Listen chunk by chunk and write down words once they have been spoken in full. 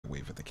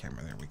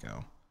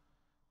go.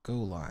 Go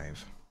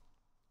live.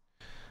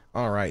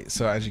 All right,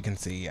 so as you can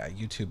see,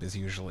 YouTube is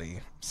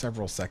usually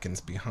several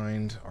seconds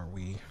behind. Are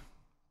we?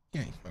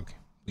 Yeah, okay,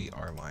 we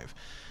are live.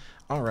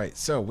 All right,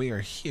 so we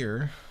are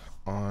here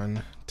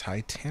on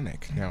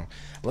Titanic. Now,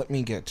 let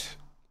me get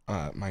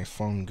my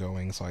phone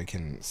going so I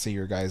can see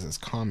your guys'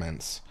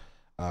 comments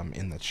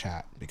in the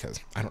chat because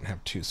I don't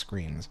have two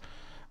screens.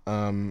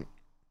 Oh,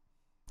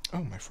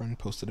 my friend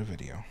posted a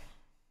video.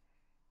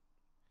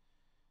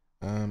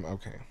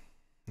 Okay,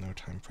 no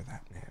time for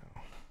that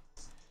now.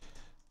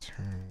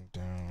 Turn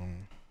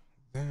down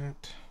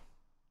that.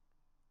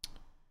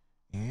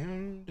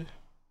 And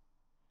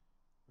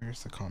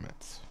where's the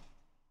comments?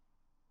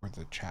 Or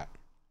the chat?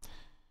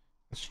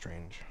 That's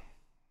strange.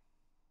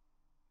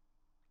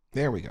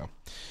 There we go.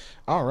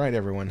 All right,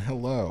 everyone.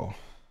 Hello.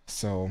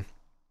 So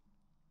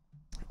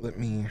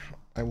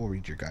I will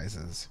read your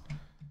guys's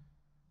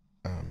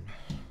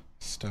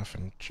stuff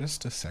in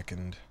just a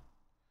second.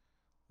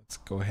 Let's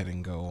go ahead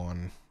and go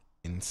on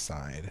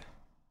inside.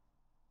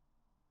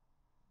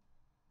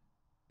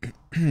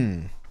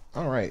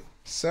 All right,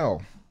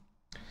 so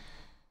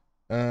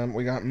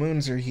we got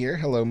Moonzer here.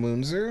 Hello,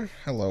 Moonzer.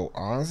 Hello,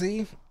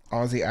 Ozzy.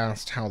 Ozzy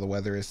asked how the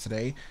weather is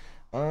today.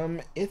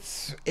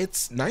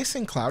 It's nice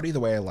and cloudy the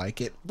way I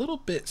like it. A little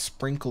bit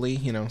sprinkly,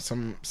 you know,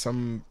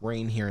 some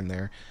rain here and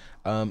there.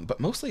 But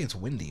mostly it's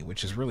windy,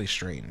 which is really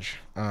strange.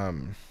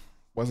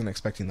 Wasn't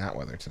expecting that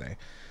weather today.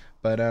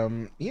 But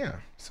yeah,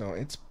 so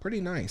it's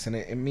pretty nice, and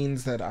it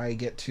means that I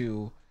get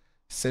to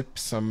sip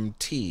some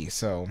tea.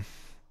 So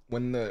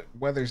when the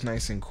weather's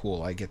nice and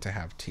cool, I get to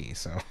have tea.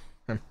 So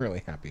I'm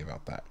really happy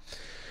about that.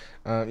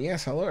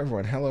 Yes, hello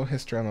everyone. Hello,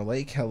 History on the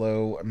Lake.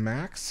 Hello,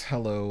 Max.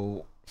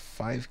 Hello,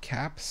 Five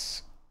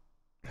Caps.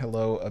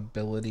 Hello,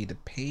 Ability to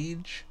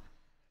Page.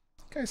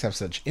 You guys have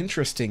such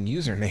interesting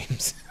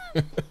usernames.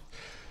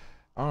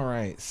 All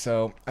right,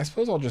 so I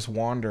suppose I'll just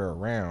wander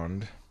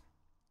around.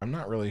 I'm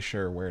not really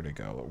sure where to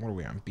go. What are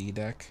we on? B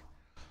deck?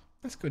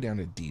 Let's go down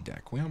to D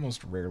deck. We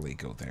almost rarely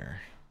go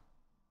there.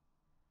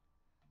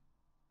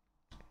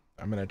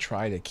 I'm going to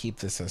try to keep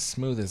this as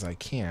smooth as I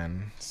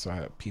can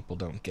so people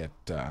don't get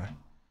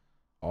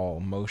all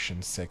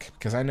motion sick.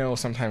 Because I know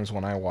sometimes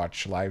when I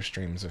watch live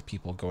streams of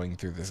people going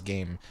through this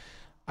game,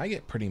 I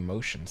get pretty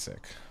motion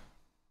sick.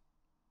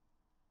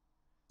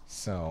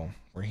 So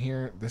we're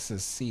here. This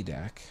is C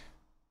deck.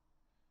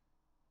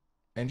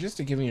 And just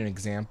to give you an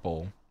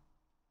example,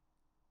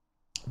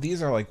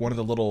 these are like one of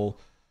the little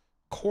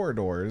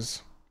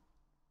corridors,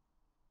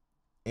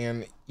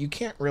 and you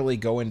can't really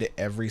go into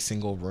every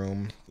single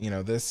room. You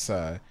know,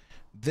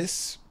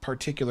 this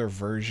particular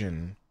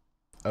version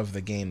of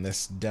the game,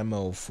 this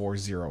demo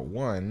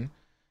 401,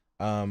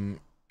 oh,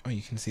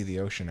 you can see the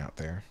ocean out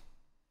there.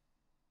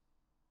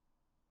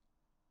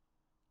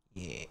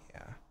 Yeah.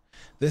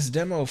 This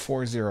demo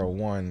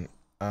 401,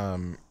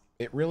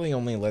 it really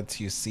only lets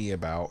you see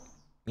about,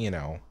 you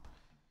know,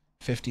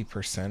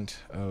 50%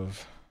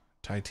 of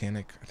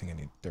Titanic. I think I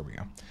need, there we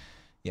go.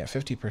 Yeah,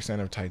 50%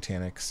 of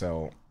Titanic,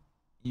 so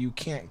you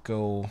can't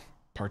go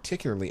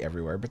particularly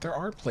everywhere, but there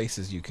are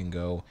places you can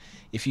go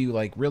if you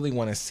like really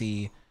want to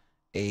see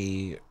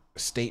a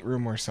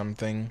stateroom or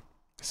something.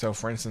 So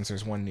for instance,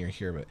 there's one near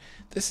here, but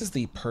this is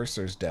the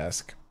purser's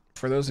desk.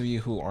 For those of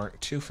you who aren't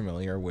too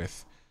familiar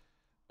with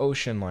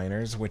ocean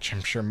liners, which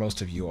I'm sure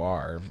most of you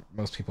are,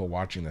 most people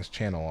watching this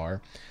channel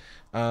are,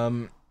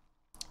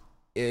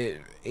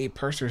 a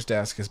purser's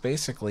desk is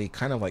basically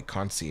kind of like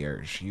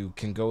concierge. You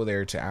can go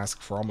there to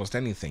ask for almost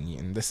anything,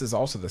 and this is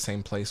also the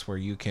same place where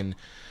you can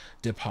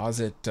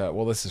deposit,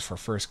 well, this is for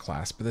first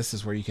class, but this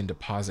is where you can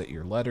deposit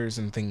your letters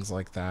and things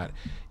like that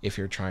if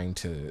you're trying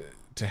to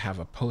have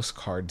a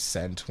postcard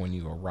sent when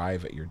you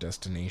arrive at your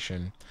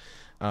destination,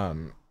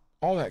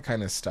 all that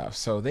kind of stuff.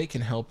 So they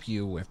can help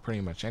you with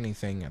pretty much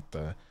anything at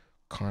the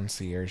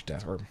concierge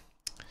desk, or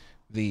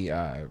the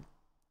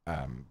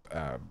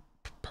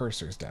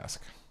purser's desk.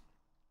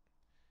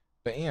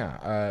 But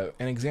yeah,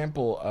 an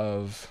example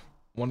of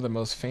one of the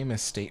most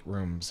famous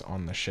staterooms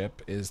on the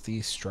ship is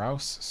the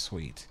Strauss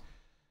Suite,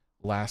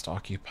 last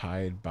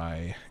occupied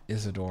by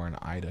Isidore and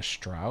Ida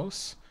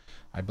Strauss.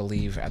 I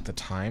believe at the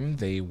time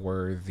they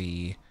were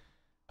the,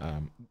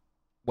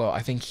 well, I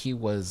think he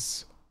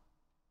was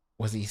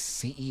he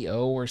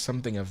CEO or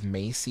something of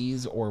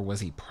Macy's, or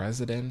was he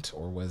president,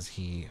 or was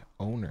he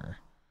owner?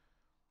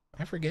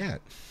 I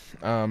forget.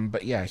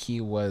 But yeah, he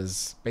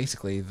was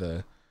basically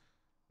the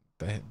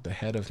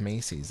head of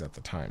Macy's at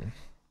the time.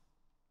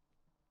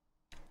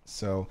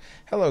 So,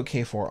 hello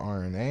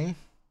K4RNA.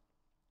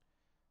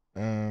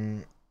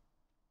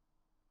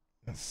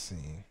 Let's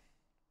see.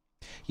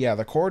 Yeah,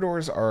 the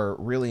corridors are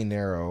really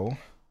narrow,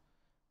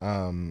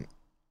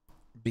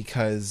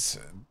 because,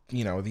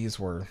 you know, these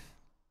were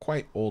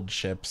quite old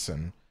ships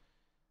and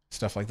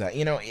stuff like that.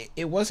 You know,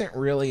 it wasn't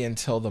really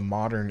until the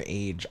modern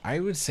age, I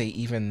would say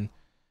even,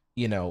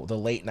 you know, the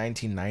late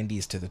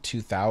 1990s to the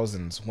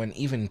 2000s, when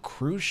even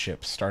cruise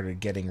ships started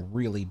getting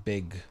really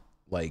big,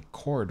 like,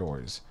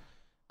 corridors.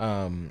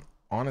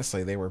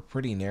 Honestly, they were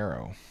pretty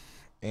narrow.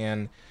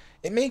 And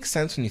It makes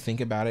sense when you think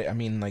about it. I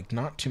mean, like,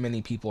 not too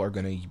many people are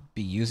going to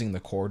be using the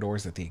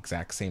corridors at the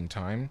exact same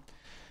time.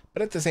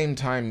 But at the same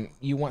time,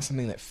 you want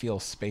something that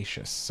feels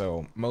spacious.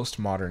 So most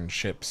modern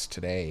ships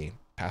today,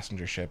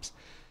 passenger ships,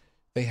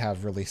 they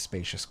have really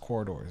spacious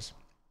corridors.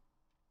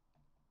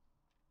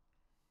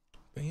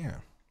 But yeah.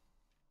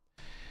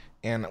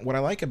 And what I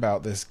like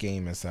about this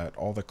game is that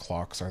all the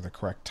clocks are the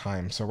correct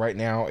time. So right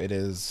now it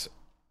is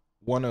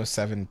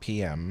 1:07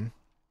 p.m.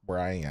 where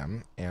I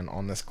am, and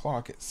on this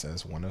clock it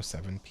says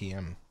 1:07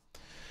 p.m.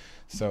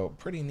 So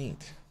pretty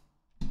neat.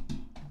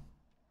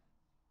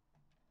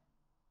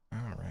 All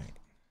right.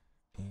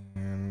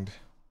 And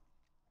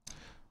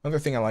another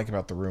thing I like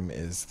about the room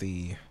is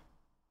the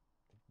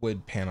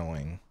wood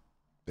paneling.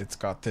 It's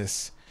got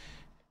this,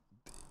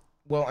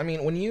 well, I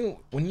mean, when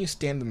you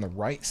stand in the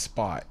right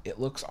spot, it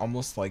looks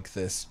almost like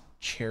this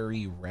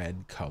cherry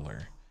red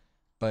color.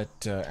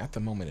 But at the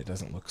moment it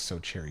doesn't look so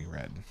cherry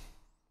red,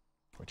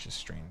 which is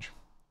strange.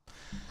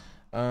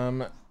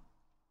 Um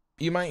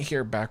you might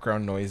hear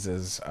background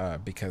noises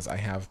because I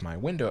have my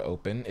window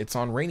open. It's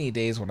on rainy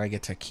days when I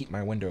get to keep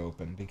my window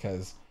open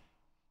because,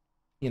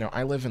 you know,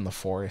 I live in the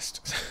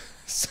forest.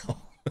 so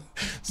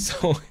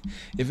so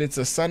if it's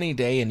a sunny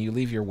day and you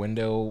leave your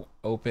window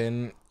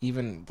open,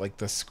 even like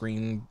the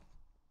screen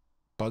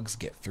bugs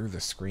get through the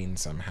screen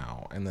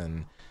somehow, and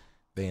then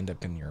they end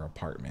up in your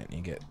apartment and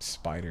you get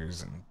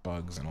spiders and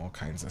bugs and all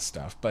kinds of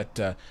stuff. But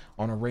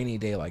on a rainy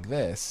day like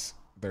this,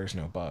 there's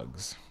no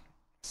bugs.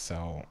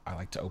 So I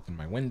like to open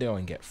my window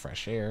and get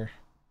fresh air.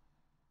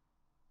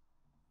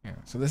 Yeah.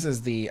 So this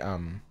is the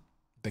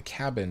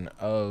cabin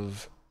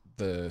of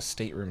the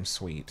stateroom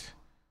suite.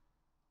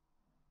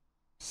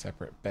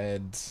 Separate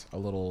beds, a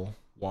little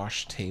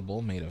wash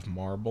table made of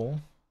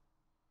marble.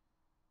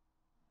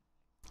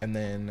 And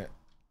then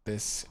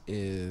this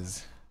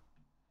is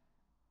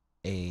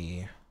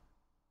a,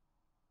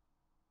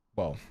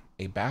 well,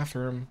 a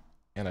bathroom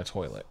and a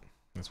toilet.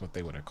 That's what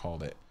they would have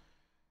called it.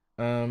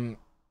 Um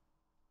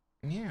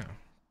yeah,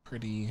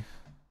 pretty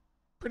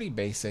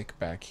basic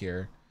back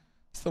here.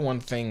 It's the one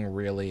thing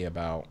really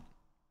about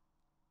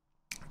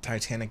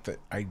Titanic that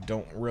I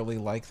don't really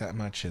like that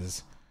much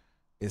is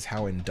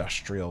how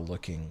industrial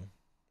looking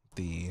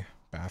the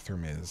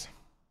bathroom is.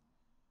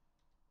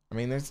 I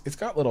mean, it's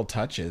got little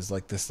touches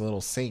like this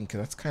little sink.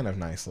 That's kind of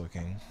nice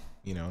looking.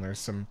 You know, there's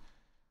some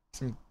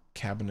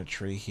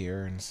cabinetry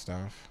here and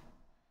stuff.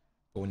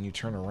 But when you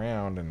turn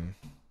around and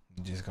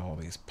you just got all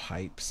these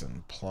pipes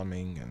and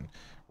plumbing and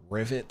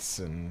rivets,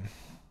 and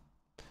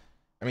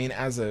I mean,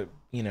 as a,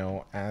 you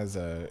know, as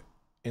a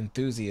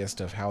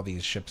enthusiast of how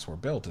these ships were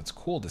built, it's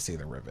cool to see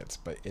the rivets,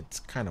 but it's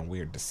kind of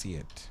weird to see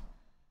it,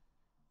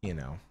 you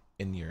know,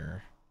 in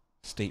your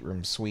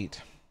stateroom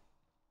suite.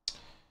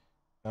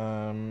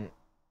 Um,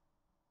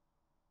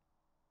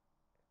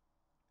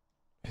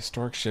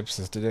 Historic Ship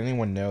says, did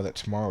anyone know that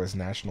tomorrow is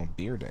National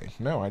Beer Day?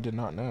 No, I did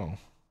not know.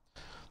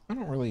 I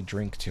don't really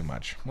drink too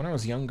much. When I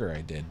was younger,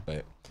 I did,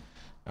 but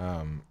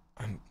um,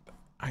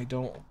 I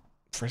don't.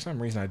 For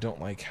some reason, I don't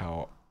like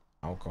how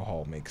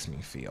alcohol makes me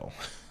feel.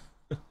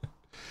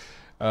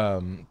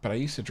 But I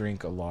used to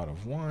drink a lot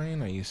of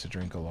wine. I used to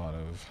drink a lot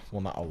of,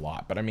 well, not a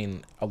lot, but I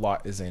mean, a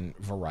lot is in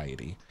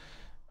variety.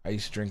 I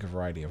used to drink a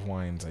variety of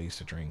wines. I used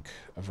to drink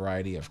a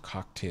variety of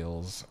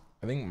cocktails.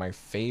 I think my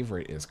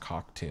favorite is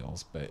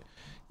cocktails, but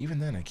even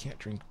then, I can't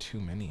drink too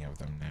many of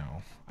them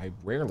now. I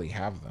rarely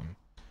have them.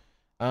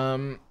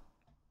 Um,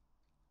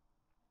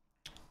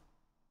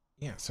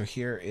 yeah, so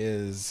here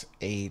is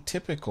a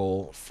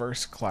typical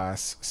first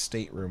class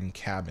stateroom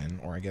cabin,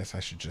 or I guess I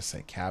should just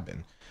say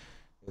cabin.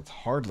 It's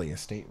hardly a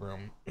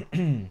stateroom.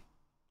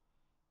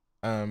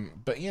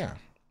 But yeah,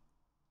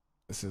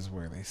 this is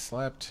where they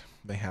slept.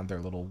 They had their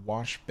little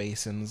wash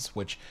basins,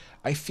 which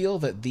I feel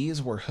that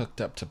these were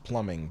hooked up to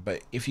plumbing.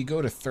 But if you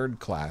go to third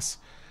class,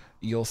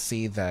 you'll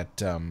see that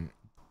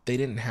they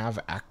didn't have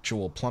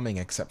actual plumbing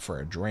except for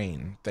a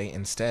drain. They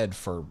instead,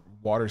 for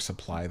water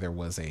supply, there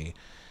was a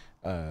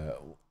uh,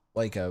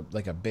 like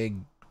a big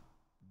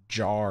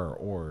jar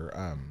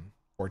or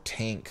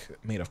tank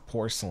made of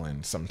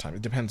porcelain. Sometimes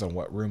it depends on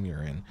what room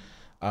you're in.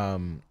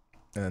 And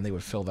then they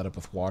would fill that up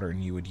with water,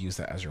 and you would use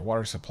that as your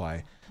water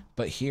supply.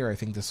 But here, I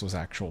think this was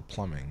actual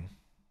plumbing.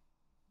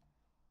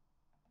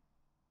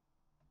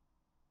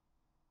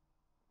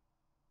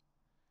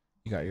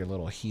 You got your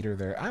little heater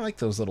there. I like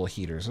those little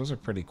heaters. Those are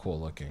pretty cool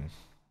looking.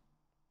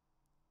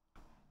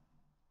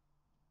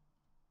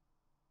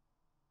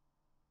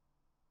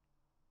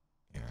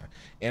 Yeah.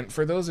 And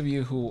for those of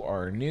you who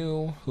are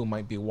new, who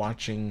might be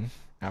watching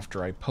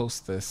after I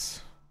post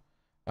this,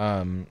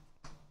 um,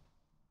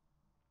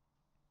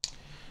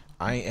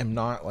 I am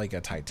not like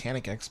a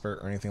Titanic expert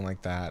or anything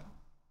like that.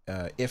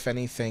 If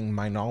anything,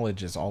 my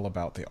knowledge is all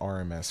about the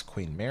RMS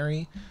Queen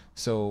Mary.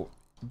 So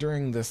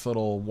during this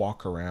little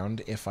walk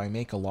around, if I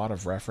make a lot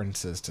of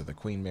references to the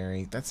Queen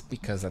Mary, that's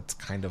because that's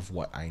kind of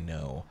what I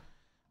know.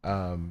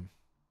 Um,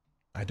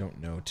 I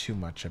don't know too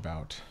much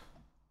about.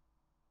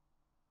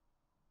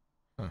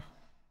 Huh.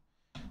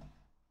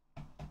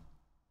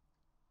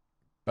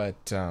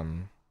 But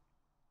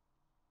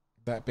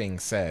that being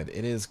said,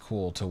 it is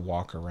cool to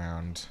walk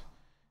around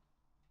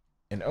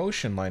an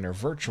ocean liner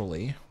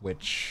virtually,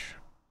 which,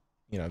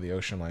 you know, the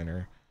ocean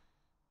liner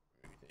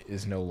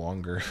is no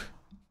longer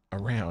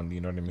around, you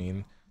know what I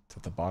mean? It's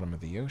at the bottom of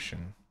the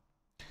ocean.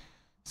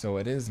 So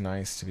it is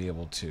nice to be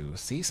able to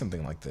see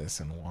something like this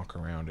and walk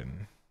around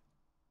and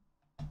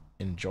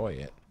enjoy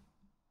it.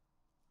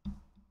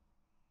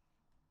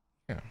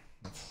 Yeah,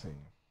 let's see.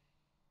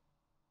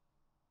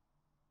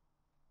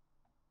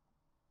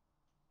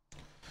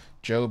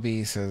 Joe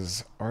B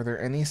says, are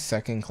there any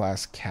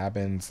second-class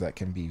cabins that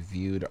can be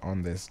viewed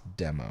on this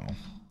demo?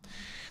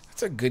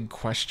 That's a good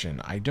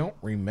question. I don't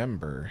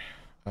remember.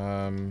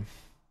 Let's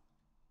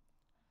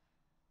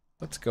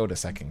go to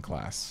second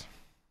class.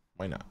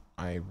 Why not?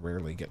 I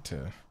rarely get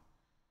to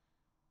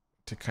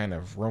kind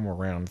of roam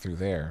around through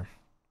there.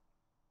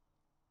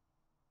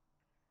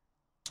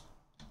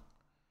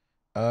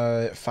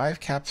 Five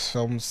Caps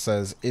Films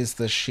says, is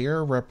the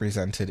shear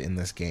represented in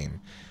this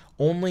game?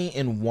 Only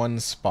in one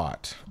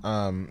spot.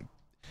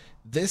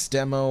 This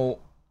demo...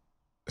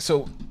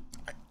 So,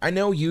 I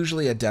know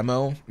usually a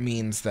demo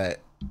means that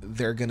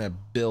they're gonna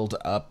build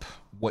up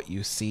what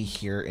you see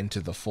here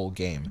into the full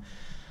game.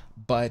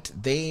 But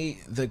the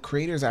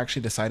creators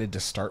actually decided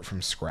to start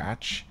from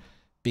scratch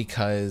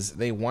because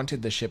they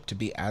wanted the ship to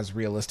be as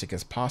realistic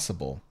as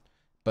possible.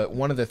 But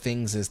one of the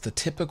things is the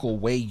typical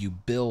way you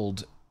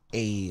build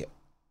a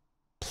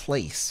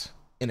place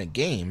in a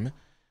game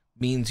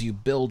means you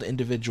build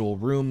individual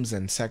rooms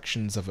and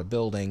sections of a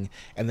building,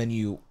 and then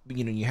you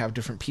have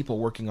different people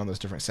working on those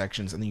different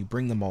sections, and then you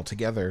bring them all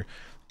together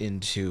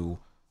into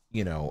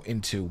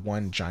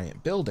one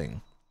giant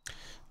building.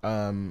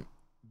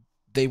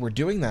 They were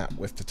doing that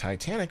with the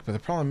Titanic, but the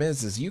problem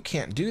is you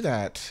can't do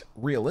that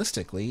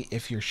realistically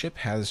if your ship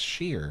has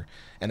shear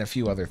and a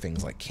few other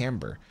things like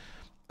camber,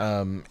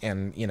 and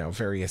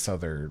various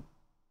other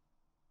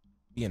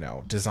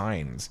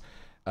designs.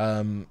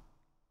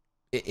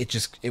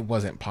 It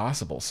wasn't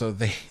possible. So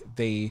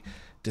they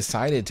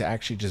decided to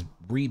actually just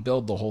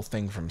rebuild the whole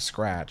thing from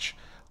scratch,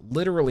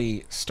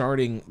 literally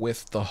starting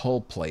with the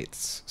hull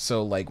plates.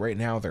 So like right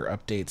now their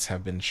updates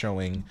have been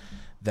showing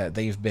that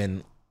they've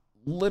been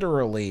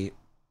literally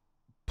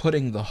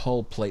putting the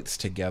hull plates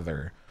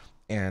together,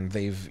 and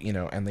they've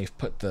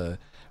put the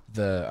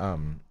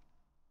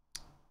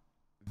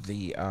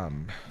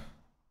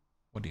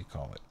what do you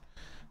call it?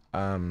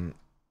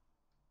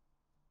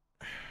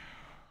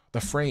 The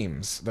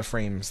frames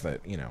that,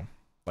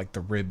 like the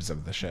ribs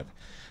of the ship.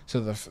 So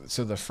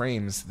the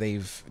frames,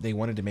 they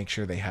wanted to make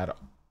sure they had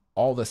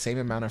all the same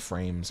amount of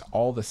frames,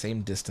 all the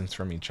same distance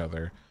from each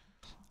other,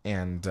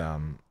 and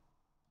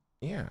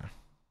yeah.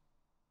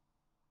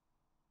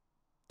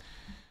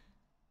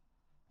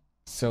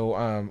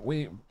 So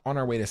we, on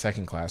our way to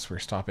second class, we're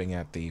stopping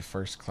at the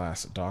first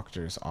class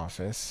doctor's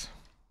office.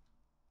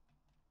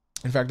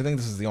 In fact, I think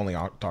this is the only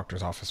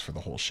doctor's office for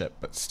the whole ship,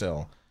 but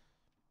still.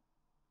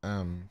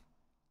 You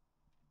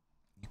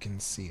can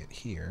see it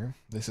here.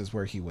 This is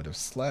where he would have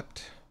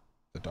slept,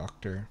 the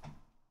doctor.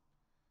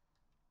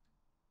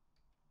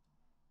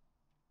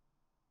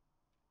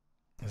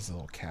 This is a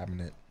little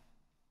cabinet.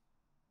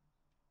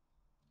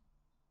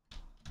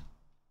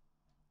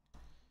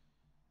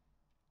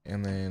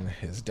 And then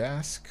his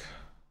desk,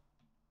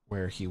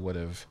 where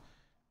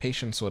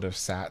patients would have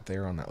sat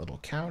there on that little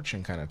couch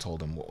and kind of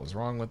told him what was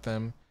wrong with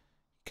them.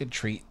 He could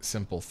treat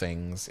simple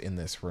things in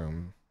this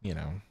room,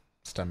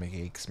 stomach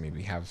aches,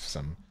 maybe have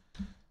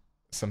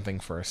something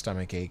for a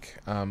stomach ache.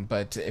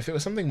 But if it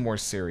was something more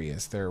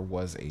serious, there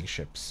was a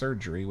ship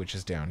surgery, which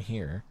is down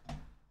here.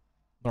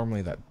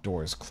 Normally that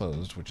door is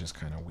closed, which is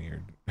kind of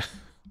weird.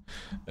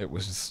 It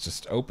was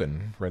just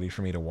open, ready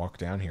for me to walk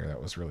down here.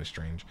 That was really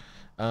strange.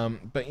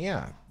 But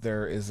yeah,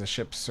 there is a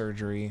ship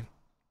surgery.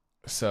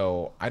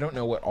 So I don't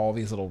know what all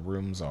these little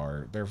rooms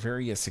are. They're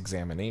various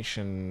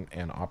examination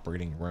and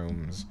operating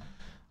rooms.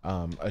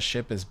 A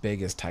ship as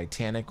big as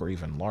Titanic or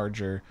even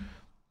larger,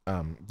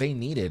 they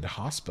needed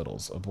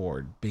hospitals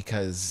aboard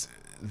because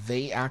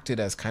they acted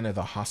as kind of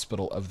the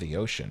hospital of the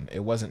ocean. It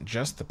wasn't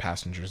just the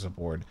passengers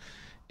aboard.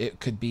 It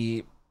could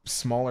be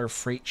smaller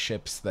freight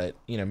ships that,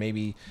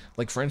 maybe,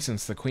 like for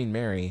instance, the Queen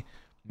Mary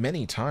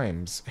many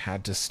times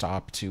had to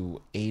stop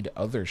to aid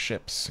other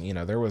ships.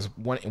 There was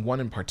one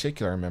in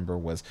particular I remember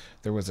was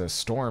there was a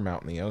storm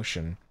out in the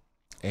ocean,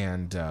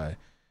 and a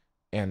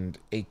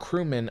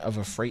crewman of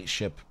a freight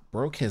ship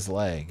broke his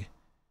leg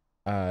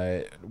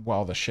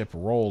while the ship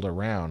rolled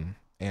around,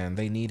 and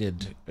they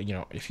needed,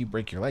 if you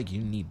break your leg,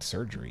 you need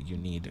surgery, you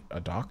need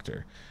a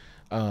doctor.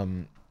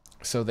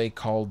 So they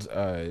called,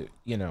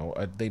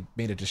 they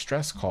made a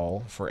distress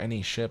call for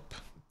any ship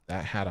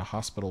that had a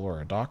hospital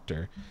or a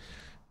doctor,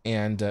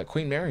 and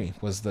Queen Mary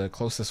was the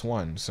closest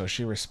one. So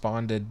she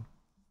responded,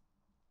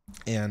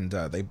 and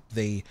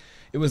it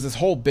was this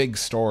whole big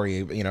story,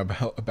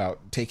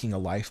 about taking a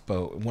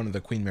lifeboat, one of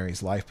the Queen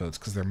Mary's lifeboats,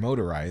 because they're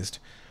motorized,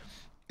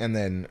 and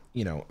then,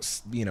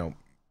 what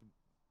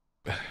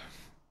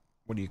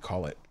do you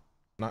call it?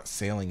 Not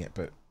sailing it,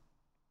 but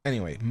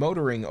Anyway,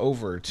 motoring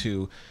over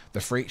to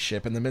the freight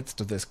ship in the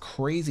midst of this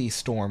crazy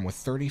storm with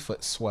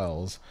 30-foot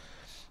swells,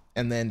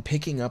 and then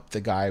picking up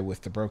the guy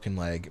with the broken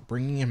leg,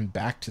 bringing him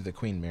back to the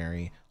Queen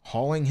Mary,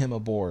 hauling him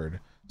aboard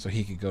so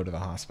he could go to the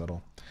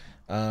hospital.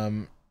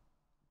 Um,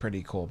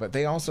 Pretty cool. But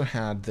they also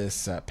had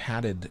this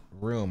padded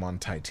room on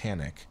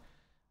Titanic.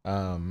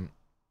 Let's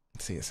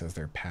see, it says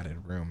their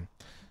padded room.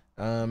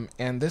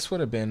 And this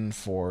would have been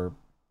for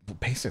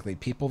basically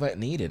people that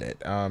needed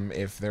it.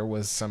 If there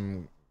was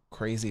some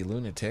crazy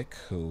lunatic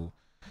who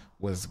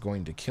was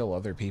going to kill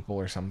other people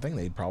or something,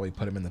 they'd probably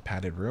put him in the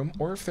padded room.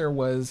 Or if there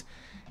was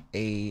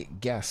a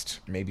guest,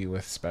 maybe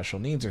with special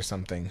needs or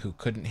something, who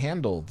couldn't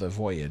handle the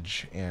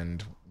voyage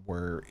and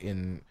were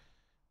in,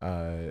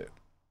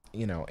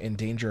 in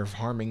danger of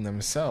harming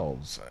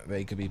themselves,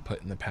 they could be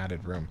put in the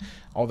padded room.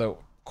 Although,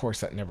 of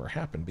course, that never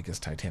happened because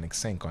Titanic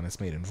sank on its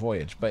maiden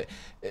voyage. But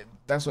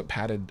that's what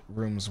padded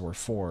rooms were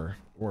for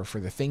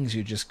the things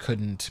you just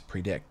couldn't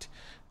predict.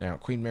 Now,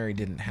 Queen Mary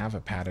didn't have a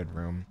padded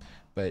room,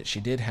 but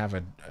she did have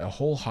a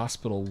whole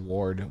hospital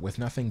ward with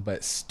nothing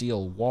but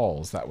steel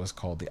walls. That was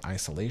called the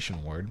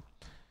isolation ward.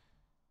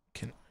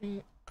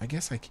 I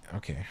guess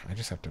okay, I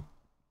just have to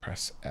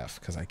press F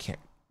because I can't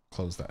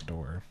close that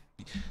door.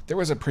 There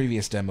was a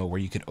previous demo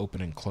where you could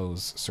open and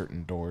close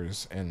certain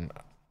doors, and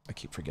I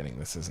keep forgetting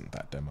this isn't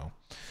that demo.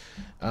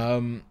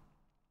 In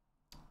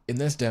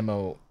this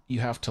demo,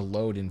 you have to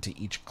load into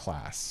each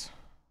class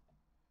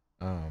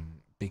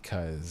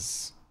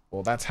because,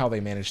 well, that's how they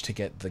managed to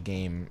get the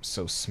game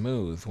so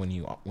smooth when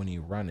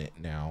you run it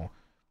now,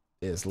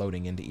 is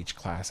loading into each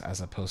class as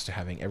opposed to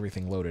having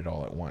everything loaded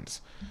all at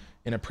once.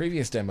 In a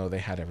previous demo, they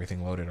had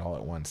everything loaded all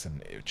at once,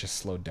 and it just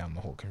slowed down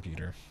the whole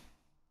computer.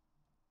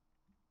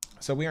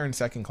 So we are in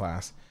second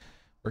class.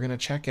 We're going to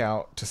check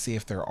out to see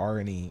if there are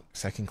any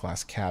second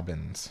class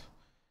cabins.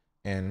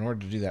 And in order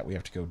to do that, we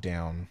have to go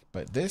down.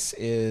 But this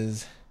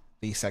is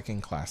the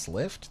second class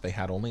lift. They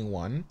had only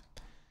one,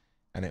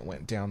 and it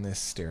went down this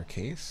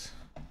staircase.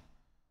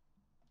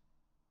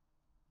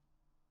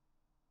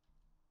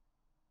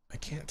 I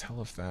can't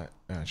tell if that...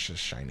 it's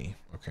just shiny.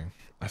 Okay.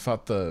 I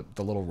thought the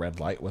little red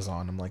light was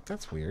on. I'm like,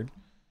 that's weird.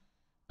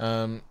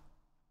 But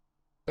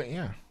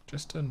yeah,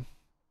 just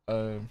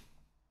a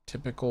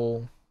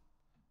typical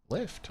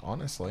lift,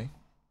 honestly.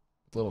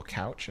 Little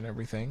couch and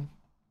everything.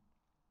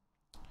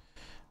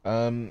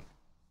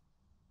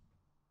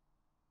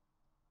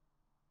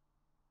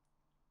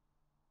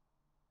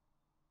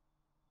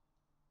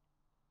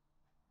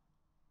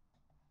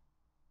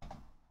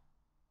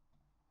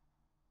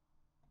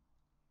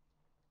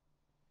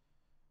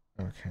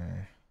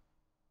 Okay.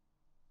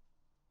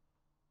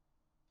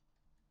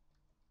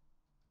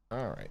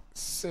 All right.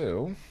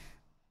 So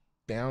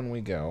down we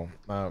go.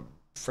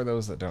 For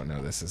those that don't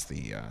know, this is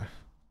the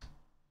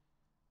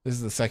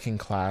second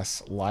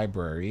class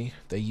library.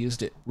 They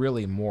used it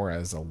really more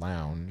as a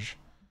lounge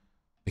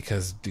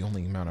because the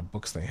only amount of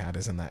books they had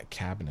is in that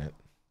cabinet.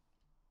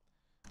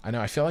 I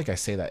know, I feel like I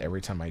say that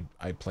every time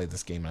I play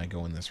this game and I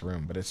go in this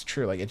room, but it's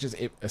true. Like,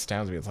 it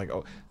astounds me. It's like,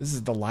 oh, this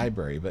is the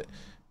library, but,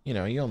 you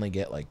only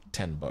get like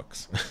 10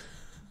 books.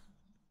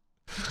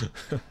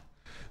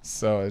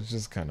 So it's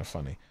just kind of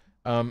funny.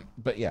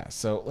 But yeah,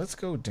 so let's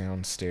go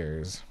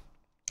downstairs.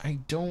 I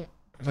don't,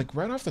 like,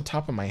 right off the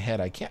top of my head,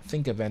 I can't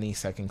think of any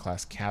second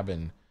class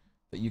cabin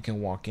that you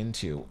can walk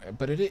into.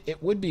 But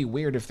it would be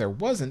weird if there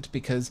wasn't,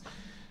 because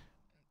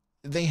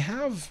they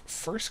have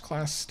first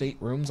class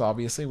staterooms.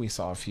 Obviously, we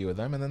saw a few of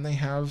them, and then they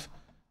have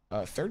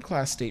third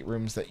class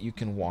staterooms that you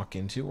can walk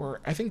into,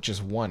 or I think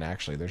just one,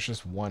 actually. There's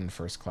just one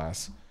first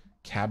class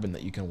cabin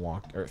that you can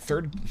walk, or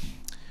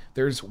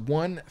there's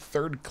one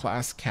third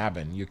class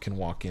cabin you can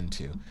walk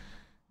into.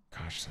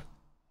 Gosh,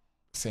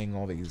 saying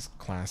all these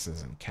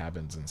classes and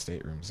cabins and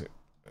staterooms, it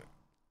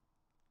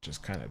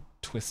just kind of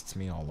twists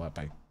me all up.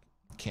 I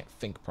can't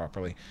think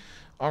properly.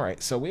 All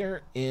right, so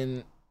we're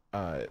in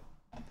I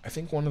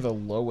think one of the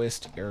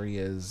lowest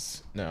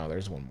areas. No,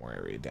 there's one more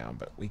area down,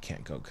 but we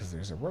can't go because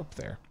there's a rope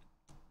there.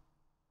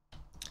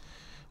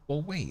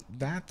 Well, wait,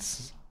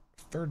 that's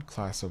third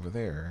class over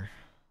there.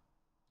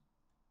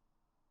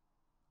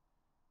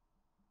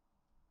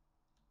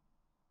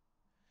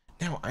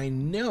 Now, I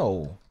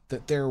know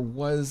that there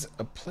was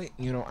a place,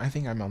 I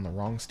think I'm on the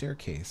wrong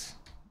staircase.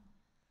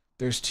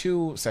 There's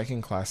two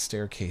second class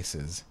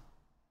staircases,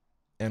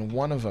 and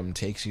one of them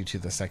takes you to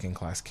the second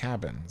class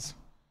cabins.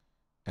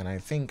 And I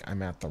think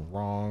I'm at the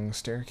wrong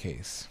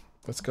staircase.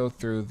 Let's go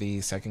through the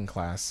second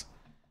class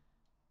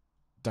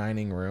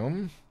dining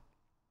room,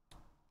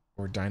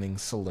 or dining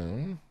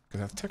saloon, because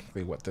that's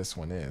technically what this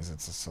one is.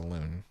 It's a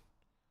saloon.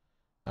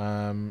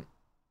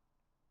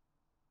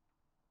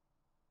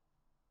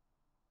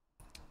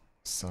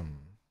 Some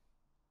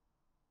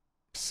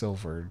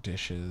silver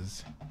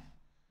dishes.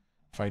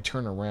 If I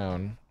turn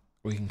around,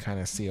 we can kind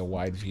of see a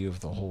wide view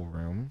of the whole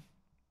room.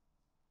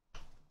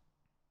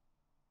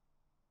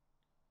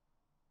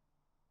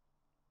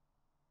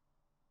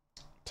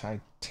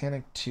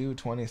 Titanic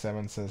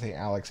 227 says, "Hey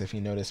Alex, if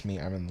you notice me,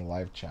 I'm in the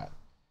live chat."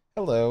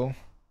 Hello.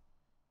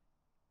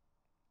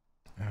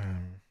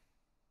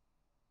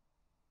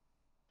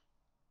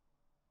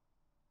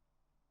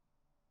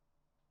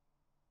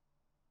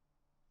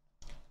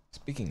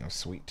 Speaking of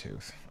sweet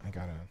tooth, I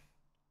gotta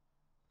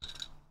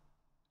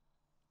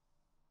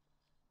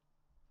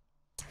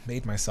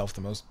made myself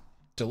the most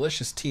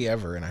delicious tea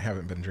ever, and I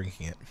haven't been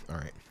drinking it. All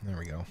right, there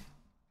we go.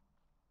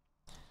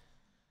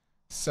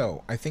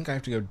 So I think I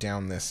have to go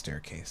down this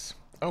staircase.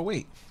 Oh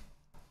wait,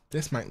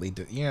 this might lead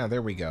to, yeah,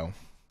 there we go.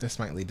 This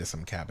might lead to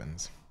some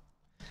cabins.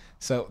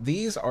 So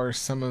these are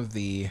some of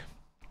the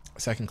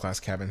second class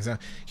cabins. Now,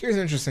 here's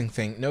an interesting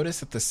thing. Notice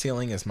that the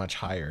ceiling is much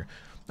higher.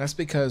 That's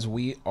because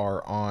we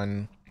are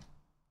on,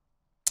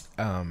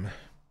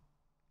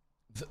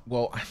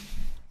 well,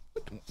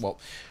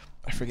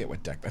 I forget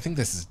what deck. I think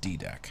this is D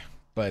deck,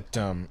 but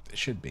it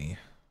should be.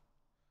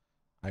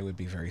 I would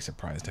be very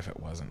surprised if it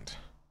wasn't.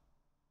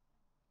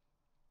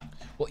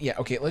 Well, yeah,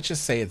 okay, let's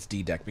just say it's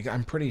D deck because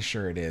I'm pretty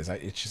sure it is.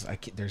 It's just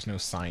there's no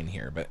sign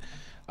here, but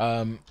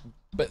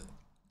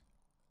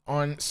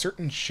on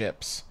certain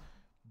ships,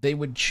 they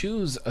would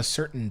choose a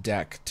certain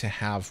deck to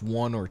have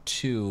one or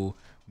two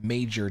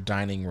major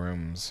dining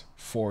rooms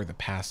for the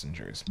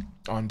passengers.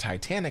 On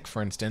Titanic,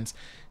 for instance,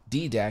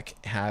 D deck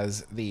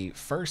has the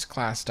first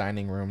class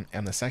dining room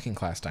and the second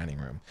class dining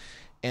room.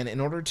 And in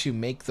order to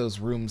make those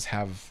rooms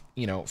have,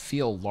 you know,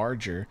 feel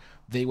larger,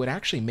 they would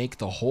actually make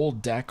the whole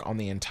deck on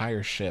the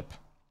entire ship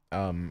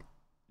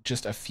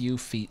just a few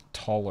feet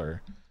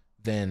taller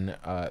than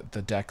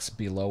the decks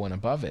below and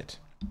above it.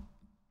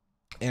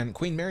 And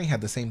Queen Mary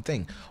had the same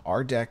thing.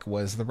 Our deck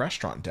was the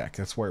restaurant deck.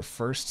 That's where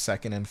first,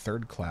 second, and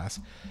third class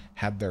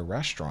had their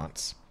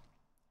restaurants.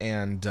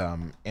 And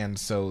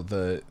so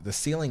the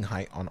ceiling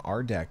height on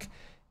our deck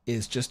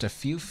is just a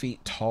few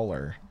feet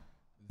taller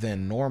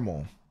than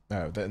normal,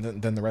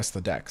 than the rest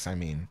of the decks, I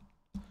mean.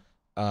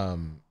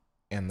 And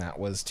that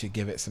was to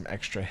give it some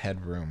extra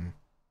headroom.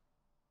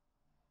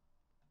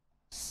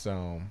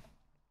 So,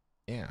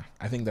 yeah,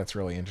 I think that's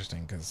really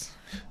interesting because,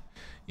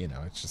 you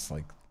know, it's just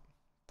like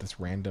this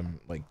random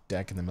like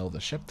deck in the middle of the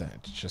ship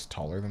that's just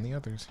taller than the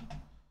others.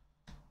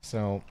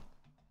 So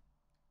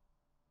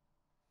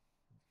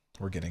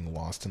we're getting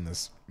lost in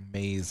this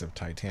maze of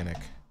Titanic.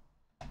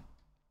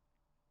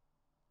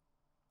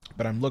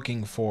 But I'm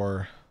looking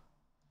for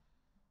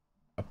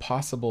a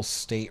possible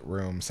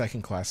stateroom,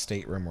 second class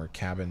stateroom or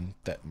cabin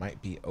that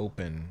might be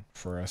open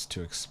for us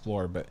to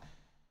explore, but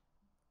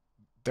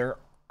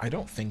I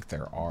don't think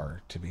there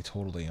are, to be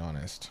totally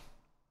honest.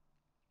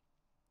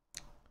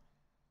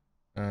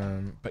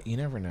 But you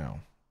never know.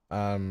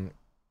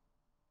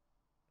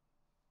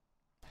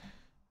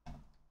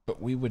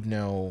 But we would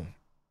know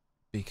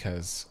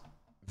because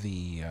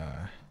the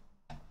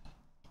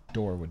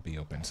door would be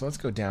open. So let's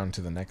go down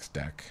to the next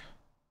deck.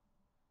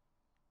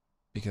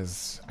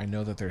 Because I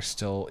know that there's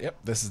still... Yep,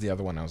 this is the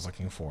other one I was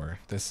looking for.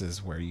 This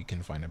is where you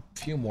can find a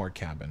few more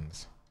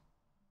cabins.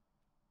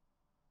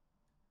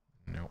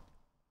 Nope.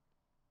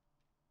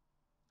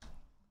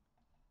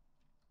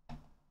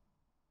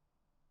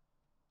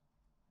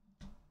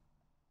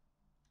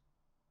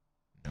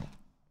 Nope.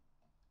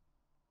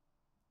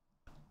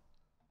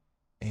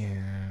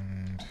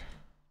 And...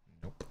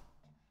 Nope.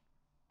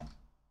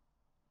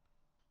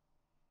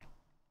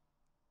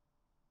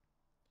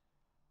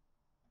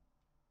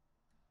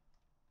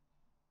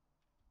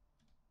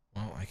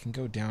 Well, I can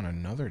go down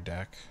another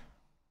deck.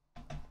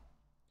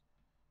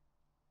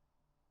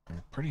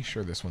 I'm pretty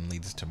sure this one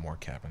leads to more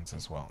cabins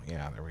as well.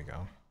 Yeah, there we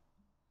go.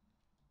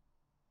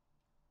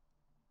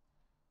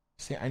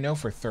 See, I know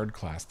for third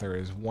class there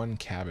is one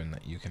cabin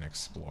that you can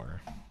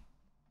explore.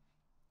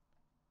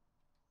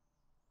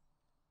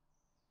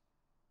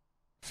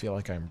 I feel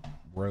like I'm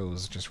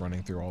Rose just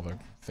running through all the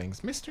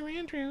things. Mr.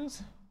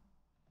 Andrews!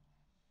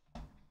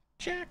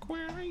 Jack,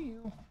 where are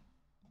you?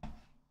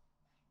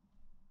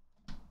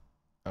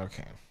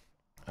 Okay.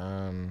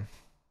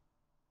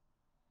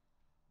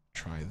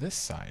 Try this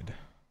side.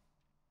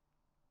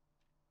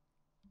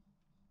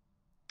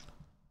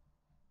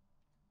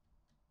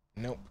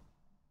 Nope.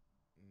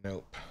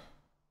 Nope.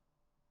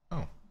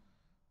 Oh.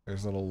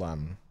 There's a little,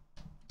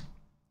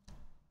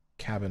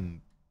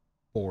 cabin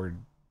board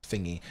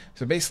thingy.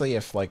 So basically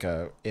if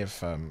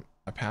a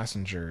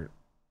passenger,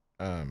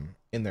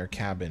 in their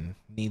cabin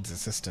needs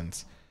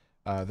assistance,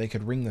 they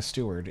could ring the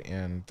steward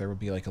and there would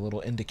be like a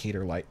little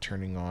indicator light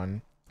turning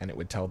on and it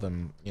would tell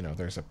them, you know,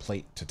 there's a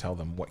plate to tell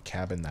them what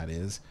cabin that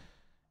is.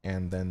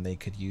 And then they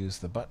could use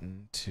the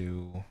button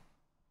to,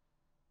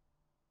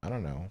 I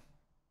don't know,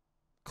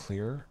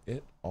 clear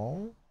it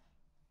all?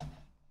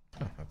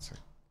 Oh,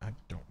 I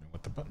don't know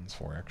what the button's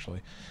for,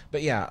 actually.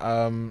 But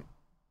yeah,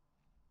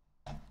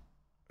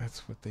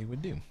 that's what they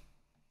would do.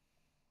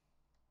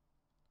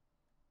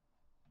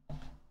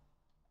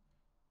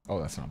 Oh,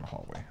 that's not a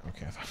hallway.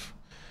 Okay, I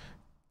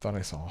thought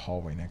I saw a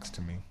hallway next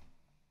to me.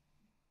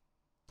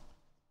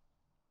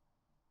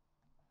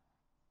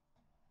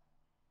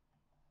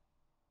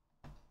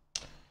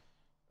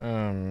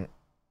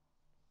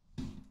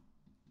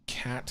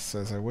 Cat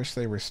says, I wish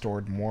they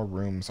restored more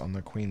rooms on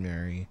the Queen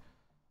Mary,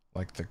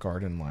 like the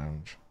Garden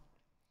Lounge.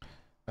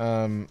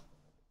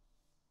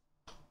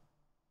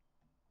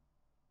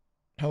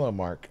 Hello,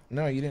 Mark.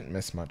 No, you didn't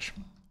miss much.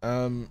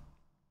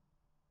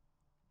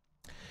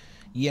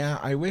 Yeah,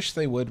 I wish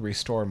they would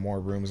restore more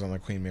rooms on the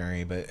Queen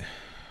Mary, but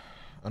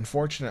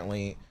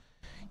unfortunately,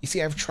 you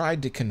see, I've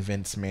tried to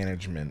convince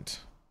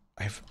management.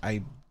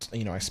 I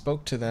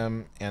spoke to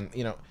them, and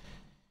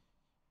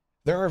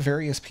there are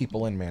various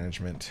people in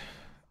management,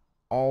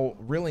 all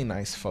really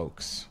nice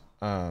folks.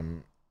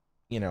 And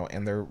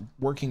they're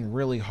working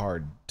really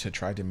hard to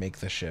try to make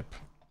the ship,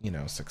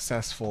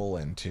 successful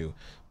and to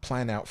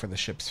plan out for the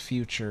ship's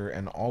future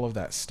and all of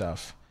that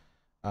stuff.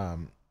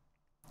 Um,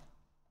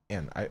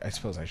 and I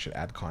suppose I should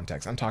add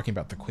context. I'm talking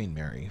about the Queen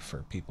Mary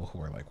for people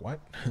who are like, what?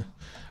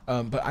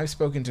 But I've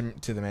spoken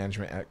to the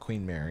management at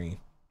Queen Mary,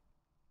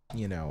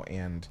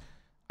 and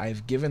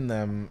I've given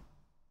them,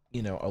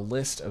 a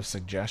list of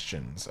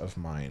suggestions of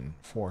mine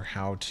for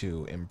how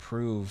to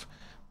improve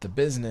the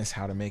business,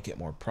 how to make it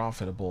more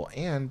profitable,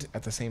 and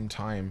at the same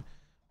time,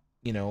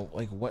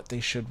 like what they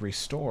should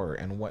restore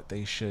and what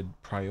they should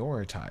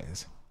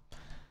prioritize.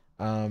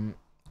 Um,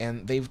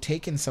 and they've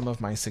taken some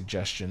of my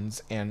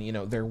suggestions, and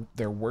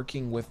they're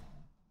working with.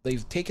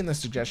 They've taken the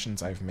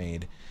suggestions I've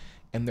made,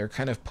 and they're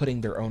kind of putting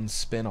their own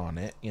spin on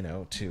it,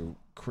 to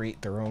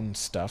create their own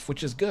stuff,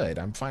 which is good.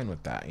 I'm fine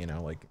with that.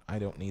 Like I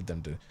don't need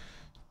them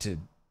to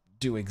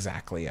do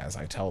exactly as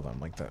I tell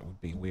them. Like that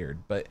would be weird.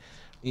 But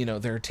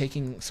they're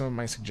taking some of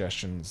my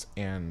suggestions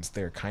and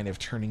they're kind of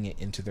turning it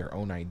into their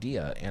own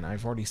idea. And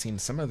I've already seen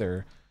some of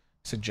their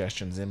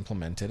suggestions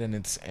implemented,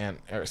 and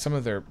some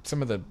of the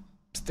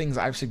things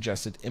I've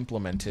suggested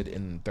implemented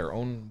in their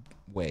own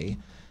way,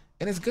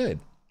 and it's good.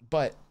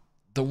 But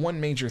the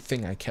one major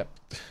thing I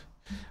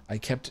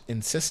kept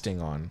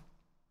insisting on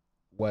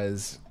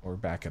was, or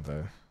back at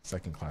the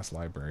second class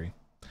library,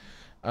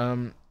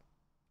 but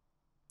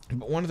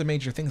one of the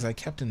major things I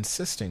kept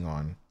insisting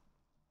on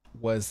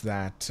was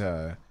that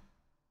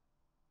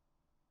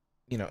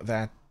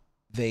that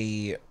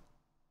they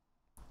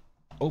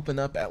open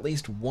up at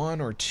least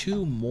one or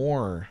two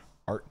more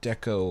Art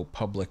Deco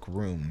public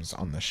rooms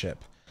on the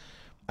ship.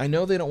 I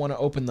know they don't want to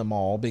open them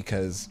all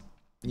because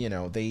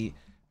they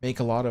make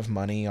a lot of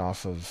money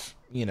off of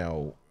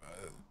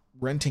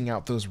renting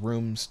out those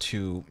rooms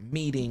to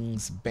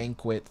meetings,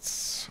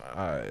 banquets,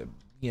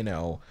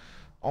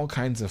 all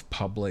kinds of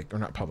public, or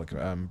not public,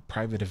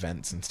 private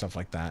events and stuff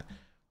like that.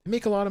 They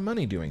make a lot of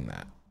money doing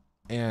that,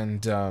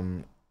 and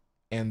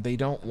they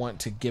don't want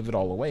to give it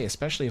all away,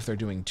 especially if they're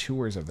doing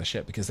tours of the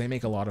ship, because they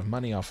make a lot of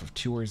money off of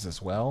tours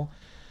as well.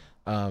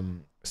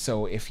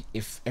 So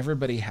if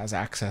everybody has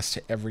access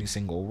to every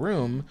single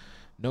room,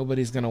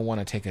 nobody's going to want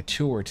to take a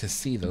tour to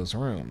see those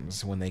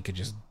rooms when they could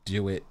just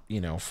do it,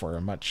 for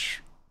a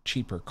much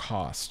cheaper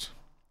cost.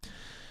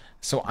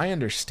 So I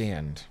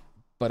understand,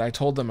 but I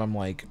told them I'm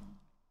like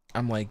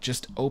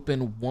just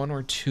open one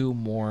or two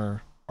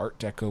more Art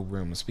Deco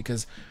rooms,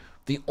 because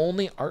the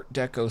only Art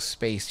Deco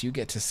space you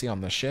get to see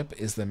on the ship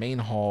is the main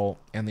hall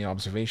and the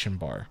observation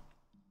bar.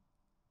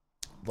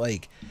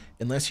 Like,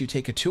 unless you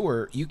take a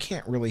tour, you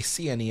can't really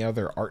see any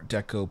other Art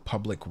Deco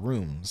public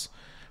rooms.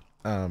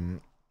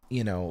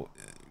 You know,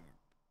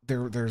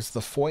 there's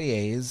the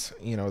foyers,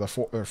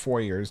 or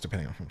foyers,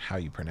 depending on how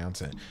you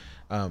pronounce it.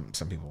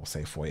 Some people will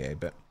say foyer,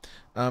 but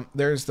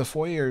there's the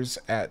foyers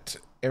at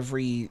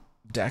every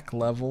deck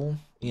level,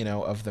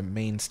 of the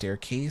main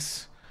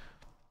staircase,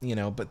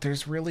 but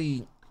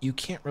you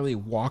can't really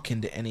walk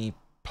into any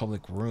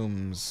public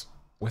rooms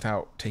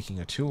without taking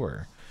a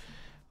tour.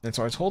 And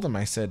so I told him,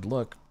 I said,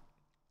 look,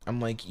 I'm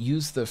like,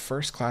 use the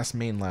first class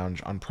main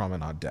lounge on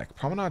Promenade Deck.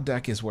 Promenade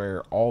Deck is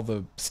where all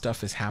the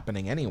stuff is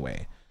happening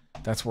anyway.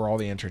 That's where all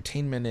the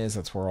entertainment is.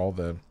 That's where all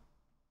the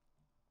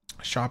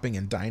shopping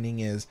and dining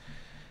is.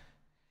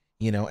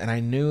 And I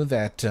knew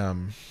that,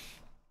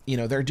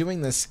 they're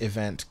doing this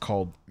event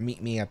called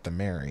Meet Me at the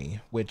Mary,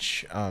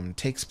 which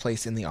takes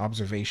place in the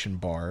observation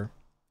bar.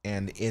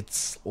 And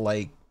it's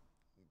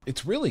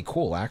really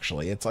cool,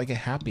 actually. It's like a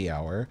happy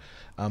hour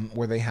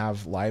where they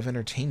have live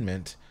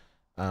entertainment.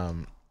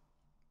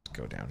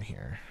 Go down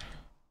here.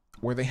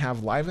 Where they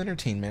have live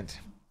entertainment,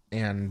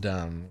 and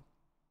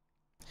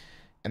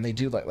they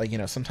do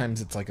sometimes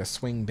it's like a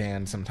swing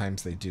band,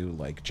 sometimes they do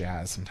like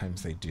jazz,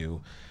 sometimes they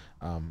do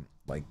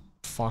like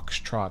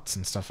foxtrots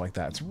and stuff like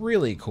that. It's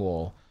really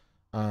cool.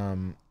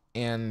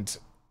 And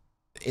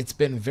it's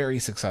been very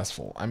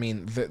successful. I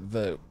mean,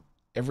 the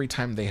every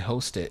time they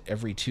host it,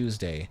 every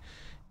Tuesday,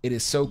 it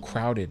is so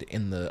crowded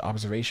in the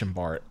observation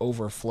bar, it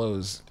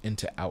overflows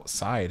into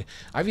outside.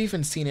 I've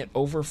even seen it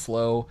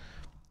overflow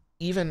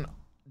even,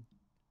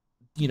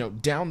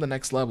 down the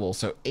next level.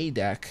 So A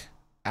deck,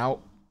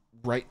 out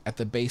right at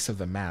the base of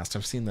the mast.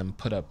 I've seen them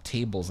put up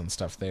tables and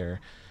stuff there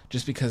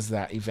just because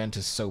that event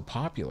is so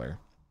popular.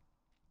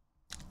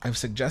 I've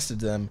suggested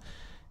to them,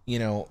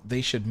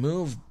 they should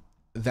move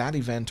that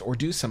event or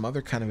do some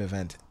other kind of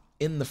event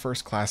in the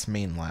first class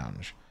main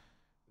lounge.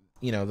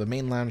 The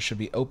main lounge should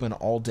be open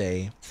all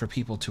day for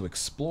people to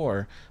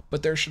explore,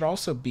 but there should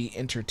also be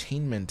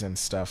entertainment and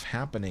stuff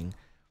happening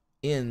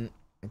in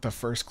the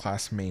first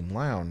class main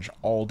lounge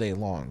all day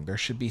long. There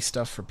should be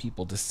stuff for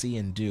people to see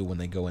and do when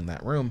they go in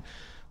that room,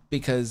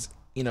 because,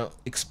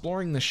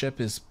 exploring the ship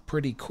is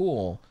pretty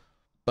cool,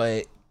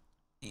 but,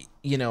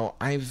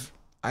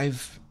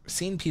 I've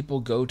seen people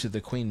go to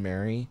the Queen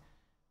Mary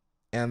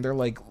and they're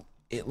like,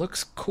 it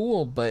looks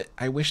cool, but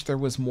I wish there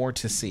was more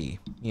to see,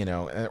 you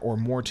know, or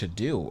more to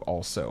do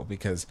also,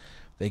 because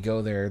they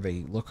go there,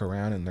 they look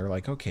around, and they're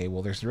like, okay,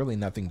 well, there's really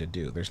nothing to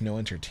do. There's no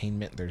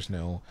entertainment, there's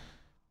no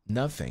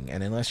nothing.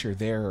 And unless you're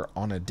there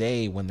on a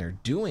day when they're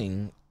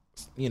doing,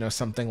 you know,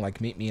 something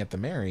like Meet Me at the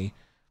Mary,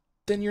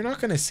 then you're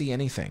not going to see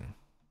anything,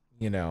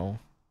 you know.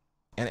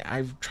 And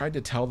I've tried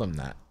to tell them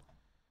that,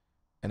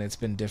 and it's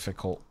been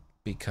difficult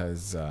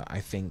because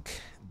I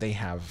think they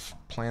have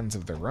plans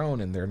of their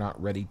own and they're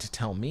not ready to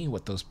tell me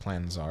what those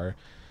plans are.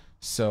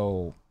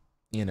 So,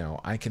 you know,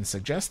 I can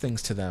suggest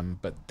things to them,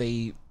 but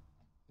they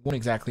won't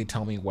exactly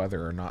tell me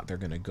whether or not they're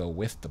going to go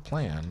with the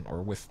plan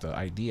or with the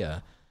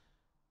idea,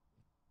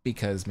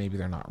 because maybe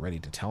they're not ready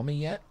to tell me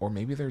yet, or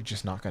maybe they're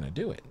just not going to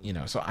do it, you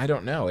know. So I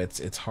don't know.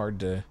 It's hard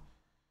to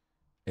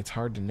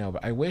know,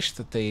 but I wish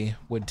that they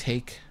would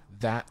take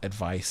that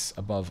advice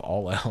above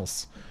all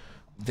else.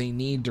 They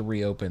need to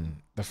reopen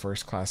the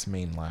first class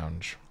main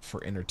lounge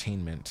for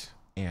entertainment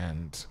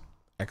and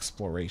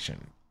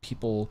exploration.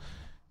 People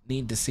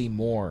need to see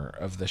more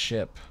of the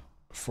ship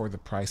for the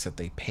price that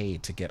they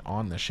paid to get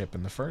on the ship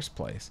in the first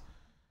place.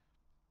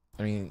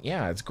 I mean,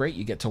 yeah, it's great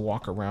you get to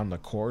walk around the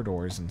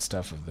corridors and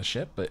stuff of the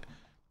ship, but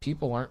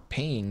people aren't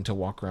paying to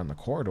walk around the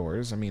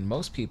corridors. I mean,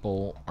 most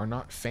people are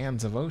not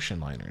fans of ocean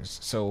liners,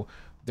 so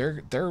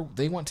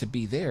they want to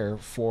be there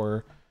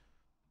for,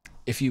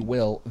 if you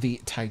will, the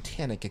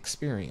Titanic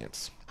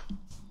experience.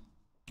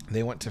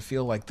 They want to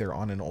feel like they're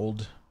on an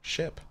old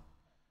ship,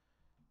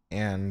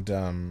 and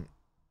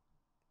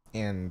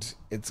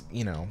it's,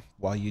 you know,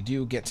 while you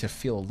do get to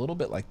feel a little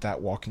bit like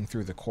that walking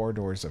through the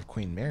corridors of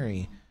Queen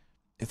Mary,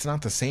 it's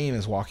not the same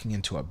as walking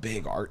into a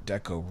big Art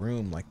Deco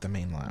room like the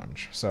main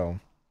lounge. So,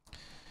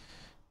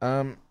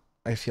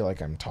 I feel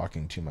like I'm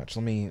talking too much.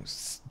 Let me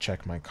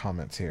check my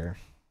comments here.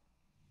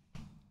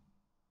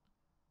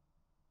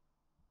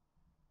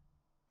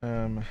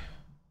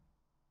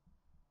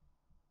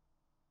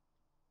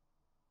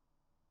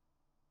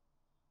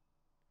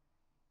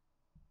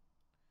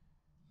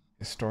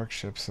 Historic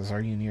Ship says, "Are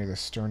you near the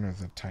stern of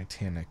the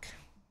Titanic?"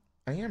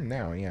 I am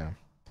now, yeah.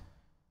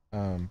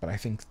 But I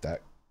think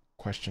that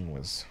question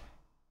was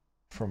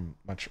from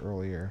much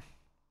earlier.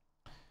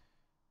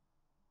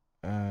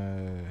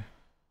 Okay.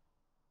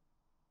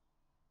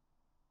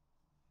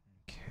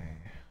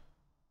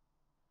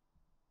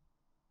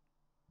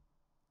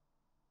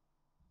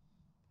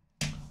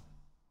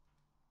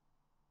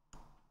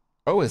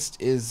 Oh,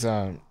 is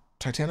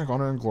Titanic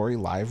Honor and Glory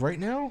live right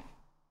now?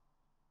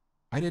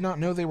 I did not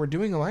know they were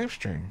doing a live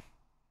stream.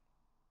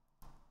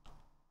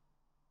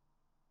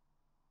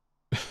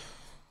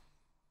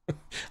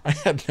 I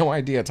had no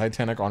idea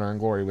Titanic Honor and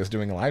Glory was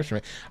doing a live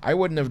stream. I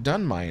wouldn't have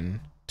done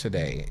mine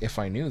today if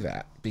I knew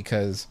that,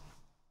 because,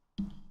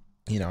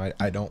 you know,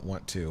 I don't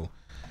want to,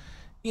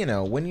 you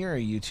know, when you're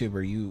a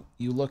YouTuber,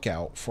 you look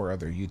out for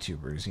other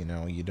YouTubers, you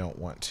know. You don't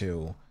want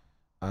to,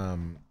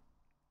 um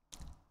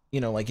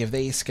you know, like if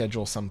they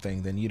schedule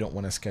something, then you don't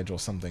want to schedule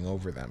something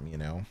over them, you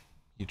know.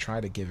 You try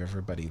to give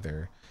everybody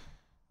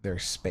their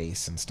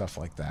space and stuff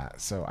like that.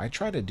 So I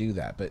try to do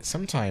that, but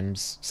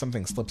sometimes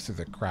something slips through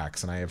the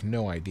cracks and I have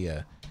no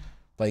idea.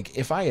 Like,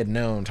 if I had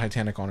known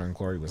Titanic Honor and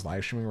Glory was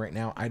live streaming right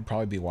now, I'd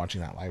probably be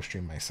watching that live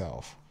stream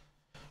myself.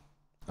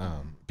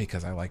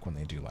 Because I like when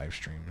they do live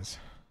streams.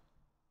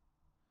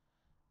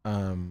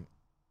 But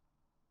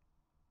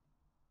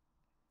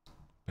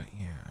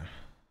yeah.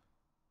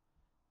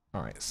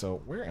 Alright,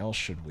 so where else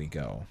should we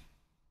go?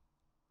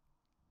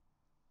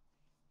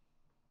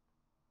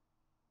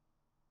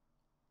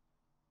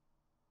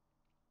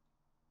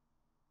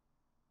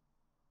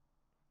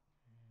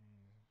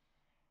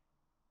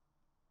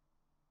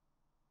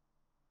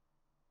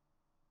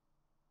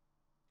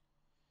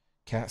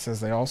 Kat says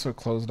they also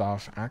closed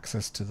off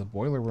access to the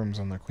boiler rooms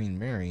on the Queen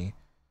Mary.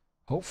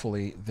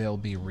 Hopefully they'll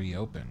be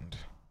reopened.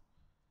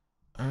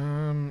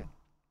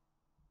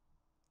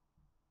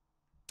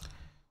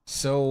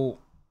 So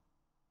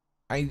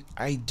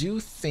I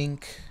do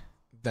think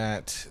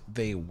that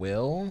they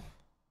will.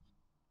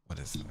 What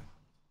is that?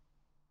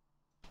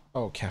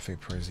 Oh, Cafe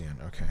Parisian.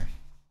 Okay.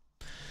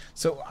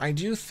 So I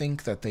do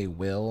think that they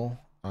will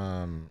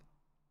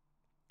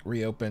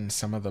reopen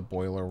some of the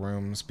boiler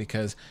rooms,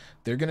 because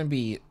they're going to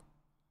be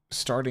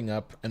starting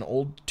up an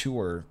old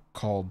tour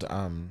called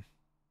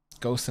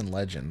Ghosts and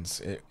Legends.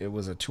 It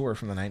was a tour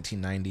from the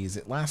 1990s.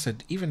 It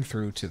lasted even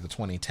through to the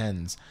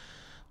 2010s,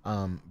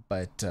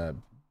 but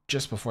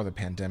just before the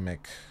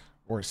pandemic,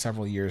 or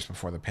several years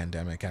before the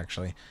pandemic,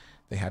 actually,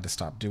 they had to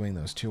stop doing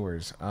those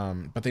tours.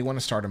 But they want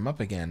to start them up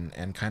again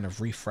and kind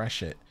of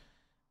refresh it.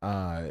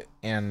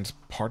 And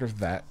part of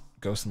that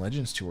Ghosts and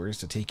Legends tour is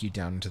to take you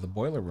down into the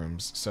boiler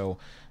rooms. So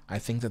I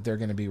think that they're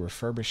going to be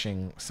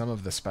refurbishing some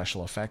of the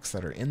special effects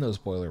that are in those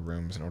boiler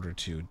rooms in order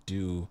to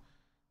do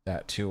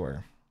that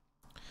tour.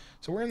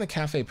 So we're in the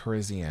Cafe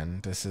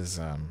Parisien. This is,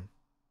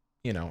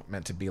 you know,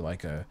 meant to be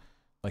like a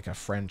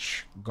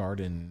French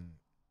garden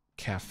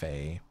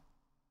cafe.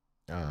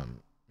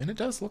 And it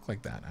does look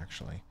like that,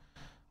 actually.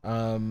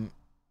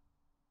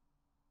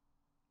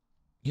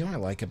 You know what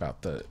I like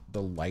about the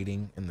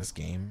lighting in this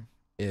game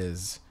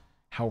is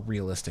how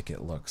realistic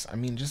it looks. I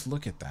mean, just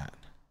look at that.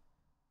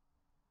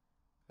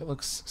 It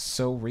looks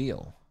so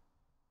real.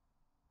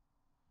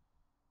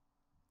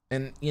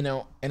 And you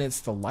know, and it's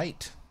the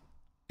light.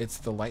 It's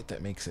the light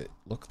that makes it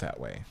look that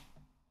way.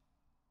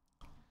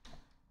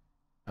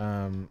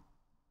 Um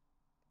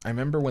I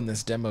remember when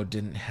this demo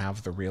didn't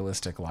have the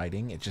realistic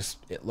lighting.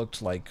 It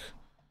looked like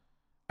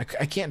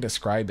I can't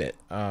describe it.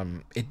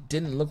 It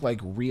didn't look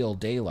like real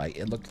daylight.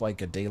 It looked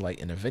like a daylight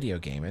in a video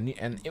game,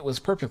 and it was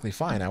perfectly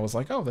fine. I was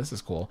like, oh, this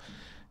is cool.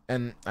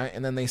 And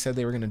then they said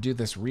they were going to do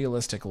this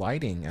realistic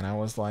lighting, and I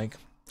was like,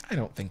 I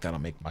don't think that'll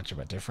make much of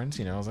a difference.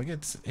 You know, I was like,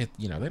 they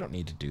don't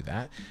need to do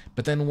that.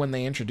 But then when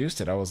they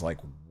introduced it, I was like,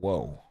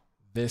 whoa,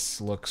 this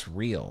looks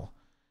real.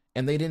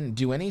 And they didn't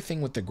do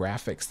anything with the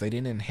graphics. They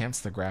didn't enhance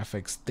the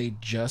graphics. They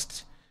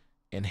just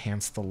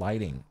enhanced the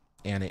lighting,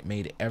 and it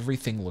made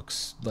everything look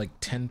like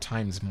 10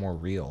 times more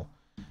real.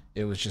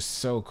 It was just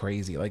so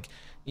crazy. Like,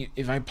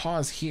 if I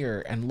pause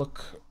here and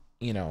look,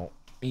 you know,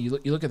 you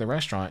look at the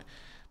restaurant,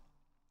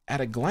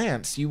 at a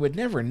glance, you would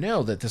never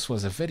know that this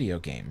was a video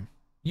game.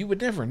 You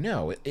would never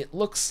know. It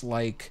looks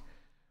like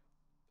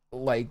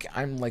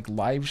I'm like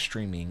live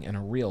streaming in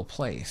a real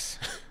place.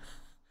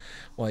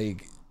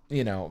 Like,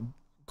 you know,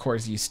 of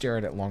course, you stare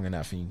at it long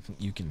enough and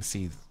you can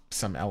see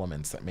some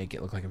elements that make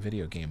it look like a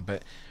video game.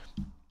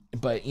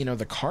 But you know,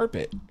 the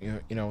carpet,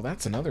 you know,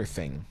 that's another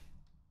thing.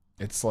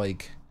 It's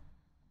like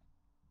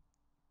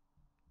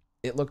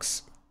it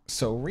looks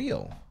so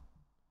real.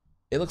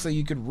 It looks like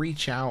you could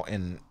reach out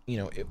and, you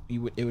know,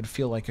 it would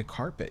feel like a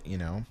carpet, you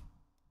know.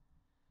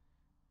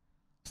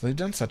 So they've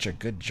done such a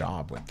good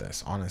job with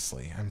this,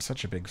 honestly. I'm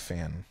such a big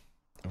fan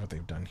of what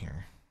they've done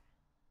here.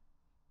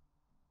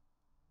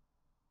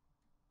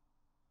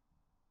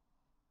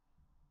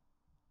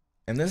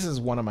 And this is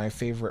one of my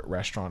favorite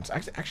restaurants.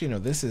 Actually, no,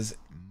 this is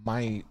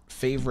my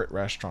favorite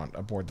restaurant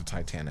aboard the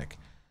Titanic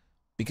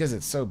because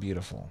it's so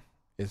beautiful.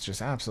 It's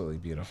just absolutely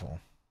beautiful.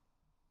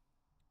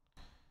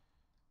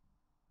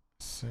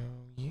 So,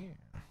 yeah.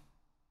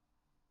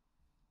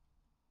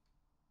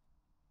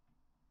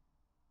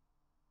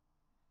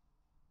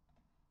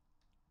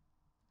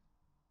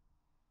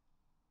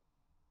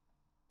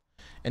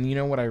 And you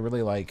know what I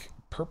really like?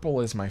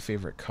 Purple is my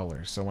favorite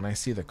color. So when I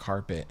see the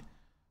carpet,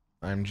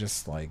 I'm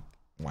just like,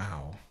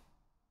 wow.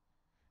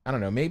 I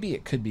don't know, maybe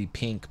it could be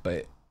pink,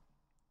 but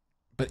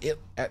it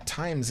at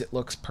times it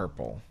looks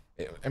purple.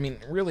 I mean,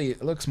 really,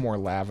 it looks more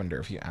lavender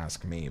if you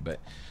ask me, but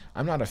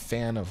I'm not a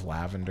fan of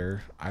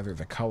lavender, either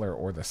the color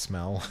or the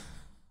smell.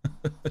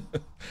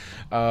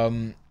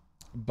 um,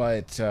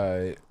 but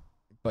uh,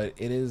 but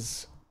it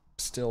is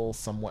still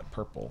somewhat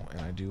purple,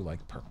 and I do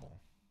like purple.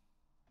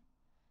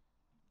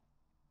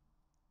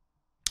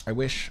 I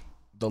wish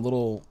the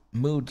little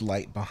mood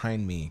light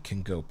behind me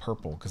can go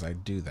purple because I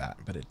do that,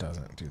 but it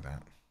doesn't do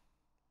that.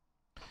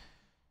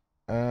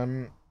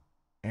 Um,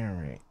 all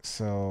right,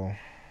 so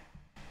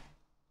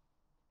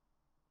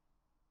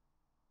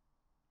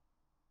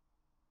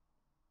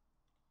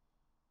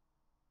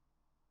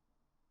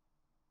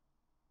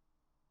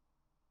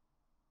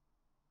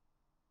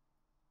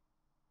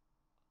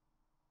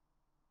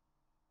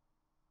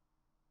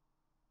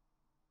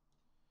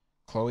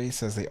Chloe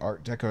says the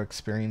Art Deco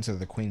experience of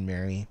the Queen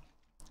Mary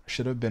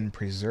should have been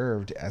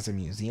preserved as a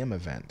museum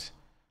event.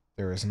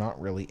 There is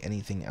not really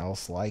anything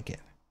else like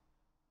it.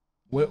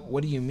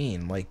 What do you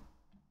mean?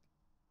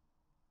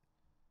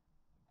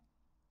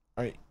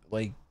 Are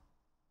like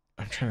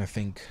I'm trying to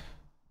think.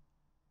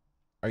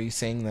 Are you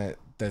saying that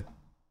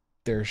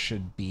there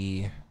should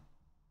be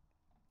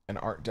an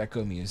Art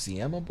Deco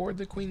museum aboard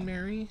the Queen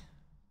Mary?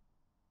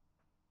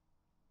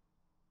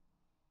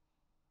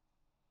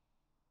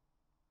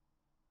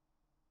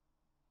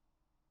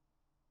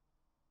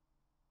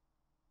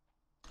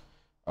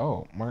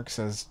 Oh, Mark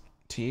says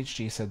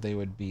THG said they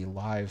would be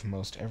live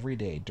most every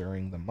day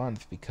during the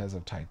month because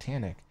of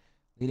Titanic,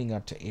 leading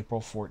up to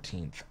April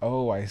 14th.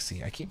 Oh, I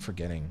see. I keep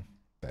forgetting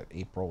that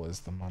April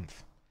is the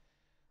month.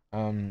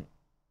 Um,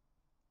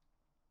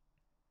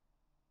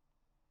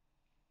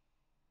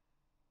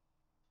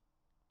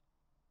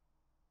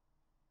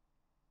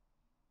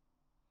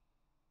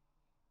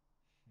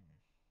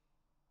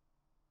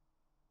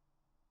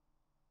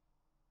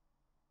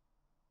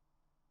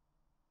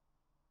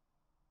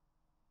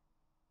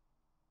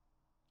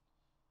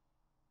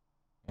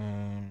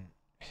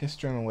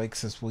 History on the Lake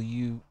says, "Will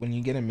you, when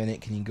you get a minute,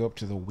 can you go up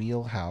to the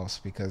wheelhouse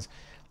because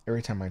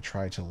every time I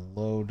try to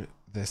load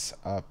this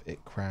up,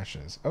 it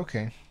crashes."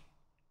 Okay.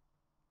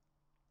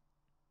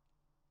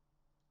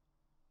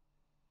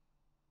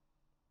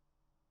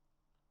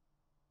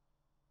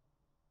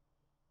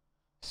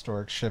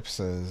 Historic Ship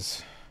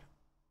says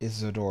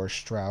Isidore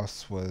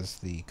Strauss was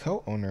the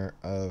co-owner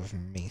of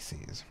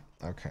Macy's.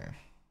 Okay.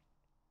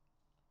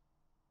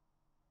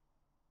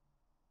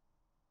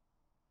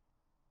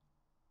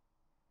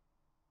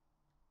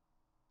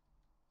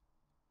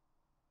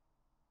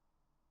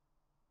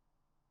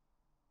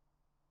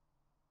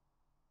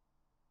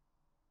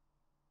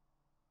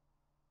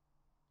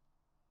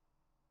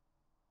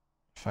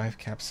 Five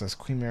Cap says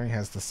Queen Mary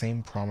has the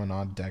same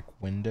promenade deck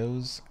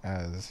windows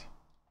as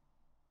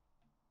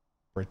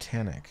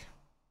Britannic.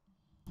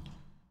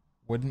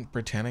 Wouldn't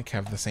Britannic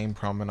have the same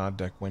promenade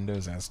deck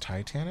windows as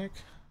Titanic?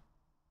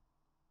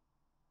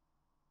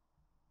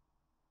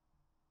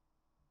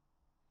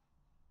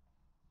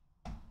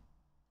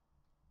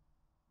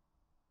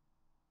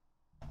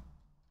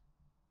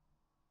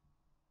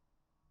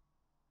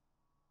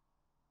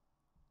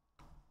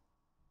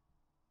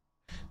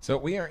 So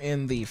we are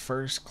in the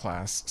first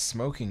class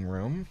smoking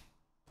room.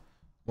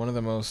 One of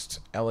the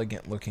most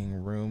elegant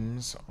looking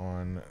rooms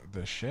on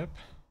the ship.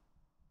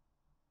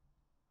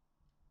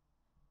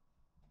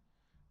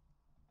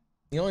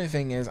 The only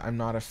thing is I'm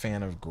not a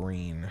fan of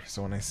green,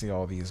 so when I see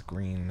all these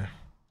green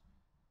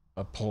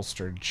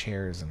upholstered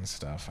chairs and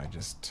stuff, I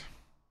just...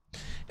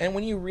 And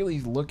when you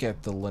really look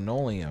at the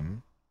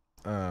linoleum,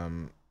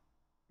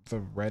 the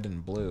red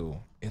and blue,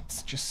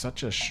 it's just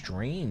such a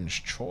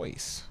strange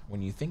choice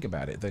when you think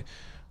about it. The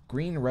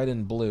green, red,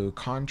 and blue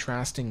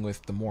contrasting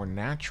with the more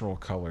natural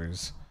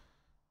colors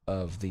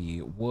of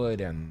the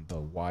wood and the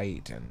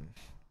white, and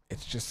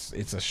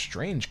it's a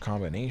strange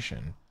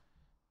combination.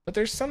 But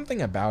there's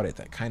something about it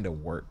that kind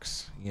of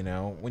works, you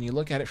know, when you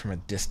look at it from a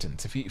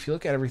distance. If you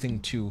look at everything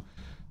too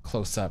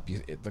close up,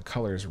 the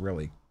colors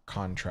really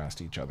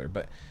contrast each other.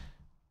 But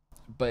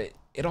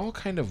it all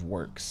kind of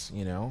works,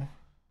 you know.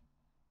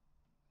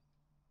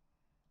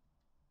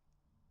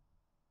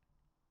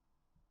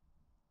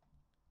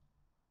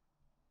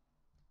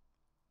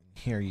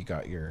 Here you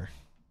got your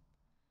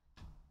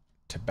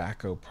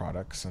tobacco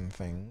products and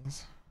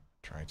things.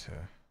 Try to...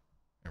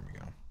 There we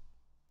go.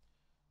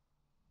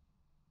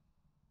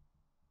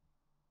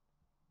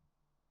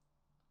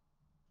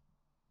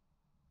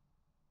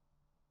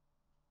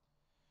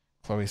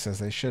 Chloe says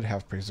they should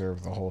have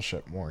preserved the whole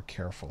ship more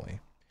carefully.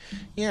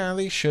 Yeah,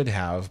 they should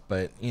have,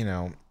 but, you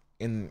know,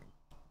 in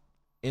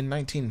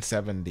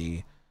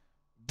 1970,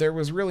 there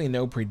was really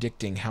no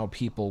predicting how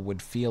people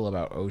would feel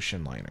about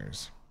ocean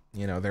liners.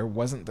 You know, there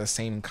wasn't the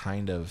same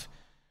kind of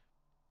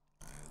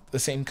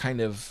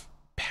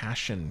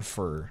passion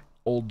for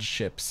old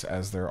ships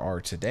as there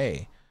are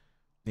today.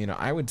 You know,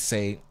 I would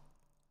say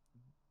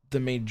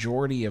the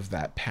majority of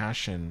that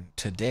passion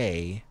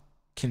today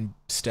can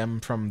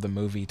stem from the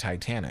movie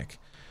Titanic.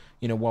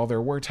 You know, while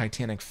there were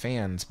Titanic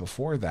fans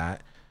before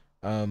that,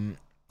 and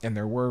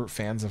there were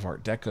fans of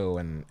Art Deco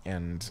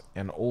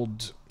and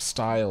old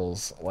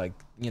styles, like,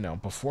 you know,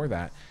 before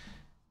that,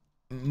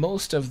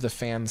 most of the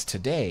fans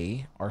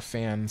today are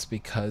fans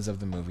because of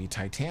the movie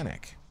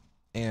Titanic.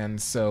 And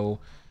so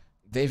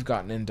they've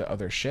gotten into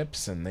other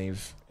ships and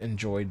they've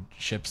enjoyed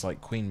ships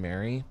like Queen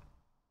Mary.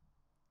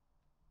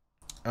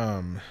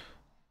 But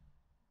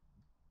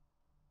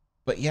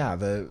yeah,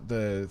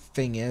 the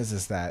thing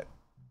is that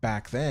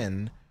back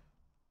then,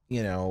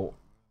 you know,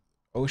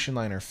 ocean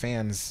liner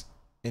fans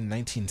in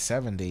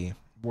 1970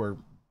 were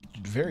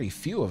very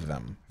few of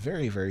them,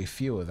 very, very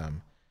few of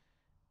them.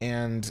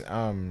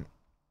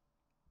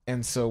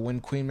 And so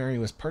when Queen Mary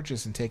was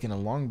purchased and taken to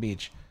Long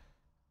Beach,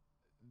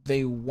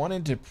 they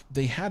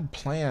had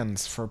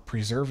plans for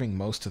preserving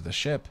most of the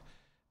ship,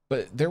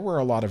 but there were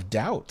a lot of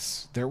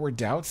doubts. There were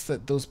doubts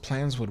that those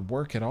plans would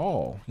work at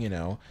all, you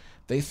know.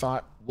 They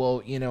thought,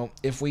 well, you know,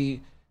 if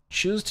we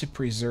choose to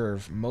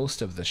preserve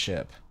most of the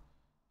ship,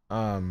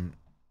 you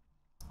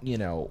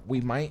know,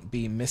 we might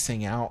be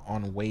missing out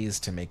on ways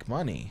to make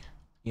money,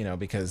 you know,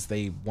 because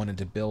they wanted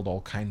to build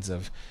all kinds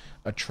of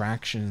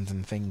attractions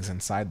and things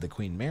inside the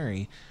Queen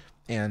Mary.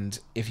 And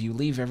if you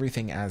leave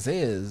everything as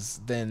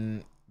is,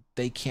 then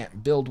they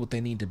can't build what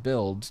they need to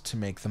build to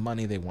make the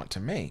money they want to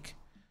make.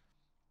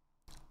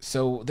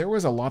 So there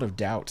was a lot of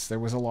doubts. There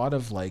was a lot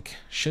of like,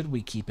 should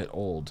we keep it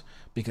old?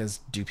 Because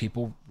do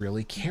people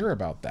really care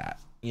about that?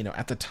 You know,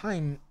 at the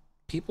time,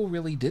 people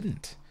really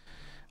didn't.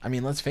 I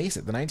mean, let's face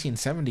it, the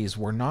 1970s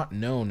were not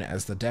known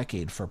as the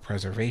decade for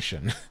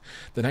preservation.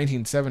 The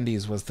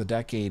 1970s was the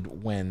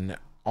decade when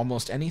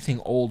almost anything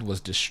old was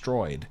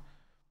destroyed.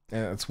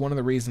 And it's one of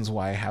the reasons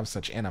why I have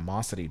such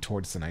animosity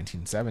towards the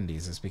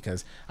 1970s, is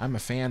because I'm a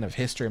fan of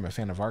history, I'm a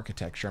fan of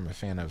architecture, I'm a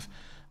fan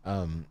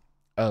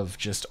of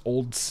just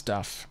old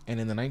stuff. And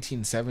in the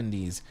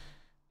 1970s,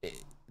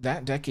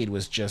 that decade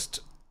was just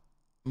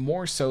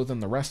more so than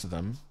the rest of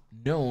them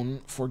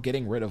known for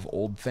getting rid of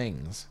old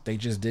things. They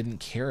just didn't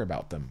care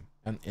about them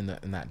in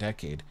that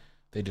decade.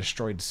 They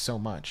destroyed so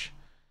much.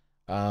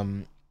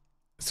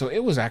 So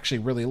it was actually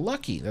really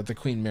lucky that the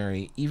Queen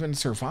Mary even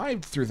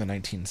survived through the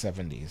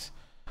 1970s.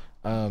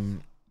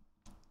 And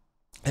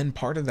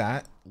part of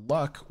that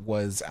luck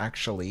was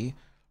actually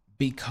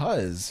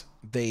because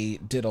they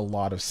did a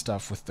lot of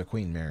stuff with the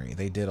Queen Mary.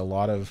 They did a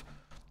lot of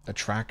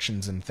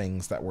attractions and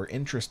things that were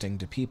interesting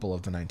to people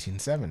of the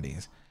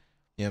 1970s.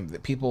 You know,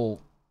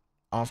 people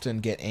often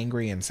get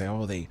angry and say,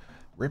 oh, they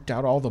ripped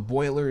out all the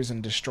boilers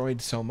and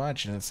destroyed so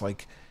much. And it's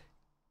like,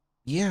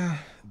 yeah,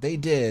 they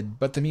did.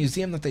 But the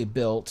museum that they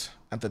built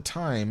at the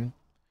time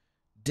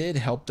did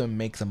help them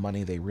make the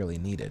money they really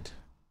needed.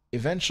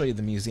 Eventually,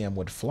 the museum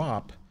would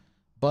flop.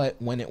 But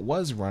when it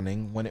was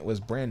running, when it was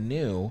brand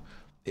new,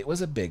 it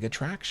was a big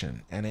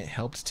attraction, and it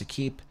helped to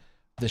keep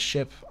the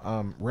ship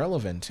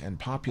relevant and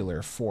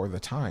popular for the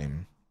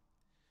time,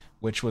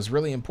 which was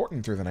really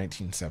important through the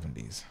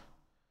 1970s.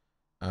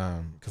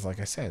 Because, like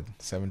I said,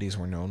 70s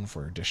were known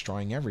for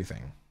destroying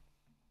everything.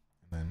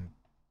 And then,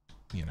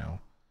 you know,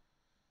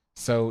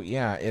 so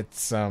yeah,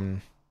 it's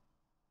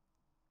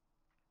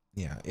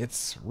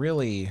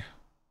really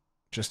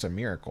just a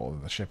miracle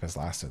that the ship has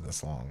lasted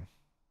this long.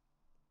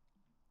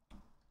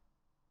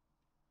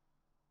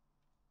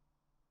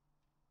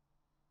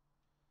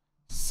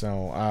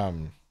 So,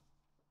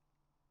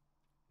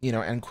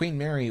 and Queen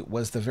Mary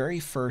was the very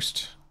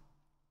first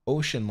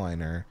ocean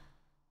liner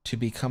to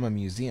become a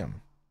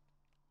museum,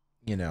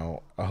 a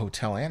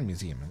hotel and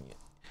museum.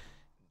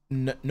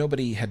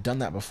 Nobody had done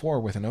that before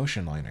with an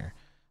ocean liner.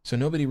 So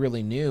nobody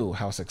really knew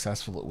how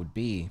successful it would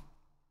be.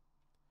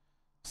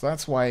 So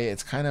that's why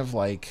it's kind of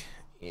like,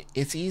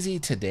 it's easy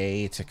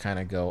today to kind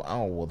of go,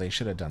 oh, well, they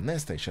should have done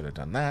this, they should have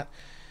done that.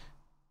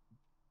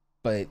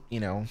 But,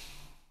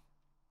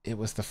 it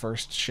was the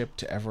first ship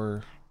to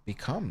ever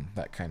become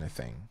that kind of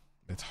thing.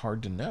 It's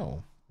hard to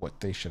know what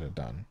they should have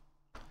done.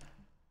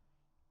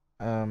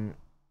 I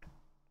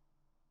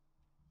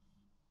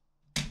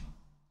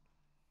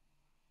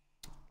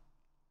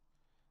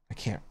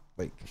can't,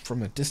 like,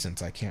 from a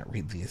distance, I can't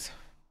read these.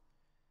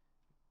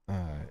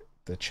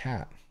 The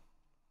chat.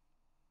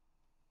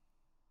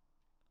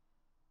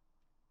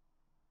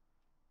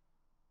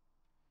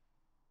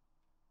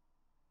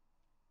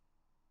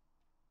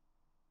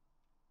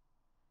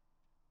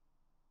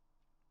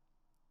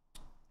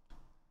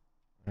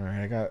 All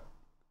right, I got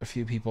a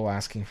few people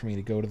asking for me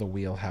to go to the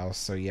wheelhouse,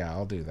 so yeah,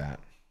 I'll do that.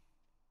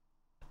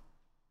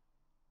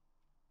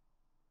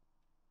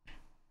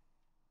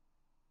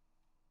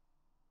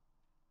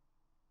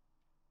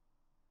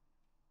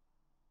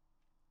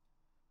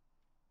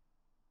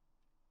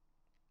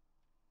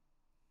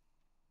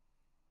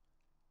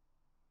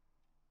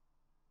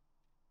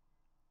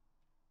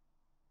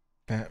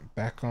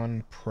 Back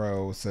on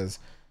Pro says,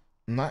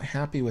 I'm not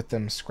happy with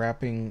them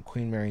scrapping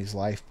Queen Mary's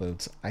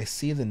lifeboats. I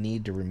see the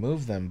need to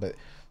remove them, but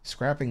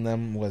scrapping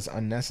them was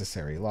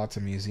unnecessary. Lots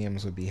of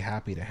museums would be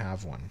happy to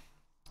have one.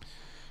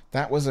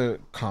 That was a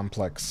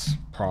complex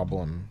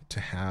problem to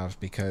have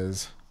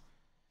because,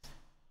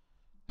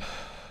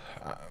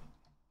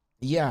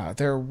 yeah,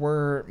 there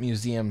were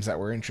museums that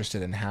were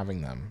interested in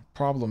having them.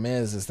 Problem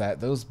is that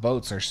those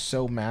boats are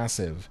so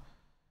massive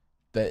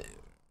that,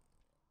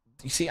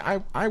 you see,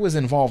 I was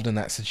involved in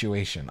that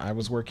situation. I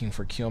was working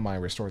for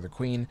Kiyomai Restore the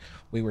Queen.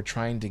 We were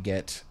trying to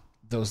get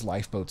those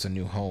lifeboats a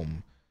new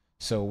home.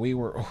 So we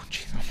were, oh,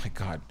 geez, oh my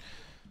God.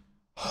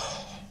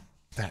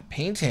 That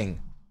painting,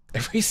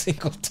 every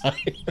single time.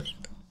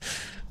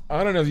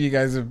 I don't know if you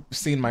guys have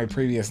seen my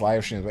previous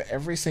live streams, but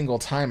every single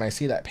time I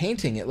see that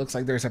painting, it looks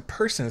like there's a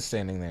person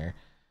standing there.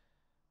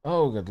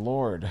 Oh, good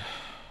Lord.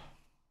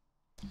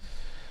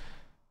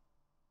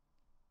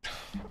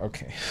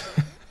 Okay.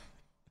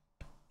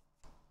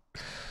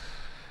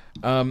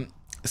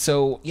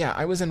 So yeah,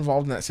 I was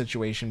involved in that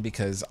situation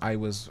because I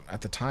was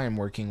at the time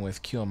working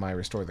with QMI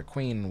Restore the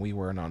Queen. We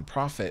were a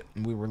nonprofit,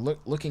 and we were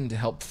looking to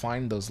help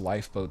find those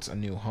lifeboats a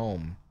new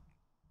home.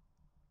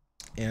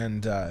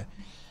 And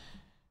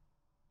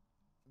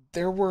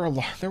there were a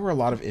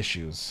lot of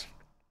issues.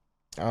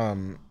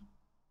 You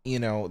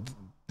know,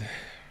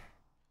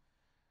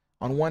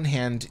 on one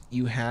hand,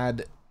 you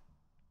had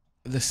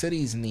the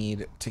city's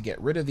need to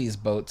get rid of these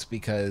boats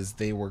because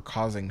they were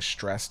causing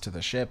stress to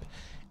the ship,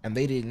 and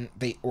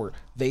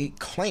they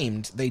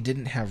claimed they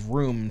didn't have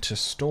room to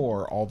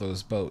store all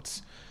those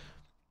boats.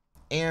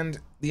 And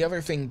the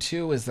other thing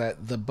too is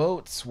that the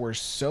boats were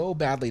so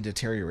badly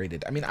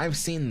deteriorated. I mean, I've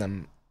seen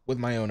them with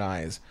my own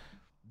eyes.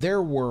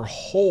 There were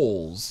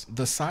holes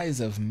the size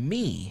of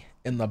me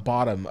in the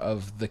bottom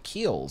of the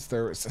keels.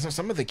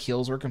 Some of the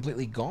keels were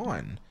completely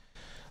gone.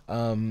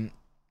 And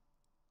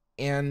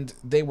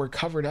they were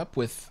covered up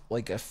with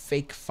like a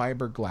fake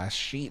fiberglass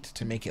sheet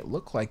to make it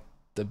look like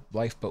the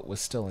lifeboat was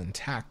still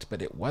intact,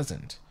 but it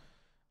wasn't.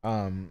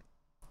 The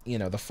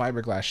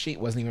fiberglass sheet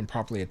wasn't even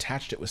properly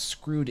attached. It was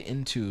screwed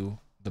into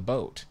the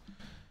boat.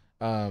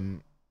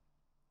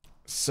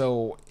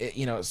 So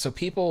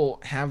people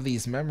have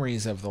these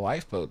memories of the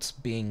lifeboats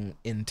being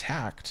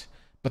intact,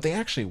 but they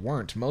actually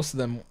weren't. Most of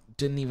them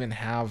didn't even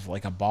have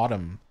like a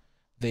bottom.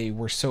 They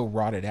were so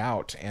rotted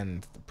out,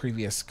 and the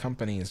previous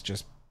companies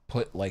just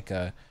put like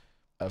a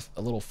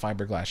little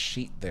fiberglass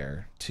sheet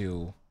there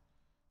to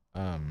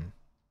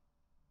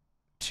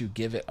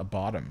give it a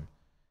bottom.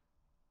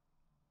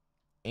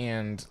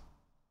 And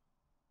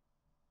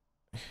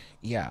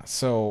yeah,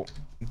 so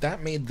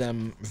that made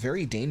them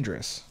very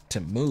dangerous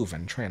to move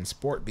and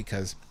transport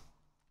because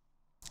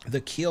the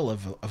keel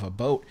of a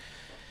boat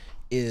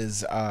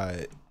is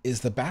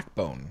the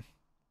backbone,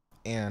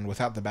 and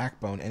without the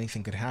backbone,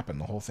 anything could happen.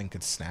 The whole thing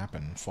could snap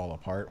and fall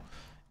apart.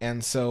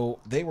 And so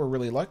they were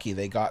really lucky.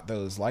 They got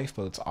those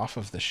lifeboats off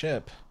of the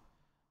ship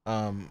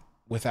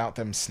without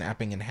them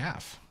snapping in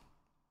half.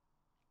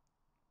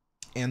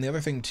 And the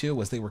other thing, too,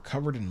 was they were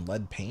covered in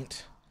lead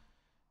paint.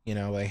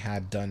 They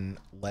had done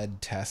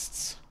lead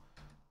tests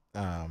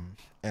And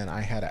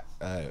I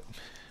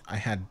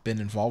had been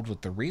involved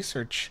with the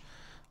research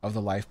of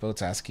the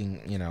lifeboats,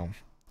 asking,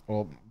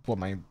 well,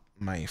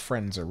 my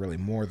friends are really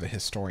more the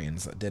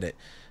historians that did it,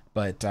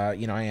 but I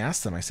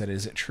asked them. I said,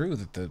 "Is it true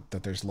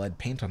that there's lead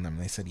paint on them?"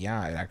 And they said,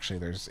 "Yeah, it actually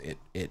there's it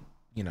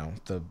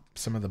the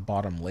some of the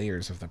bottom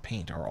layers of the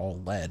paint are all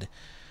lead."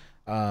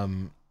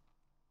 Um,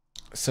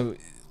 so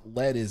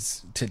lead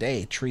is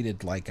today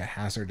treated like a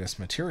hazardous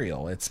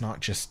material. It's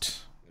not,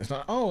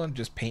 oh, and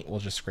just paint, we'll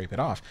just scrape it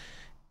off.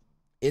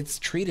 It's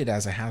treated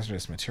as a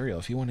hazardous material.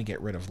 If you want to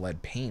get rid of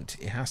lead paint,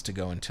 it has to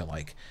go into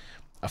like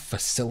a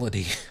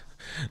facility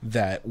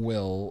that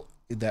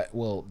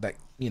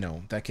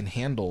can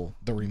handle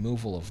the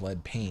removal of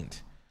lead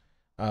paint.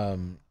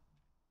 Um,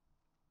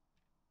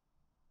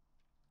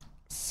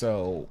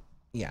 so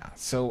yeah,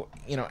 so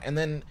and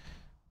then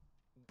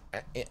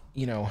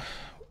you know,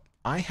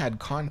 I had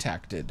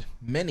contacted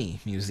many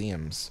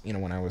museums.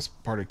 When I was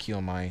part of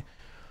QMI,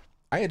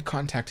 I had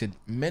contacted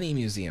many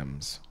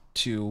museums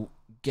to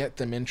get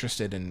them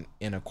interested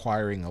in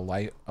acquiring a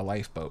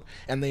lifeboat,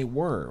 and a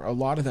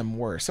lot of them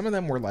were. Some of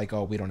them were like,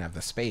 "Oh, we don't have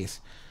the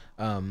space,"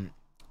 um,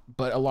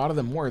 but a lot of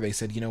them were. They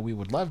said, "We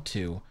would love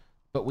to,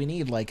 but we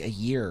need like a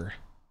year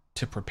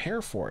to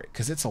prepare for it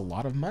because it's a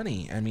lot of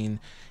money." I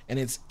mean, and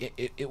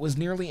it was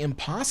nearly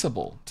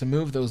impossible to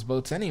move those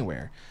boats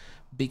anywhere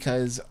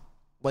because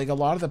like a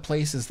lot of the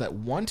places that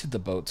wanted the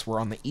boats were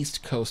on the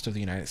east coast of the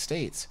United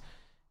States,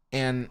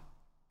 and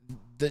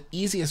the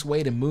easiest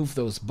way to move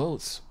those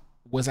boats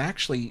was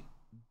actually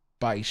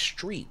by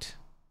street.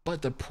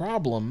 But the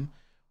problem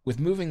with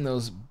moving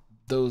those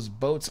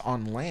boats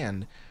on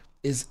land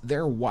is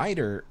they're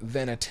wider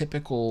than a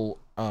typical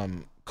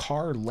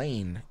car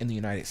lane in the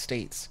United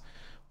States,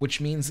 which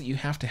means that you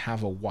have to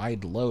have a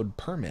wide load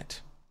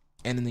permit.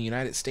 And in the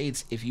United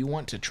States, if you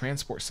want to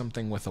transport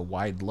something with a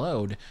wide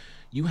load,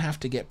 you have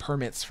to get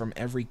permits from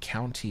every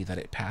county that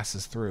it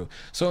passes through.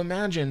 So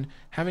imagine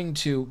having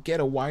to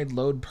get a wide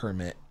load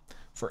permit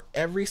for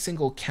every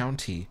single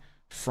county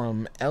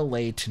from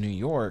LA to New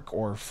York,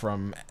 or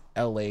from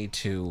LA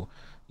to,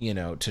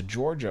 to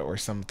Georgia or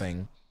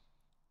something.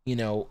 you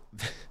know,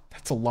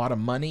 that's a lot of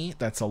money,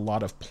 that's a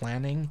lot of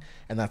planning,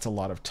 and that's a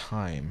lot of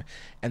time.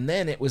 And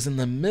then it was in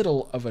the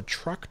middle of a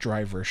truck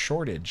driver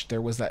shortage.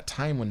 There was that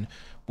time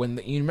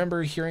you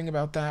remember hearing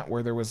about that,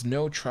 where there was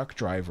no truck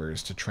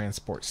drivers to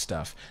transport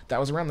stuff. That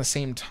was around the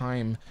same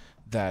time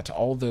that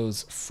all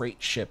those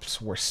freight ships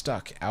were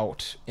stuck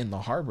out in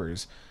the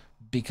harbors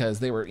because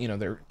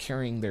they're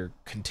carrying their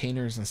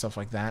containers and stuff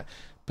like that,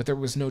 but there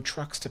was no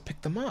trucks to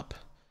pick them up.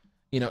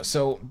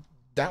 So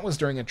that was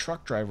during a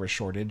truck driver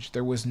shortage.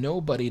 There was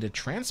nobody to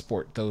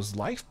transport those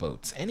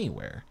lifeboats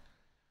anywhere.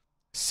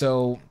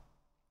 So,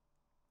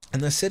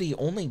 and the city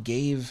only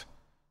gave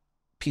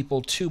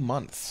people 2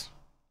 months.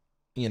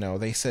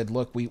 They said,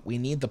 look, we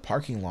need the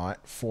parking lot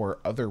for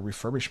other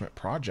refurbishment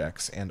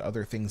projects and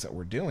other things that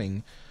we're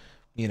doing,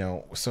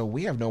 so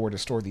we have nowhere to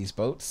store these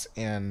boats,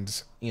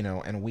 and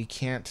we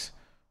can't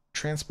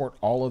transport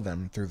all of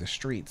them through the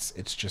streets.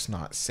 It's just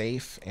not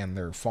safe, and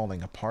they're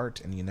falling apart,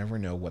 and you never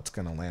know what's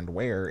going to land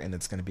where, and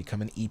it's going to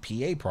become an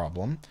EPA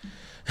problem,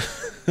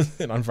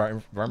 an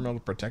Environmental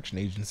Protection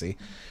Agency.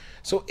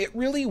 So it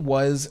really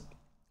was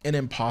an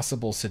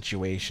impossible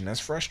situation. As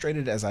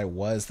frustrated as I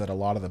was that a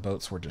lot of the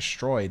boats were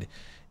destroyed,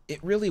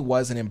 it really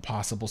was an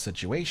impossible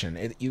situation.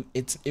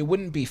 It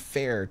wouldn't be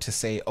fair to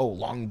say, "Oh,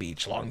 Long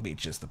Beach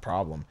is the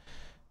problem."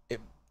 It,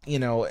 you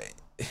know,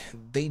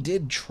 they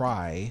did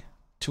try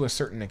to a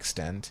certain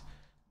extent,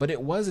 but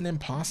it was an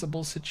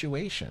impossible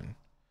situation.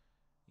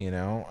 You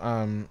know,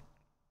 and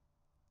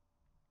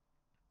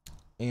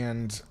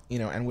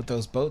with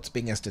those boats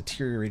being as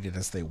deteriorated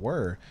as they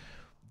were,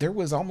 there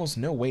was almost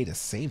no way to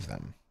save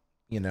them.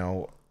 You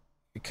know,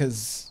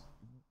 because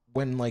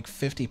when like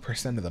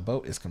 50% of the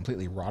boat is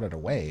completely rotted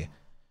away,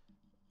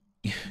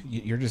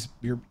 you're just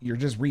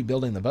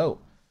rebuilding the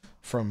boat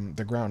from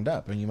the ground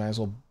up, and you might as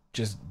well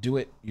just do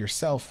it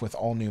yourself with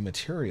all new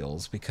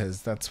materials,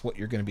 because that's what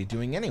you're going to be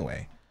doing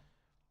anyway.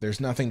 There's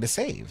nothing to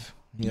save.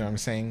 You know what I'm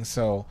saying?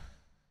 So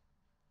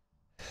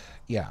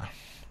yeah,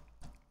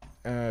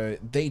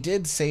 they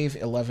did save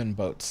 11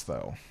 boats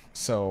though.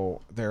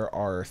 So there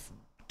are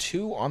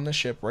two on the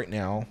ship right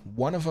now.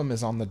 One of them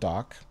is on the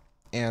dock,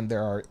 and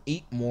there are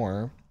 8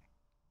 more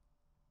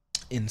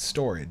in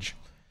storage.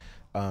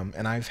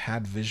 And I've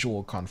had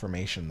visual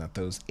confirmation that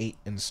those 8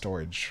 in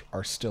storage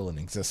are still in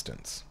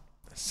existence.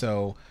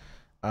 So,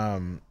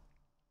 um,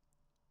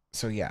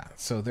 so yeah,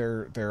 so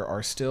there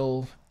are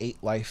still 8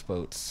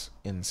 lifeboats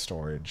in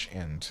storage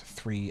and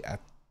 3 at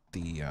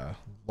the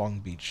Long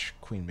Beach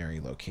Queen Mary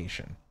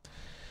location.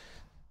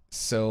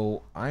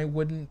 So I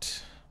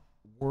wouldn't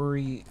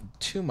worry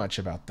too much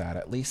about that.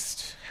 At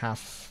least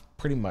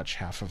pretty much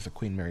half of the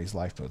Queen Mary's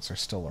lifeboats are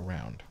still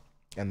around,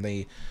 and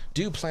they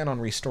do plan on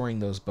restoring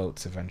those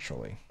boats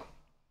eventually.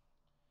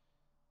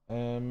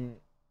 Um,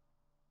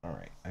 all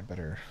right, I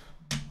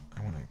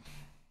want to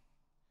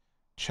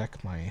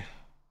check my.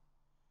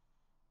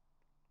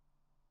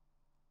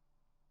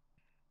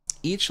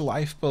 Each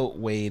lifeboat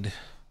weighed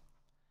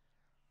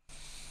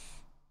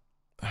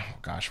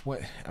gosh,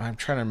 what I'm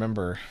trying to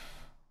remember.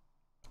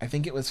 I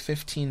think it was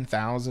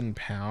 15,000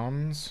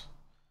 pounds.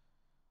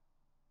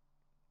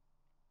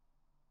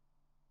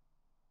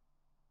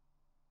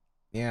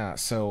 Yeah,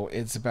 so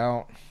it's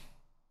about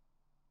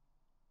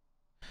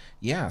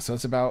so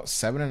it's about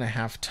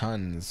 7.5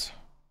 tons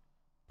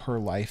per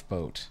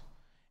lifeboat,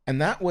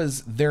 and that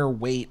was their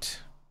weight.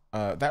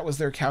 That was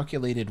their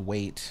calculated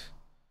weight.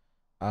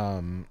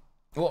 Well,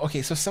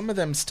 okay, so some of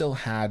them still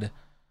had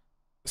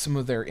some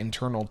of their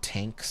internal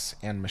tanks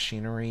and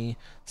machinery.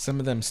 Some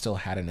of them still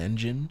had an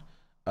engine,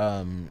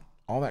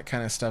 all that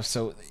kind of stuff.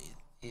 So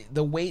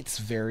the weights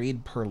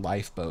varied per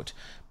lifeboat,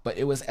 but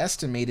it was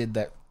estimated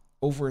that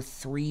over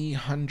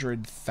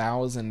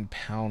 300,000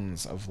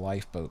 pounds of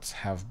lifeboats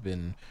have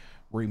been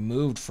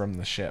removed from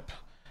the ship.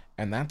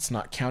 And that's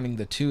not counting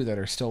the two that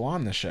are still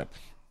on the ship.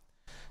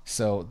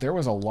 So there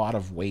was a lot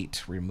of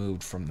weight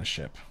removed from the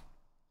ship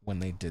when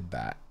they did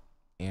that.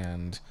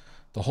 And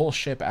the whole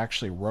ship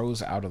actually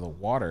rose out of the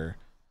water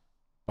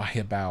by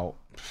about,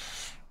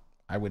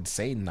 I would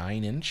say,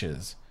 9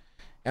 inches.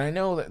 And I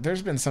know that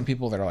there's been some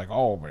people that are like,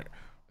 oh, but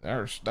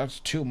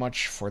that's too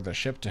much for the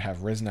ship to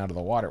have risen out of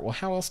the water. Well,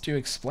 how else do you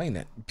explain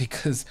it?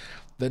 Because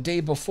the day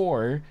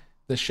before,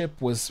 the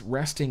ship was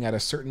resting at a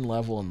certain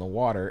level in the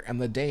water,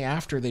 and the day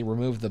after they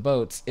removed the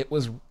boats, it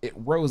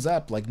rose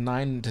up like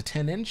 9 to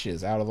 10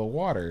 inches out of the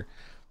water.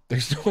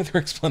 There's no other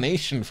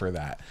explanation for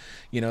that.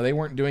 They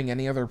weren't doing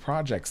any other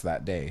projects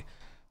that day.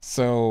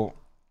 So,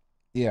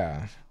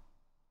 yeah.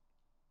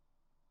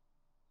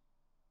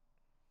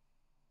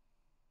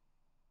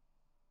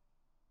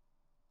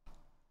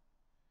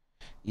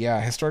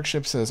 Yeah, Historic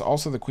Ship says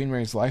also the Queen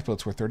Mary's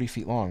lifeboats were 30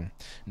 feet long.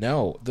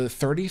 No, the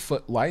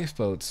 30-foot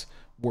lifeboats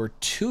were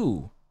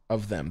two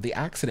of them. The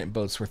accident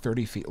boats were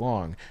 30 feet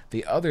long.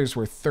 The others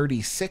were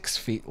 36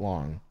 feet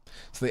long.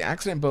 So the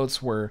accident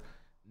boats were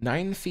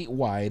 9 feet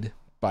wide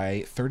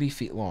by 30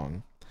 feet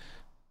long,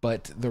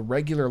 but the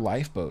regular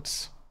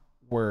lifeboats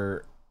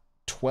were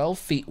 12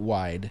 feet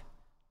wide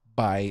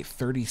by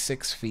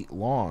 36 feet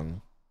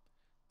long.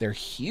 They're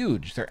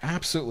huge. They're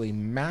absolutely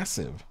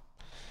massive.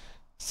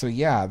 So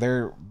yeah,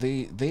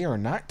 they are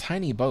not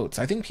tiny boats.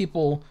 I think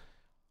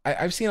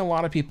I've seen a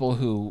lot of people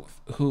who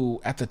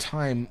at the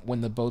time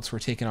when the boats were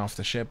taken off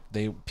the ship,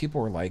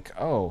 people were like,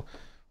 oh,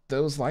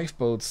 those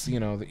lifeboats,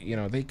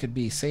 they could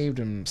be saved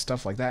and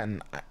stuff like that.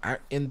 And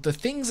and the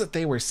things that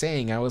they were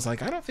saying, I was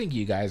like, I don't think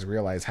you guys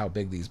realize how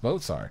big these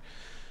boats are,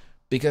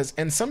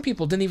 and some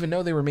people didn't even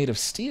know they were made of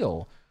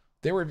steel.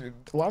 There were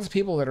lots of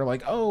people that are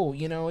like, oh,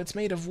 it's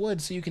made of wood,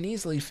 so you can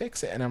easily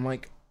fix it. And I'm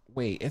like,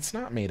 wait, it's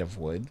not made of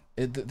wood.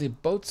 The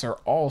boats are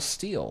all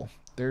steel.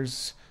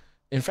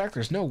 In fact,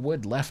 there's no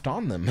wood left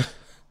on them.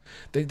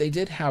 They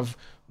did have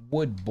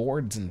wood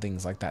boards and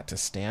things like that to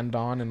stand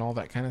on and all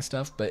that kind of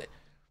stuff, but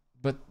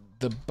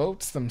the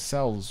boats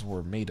themselves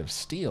were made of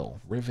steel,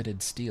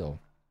 riveted steel.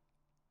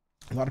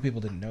 A lot of people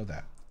didn't know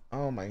that.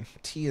 Oh, my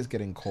tea is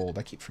getting cold.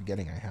 I keep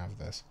forgetting I have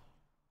this.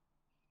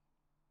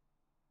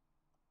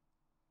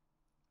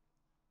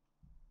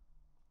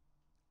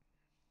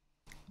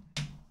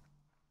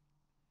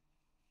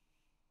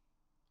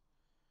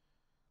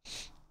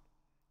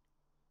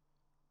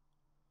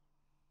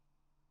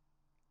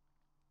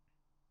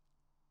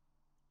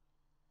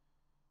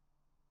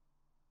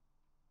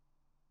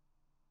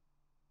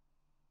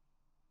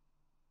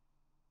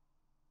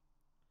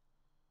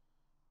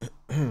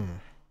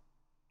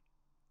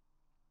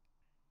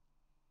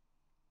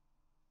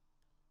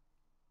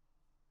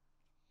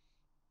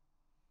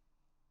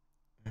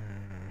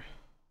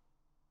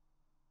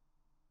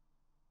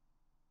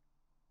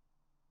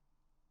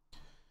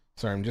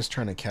 Sorry, I'm just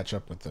trying to catch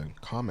up with the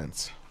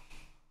comments.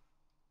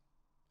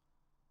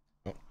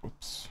 Oh,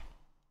 oops.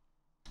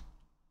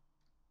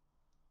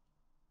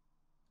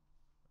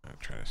 I'll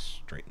try to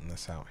straighten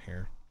this out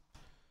here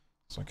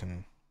so I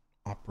can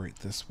operate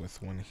this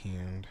with one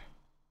hand.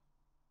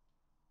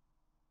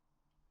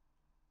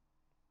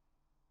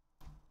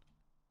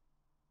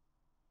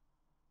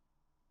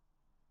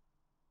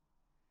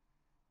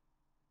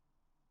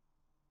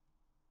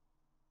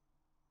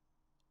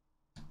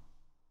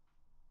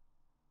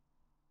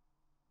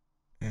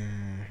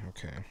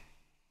 Okay.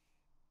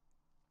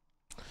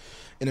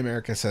 In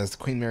America says the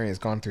Queen Mary has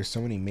gone through so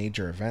many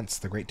major events: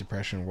 the Great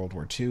Depression, World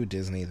War II,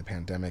 Disney, the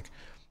pandemic.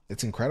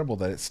 It's incredible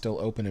that it's still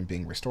open and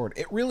being restored.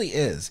 It really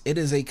is. It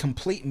is a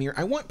complete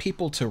miracle. I want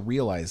people to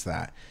realize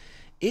that.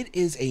 It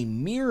is a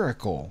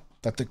miracle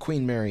that the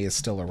Queen Mary is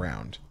still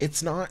around.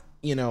 It's not,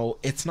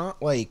 it's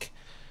not like,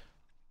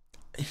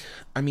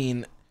 I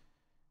mean,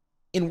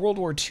 in World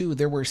War II,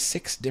 there were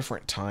 6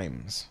 different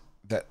times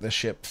that the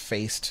ship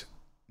faced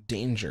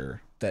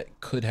danger that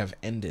could have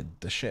ended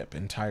the ship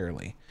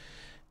entirely.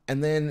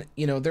 And then,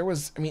 there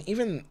was,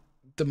 even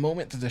the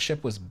moment that the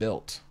ship was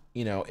built,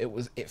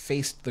 it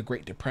faced the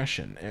Great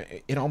Depression.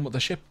 The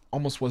ship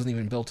almost wasn't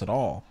even built at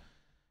all.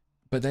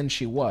 But then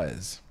she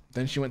was.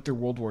 Then she went through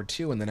World War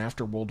II, and then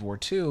after World War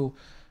II,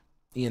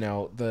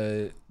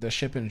 the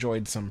ship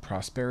enjoyed some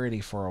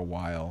prosperity for a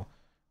while.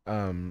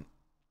 But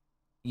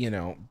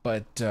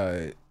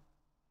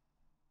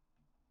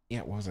yeah,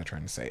 what was I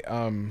trying to say?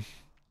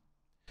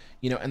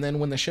 You know, and then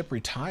when the ship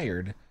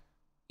retired,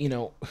 you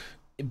know,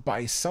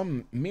 by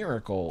some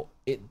miracle,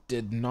 it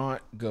did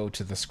not go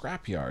to the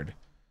scrapyard.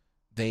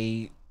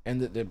 The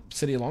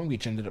city of Long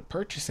Beach ended up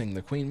purchasing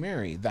the Queen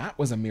Mary. That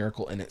was a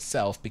miracle in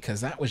itself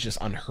because that was just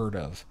unheard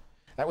of.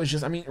 That was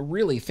just, I mean,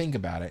 really think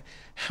about it.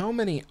 How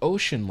many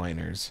ocean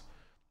liners,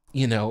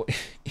 you know,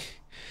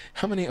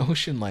 how many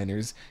ocean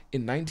liners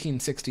in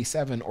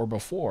 1967 or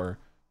before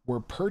were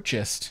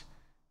purchased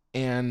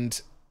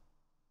and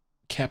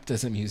kept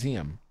as a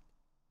museum?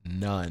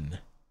 None.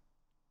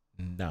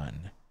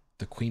 None.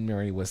 The Queen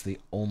Mary was the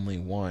only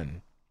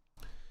one.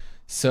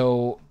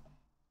 So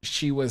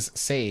she was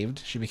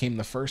saved. She became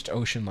the first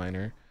ocean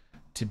liner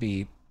to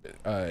be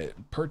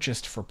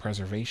purchased for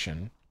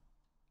preservation.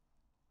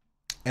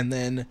 And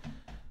then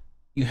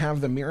you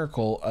have the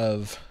miracle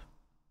of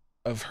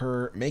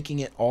her making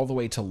it all the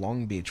way to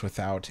Long Beach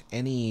without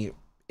any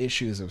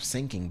issues of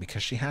sinking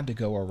because she had to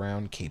go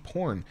around Cape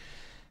Horn.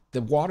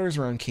 The waters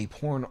around Cape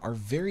Horn are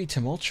very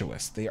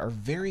tumultuous. They are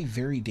very,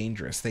 very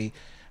dangerous. They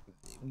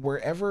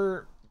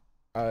wherever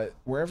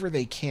wherever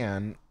they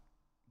can,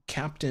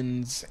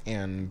 captains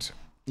and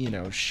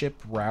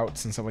ship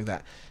routes and stuff like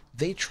that,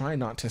 they try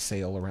not to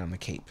sail around the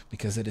Cape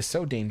because it is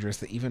so dangerous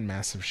that even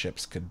massive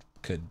ships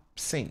could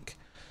sink.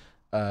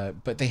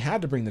 But they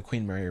had to bring the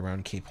Queen Mary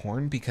around Cape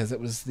Horn because it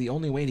was the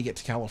only way to get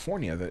to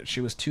California. That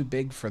she was too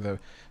big to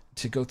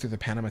go through the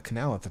Panama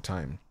Canal at the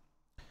time.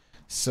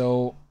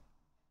 So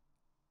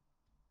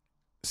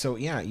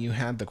yeah, you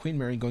had the Queen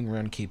Mary going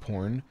around Cape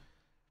Horn,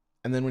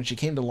 and then when she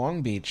came to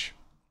Long Beach,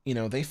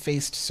 they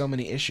faced so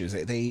many issues.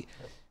 They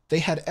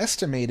had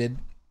estimated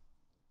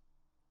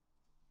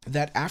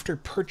that after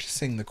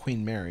purchasing the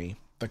Queen Mary,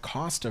 the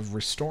cost of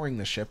restoring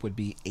the ship would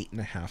be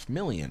 $8.5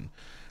 million.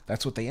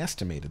 That's what they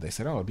estimated. They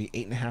said, oh, it'd be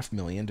 $8.5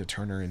 million to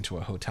turn her into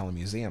a hotel and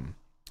museum.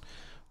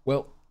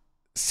 Well,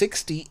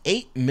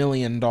 $68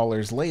 million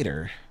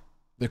later,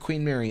 the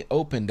Queen Mary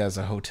opened as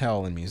a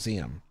hotel and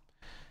museum.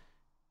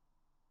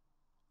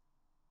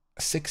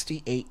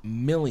 $68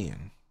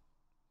 million.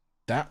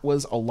 That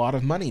was a lot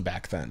of money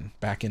back then,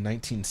 back in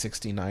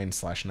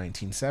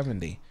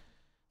 1969/1970.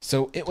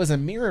 So it was a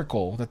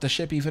miracle that the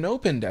ship even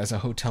opened as a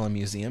hotel and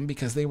museum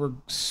because they were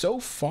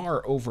so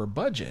far over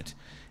budget,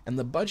 and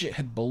the budget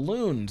had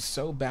ballooned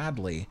so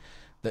badly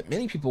that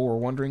many people were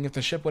wondering if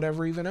the ship would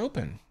ever even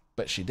open.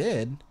 But she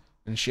did,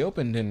 and she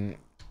opened in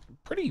a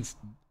pretty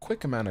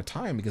quick amount of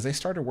time because they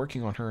started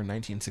working on her in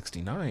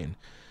 1969.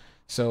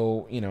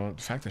 So, the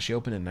fact that she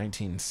opened in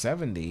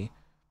 1970,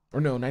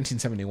 or no,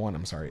 1971,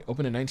 I'm sorry,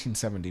 opened in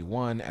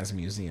 1971 as a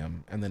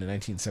museum, and then in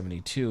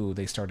 1972,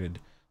 they started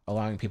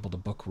allowing people to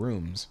book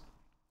rooms.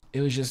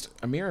 It was just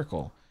a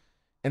miracle.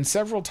 And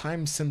several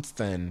times since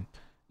then,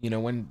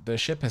 when the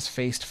ship has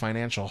faced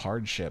financial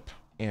hardship,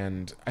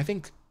 and I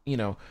think,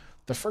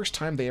 the first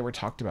time they ever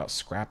talked about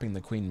scrapping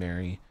the Queen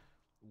Mary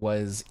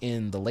was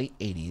in the late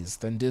 80s.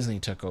 Then Disney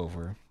took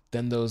over.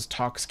 Then those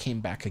talks came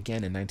back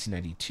again in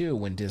 1992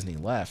 when Disney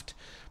left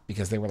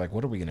because they were like,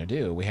 what are we going to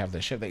do? We have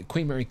the ship. The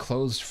Queen Mary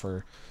closed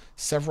for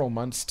several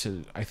months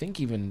to, I think,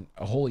 even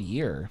a whole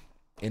year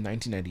in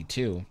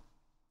 1992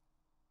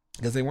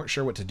 because they weren't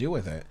sure what to do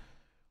with it.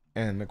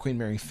 And the Queen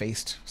Mary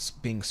faced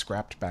being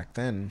scrapped back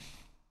then.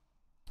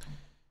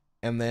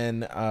 And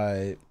then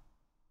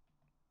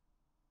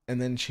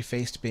she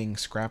faced being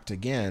scrapped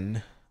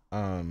again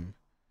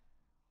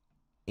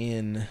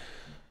in,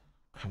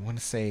 I want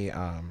to say,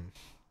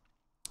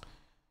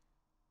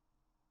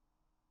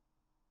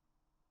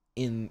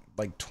 in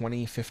like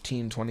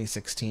 2015,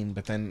 2016,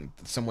 but then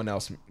someone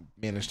else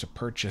managed to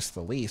purchase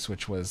the lease,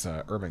 which was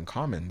Urban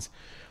Commons.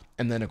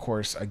 And then, of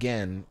course,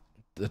 again,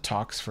 the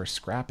talks for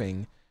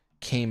scrapping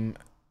came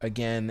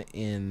again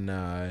in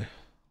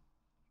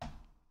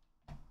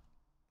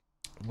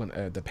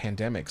when the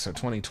pandemic. So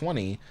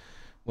 2020,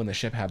 when the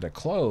ship had to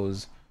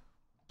close,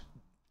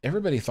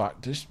 everybody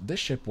thought this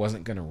ship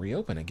wasn't going to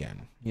reopen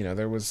again.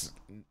 There was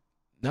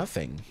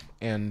nothing.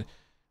 And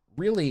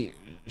really,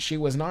 she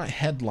was not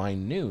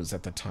headline news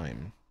at the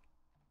time.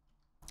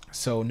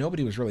 So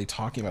nobody was really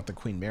talking about the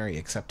Queen Mary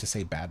except to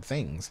say bad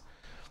things.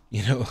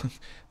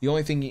 The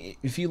only thing,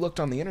 if you looked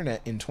on the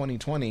internet in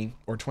 2020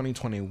 or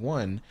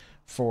 2021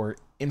 for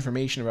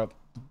information about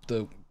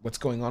what's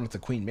going on with the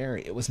Queen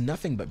Mary, it was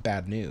nothing but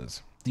bad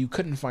news. You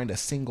couldn't find a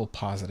single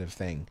positive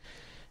thing.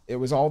 It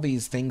was all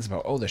these things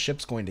about, oh, the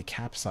ship's going to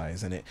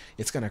capsize and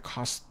it's going to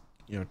cost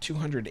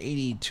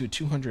 $280 to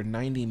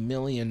 $290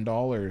 million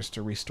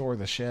to restore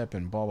the ship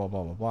and blah, blah,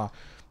 blah, blah, blah.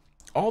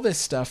 All this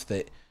stuff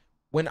that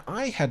when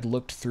I had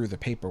looked through the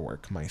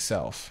paperwork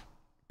myself,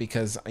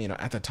 because,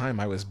 at the time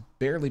I was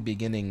barely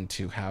beginning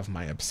to have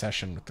my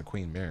obsession with the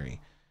Queen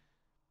Mary,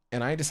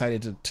 and I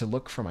decided to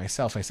look for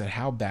myself. I said,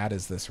 how bad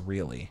is this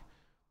really?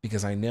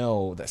 Because I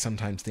know that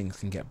sometimes things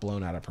can get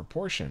blown out of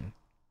proportion.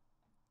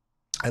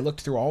 I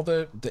looked through all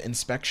the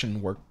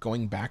inspection work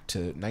going back to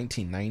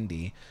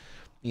 1990.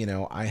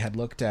 I had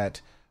looked at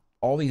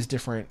all this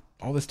different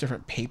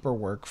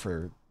paperwork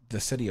for the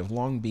city of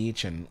Long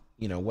Beach and,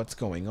 what's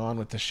going on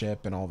with the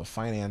ship and all the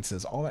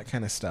finances, all that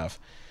kind of stuff.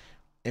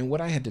 And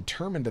what I had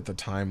determined at the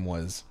time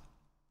was,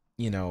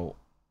 you know,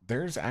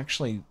 there's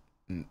actually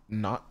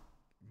not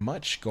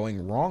much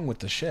going wrong with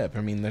the ship.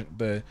 I mean,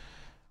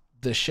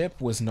 the ship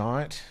was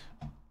not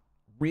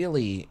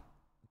really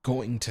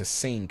going to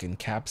sink and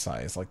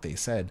capsize like they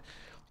said.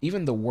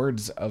 Even the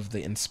words of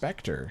the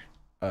inspector,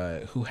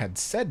 who had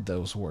said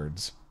those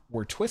words,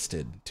 were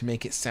twisted to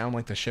make it sound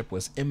like the ship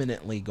was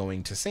imminently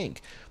going to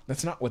sink.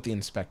 That's not what the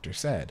inspector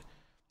said.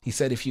 He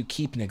said if you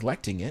keep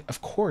neglecting it,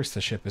 of course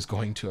the ship is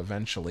going to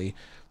eventually,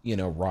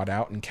 rot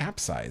out and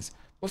capsize.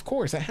 Of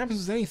course, that happens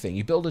with anything.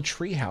 You build a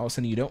tree house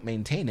and you don't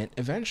maintain it,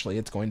 eventually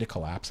it's going to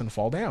collapse and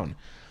fall down.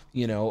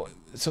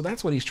 So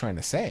that's what he's trying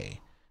to say.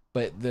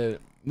 But the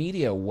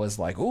media was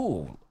like,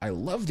 "Ooh, I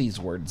love these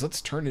words.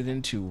 Let's turn it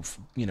into,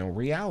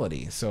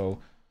 reality." So,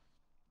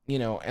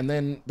 and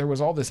then there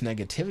was all this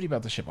negativity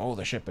about the ship. Oh,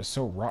 the ship is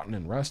so rotten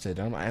and rusted.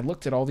 And I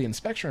looked at all the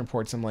inspection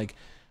reports. I'm like,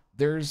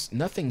 there's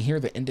nothing here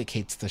that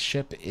indicates the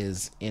ship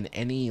is in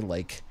any,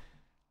 like,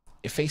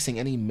 facing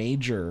any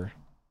major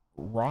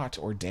rot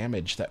or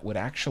damage that would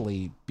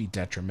actually be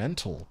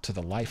detrimental to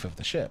the life of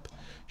the ship.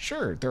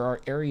 Sure, there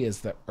are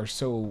areas that are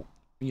so,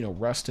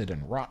 rusted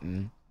and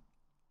rotten,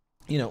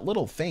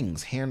 little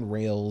things,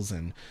 handrails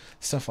and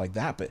stuff like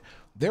that, but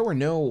there were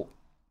no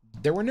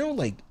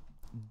like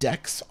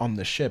decks on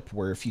the ship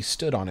where if you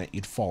stood on it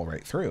you'd fall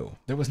right through.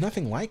 There was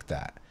nothing like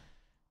that.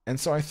 And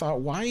so I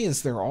thought, why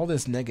is there all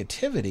this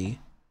negativity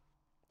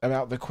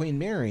about the Queen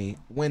Mary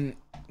when,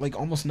 like,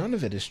 almost none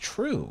of it is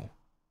true?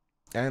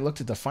 And I looked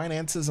at the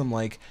finances. I'm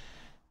like,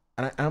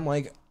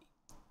 the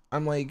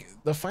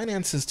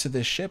finances to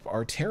this ship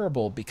are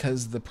terrible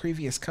because the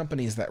previous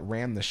companies that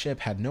ran the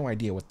ship had no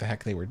idea what the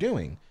heck they were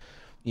doing.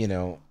 You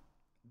know,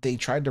 they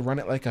tried to run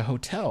it like a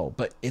hotel,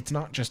 but it's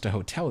not just a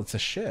hotel, it's a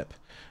ship.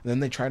 And then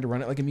they tried to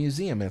run it like a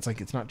museum, and it's like,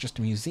 it's not just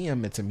a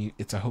museum,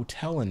 it's a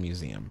hotel and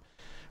museum.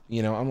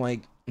 I'm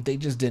like, they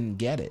just didn't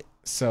get it.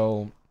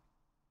 So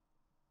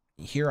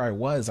here I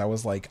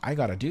was like, I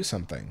got to do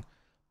something,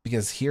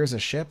 because here's a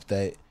ship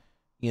that,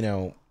 you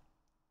know,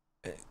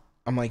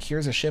 I'm like,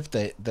 here's a ship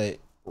that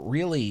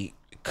really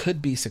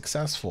could be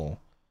successful,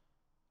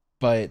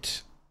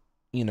 but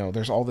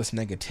there's all this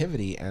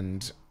negativity,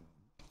 and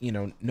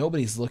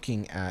nobody's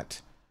looking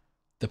at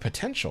the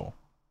potential.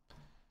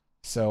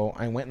 So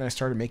I went and I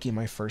started making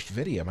my first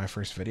video. My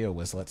first video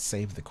was "Let's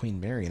Save the Queen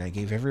Mary," and I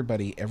gave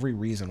everybody every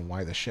reason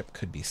why the ship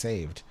could be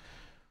saved.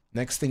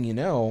 Next thing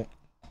all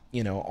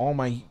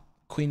my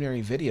Queen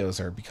Mary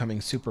videos are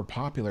becoming super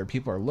popular.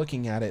 People are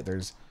looking at it.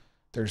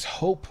 There's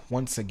hope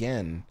once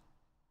again,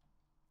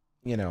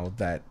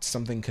 that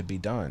something could be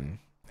done.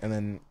 And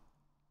then,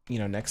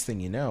 next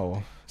thing you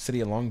know, City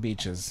of Long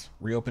Beach is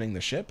reopening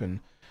the ship, and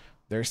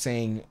they're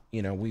saying,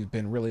 we've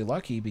been really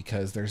lucky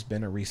because there's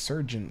been a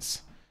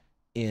resurgence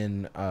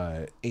in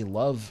a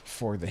love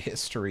for the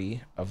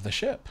history of the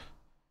ship.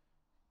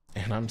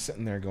 And I'm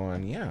sitting there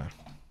going, yeah,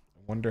 I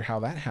wonder how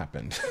that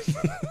happened.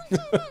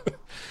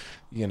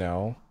 you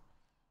know,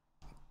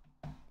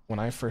 when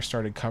I first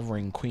started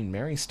covering Queen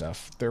Mary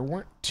stuff, there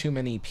weren't too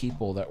many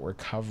people that were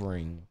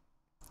covering,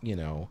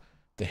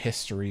 the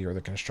history or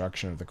the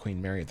construction of the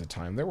Queen Mary at the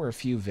time. There were a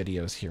few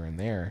videos here and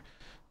there,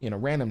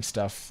 random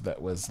stuff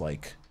that was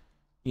like,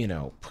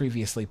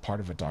 previously part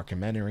of a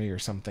documentary or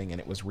something,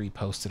 and it was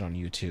reposted on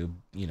YouTube,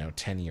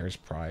 10 years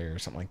prior or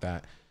something like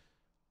that.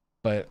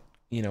 But,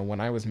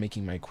 when I was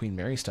making my Queen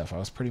Mary stuff, I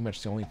was pretty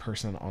much the only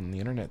person on the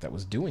internet that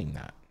was doing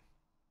that.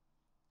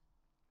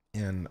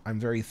 And I'm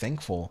very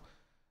thankful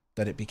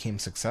that it became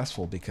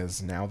successful,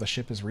 because now the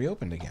ship is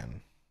reopened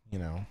again,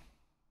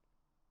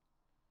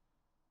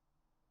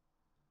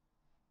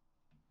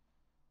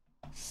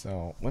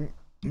 So let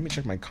me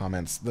check my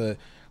comments. The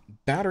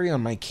battery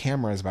on my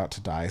camera is about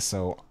to die,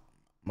 so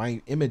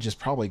my image is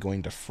probably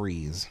going to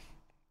freeze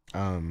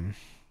um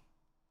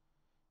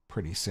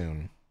pretty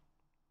soon.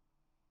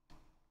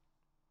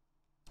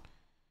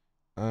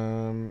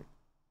 Um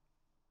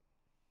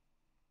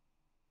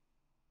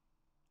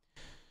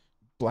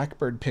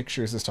Blackbird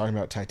Pictures is talking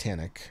about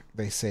Titanic.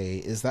 They say,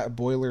 is that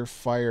boiler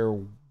fire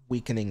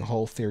weakening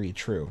hull theory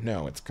true?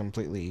 No, it's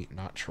completely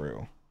not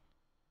true.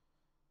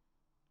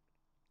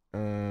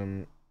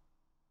 Um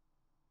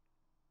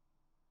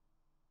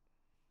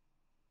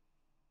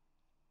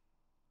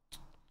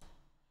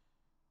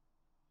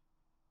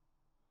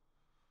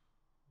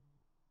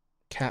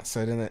Kat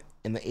said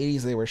in the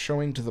 80s they were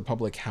showing to the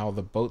public how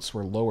the boats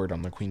were lowered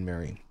on the Queen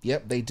Mary.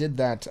 Yep, they did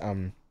that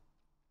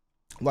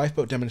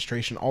lifeboat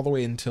demonstration all the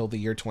way until the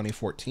year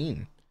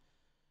 2014.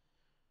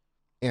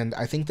 And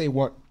I think they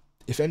want,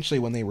 eventually,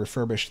 when they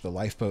refurbish the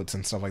lifeboats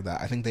and stuff like that,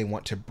 I think they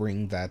want to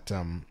bring that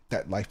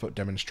lifeboat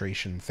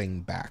demonstration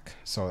thing back.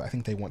 So I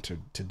think they want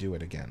to do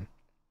it again.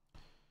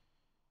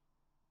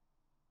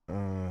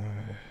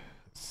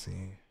 Let's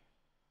see.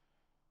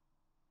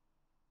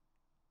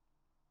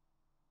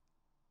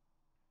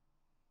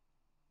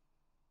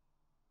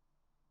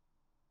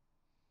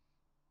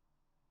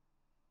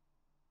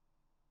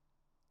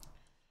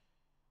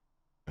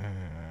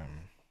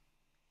 Um,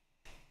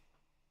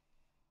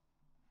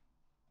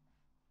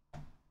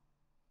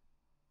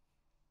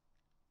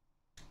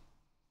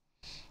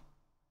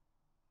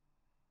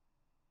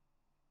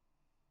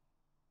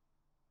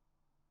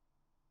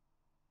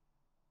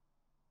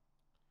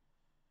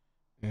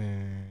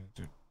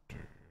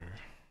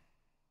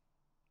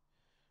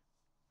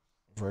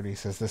 Verdi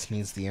says this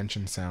needs the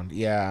engine sound.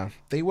 Yeah,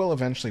 they will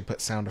eventually put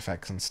sound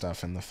effects and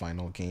stuff in the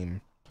final game.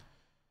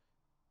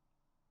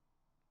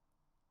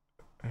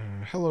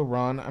 Hello,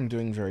 Ron. I'm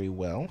doing very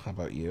well. How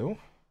about you?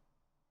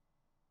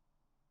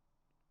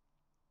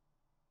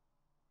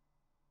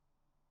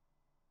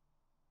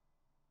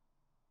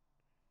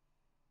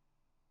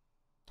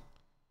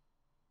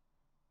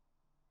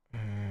 Uh,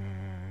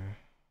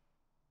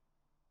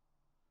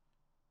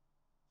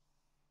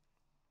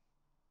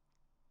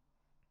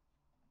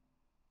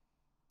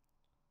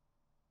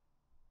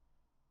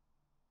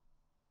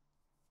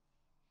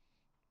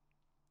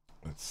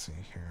 let's see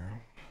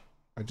here.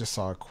 I just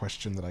saw a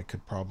question that I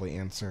could probably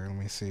answer. Let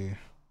me see.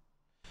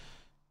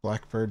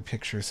 Blackbird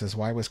Picture says,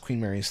 why was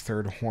Queen Mary's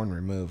third horn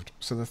removed?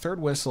 So the third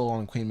whistle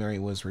on Queen Mary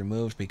was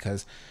removed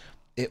because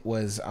it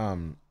was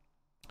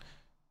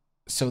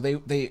so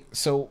they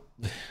so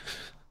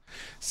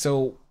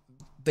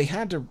they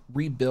had to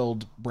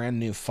rebuild brand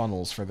new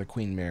funnels for the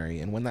Queen Mary,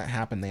 and when that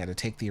happened, they had to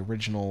take the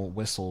original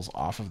whistles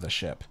off of the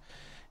ship.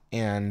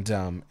 And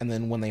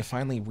then when they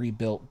finally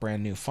rebuilt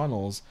brand new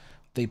funnels,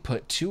 they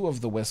put two of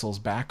the whistles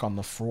back on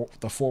the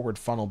forward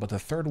funnel, but the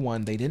third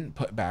one they didn't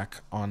put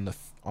back on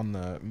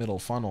the middle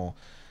funnel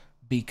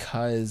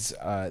because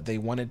they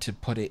wanted to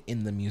put it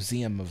in the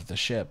museum of the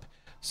ship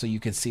so you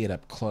could see it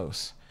up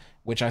close,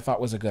 which I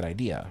thought was a good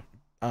idea.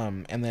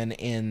 And then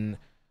in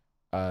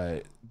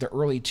the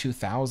early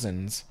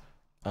 2000s,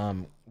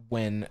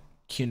 when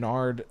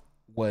Cunard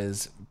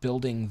was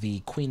building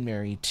the Queen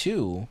Mary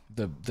 2,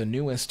 the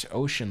newest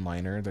ocean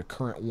liner, the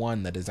current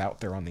one that is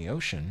out there on the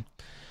ocean,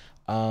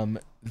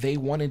 they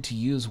wanted to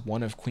use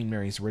one of Queen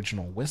Mary's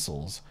original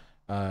whistles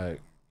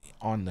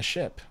on the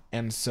ship.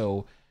 And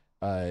so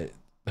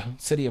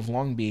City of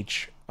Long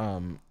Beach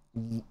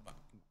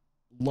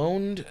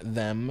loaned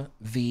them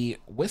the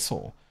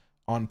whistle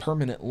on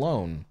permanent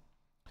loan.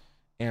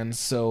 And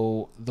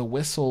so the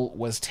whistle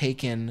was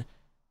taken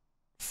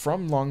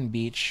from Long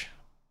Beach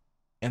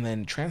and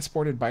then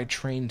transported by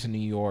train to New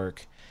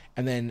York,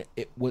 and then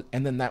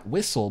that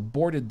whistle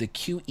boarded the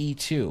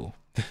QE2,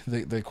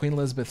 the Queen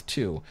Elizabeth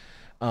II,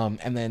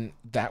 and then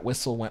that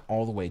whistle went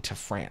all the way to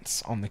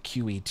France on the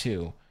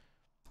QE2,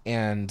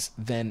 and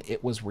then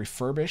it was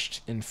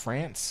refurbished in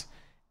France,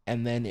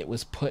 and then it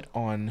was put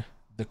on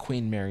the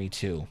Queen Mary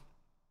 2.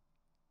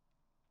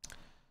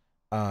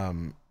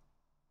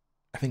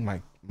 I think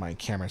my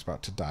camera's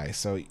about to die,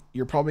 so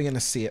you're probably going to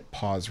see it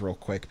pause real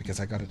quick because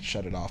I got to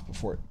shut it off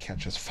before it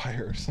catches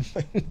fire or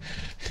something.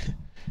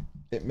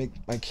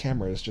 My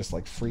camera is just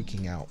like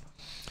freaking out.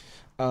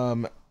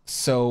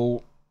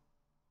 So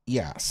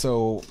yeah,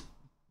 so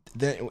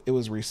then it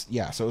was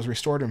so it was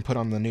restored and put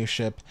on the new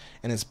ship,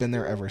 and it's been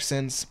there ever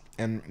since.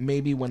 And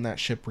maybe when that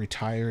ship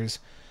retires,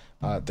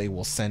 they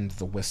will send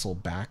the whistle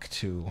back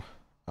to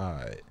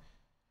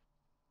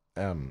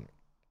um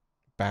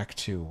back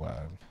to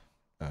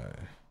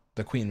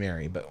the Queen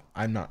Mary, but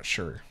I'm not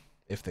sure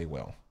if they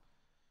will.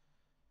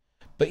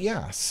 But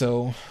yeah,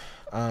 so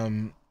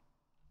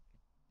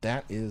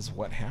that is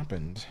what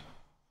happened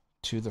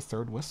to the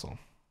third whistle.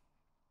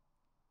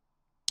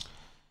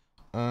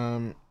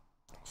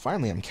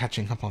 Finally, I'm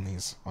catching up on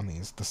this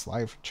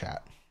live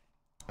chat.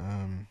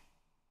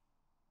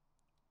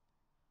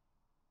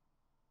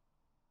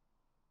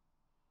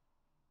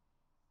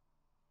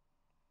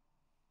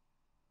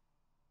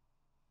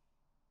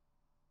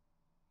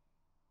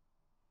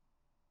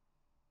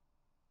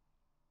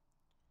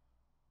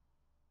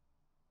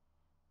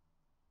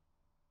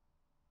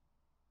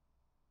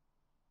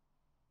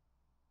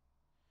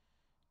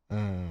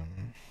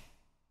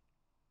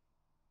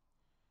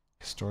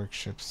 Historic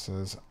Ship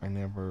says, I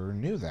never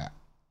knew that.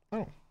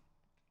 Oh,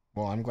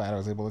 well, I'm glad I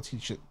was able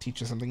to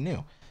teach you something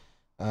new.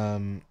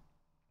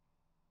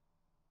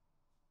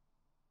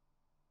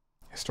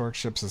 Historic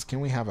Ship says, can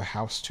we have a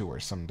house tour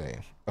someday?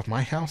 Of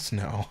my house?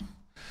 No.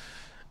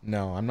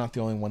 No, I'm not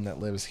the only one that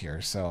lives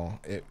here, so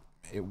it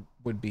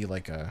would be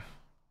like a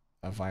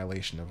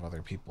violation of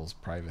other people's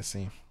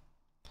privacy.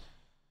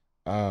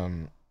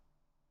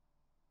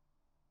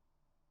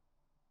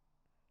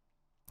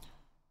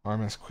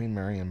 RMS Queen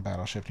Mary and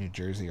Battleship New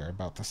Jersey are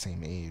about the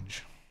same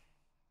age.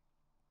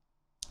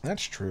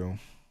 That's true.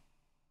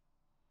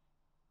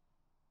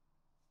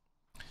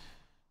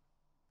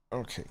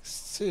 Okay,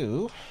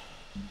 so...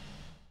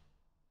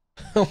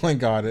 Oh my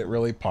god, it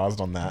really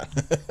paused on that.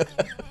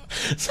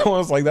 So I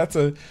was like, that's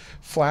a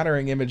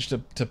flattering image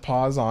to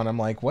pause on. I'm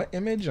like, what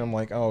image? I'm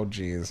like, oh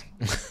geez.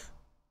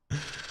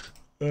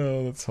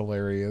 Oh, that's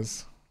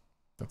hilarious.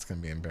 That's gonna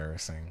be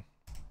embarrassing.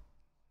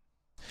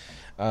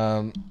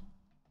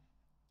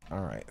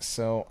 Alright,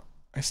 so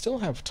I still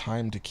have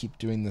time to keep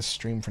doing this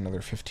stream for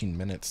another 15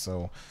 minutes,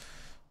 so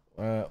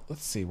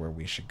let's see where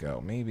we should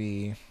go.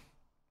 Maybe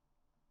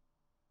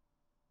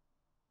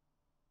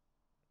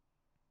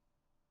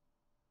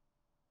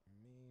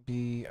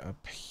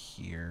up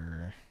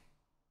here.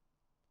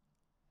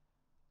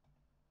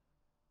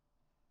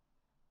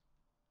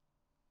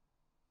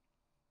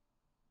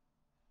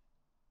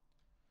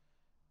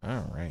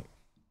 All right.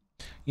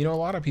 You know, a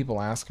lot of people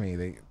ask me,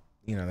 they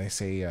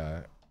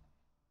say,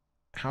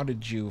 how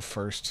did you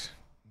first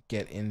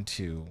get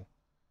into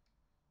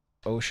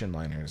ocean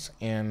liners?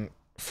 And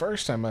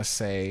first, I must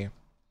say,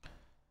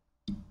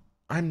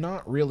 I'm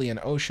not really an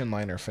ocean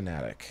liner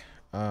fanatic.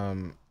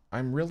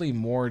 I'm really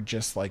more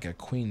just like a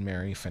Queen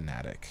Mary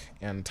fanatic,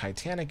 and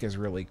Titanic is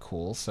really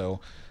cool,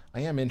 so I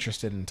am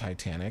interested in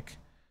Titanic.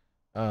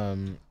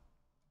 Um,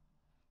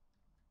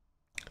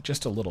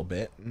 just a little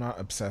bit, not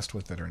obsessed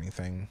with it or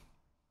anything.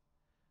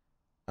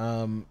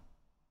 Um,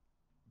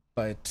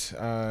 but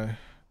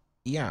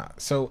yeah,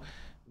 so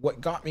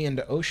what got me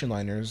into ocean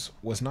liners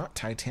was not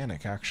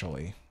Titanic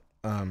actually,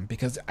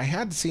 because I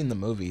had seen the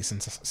movie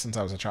since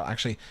I was a child.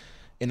 Actually,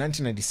 in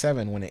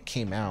 1997 when it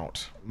came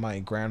out, my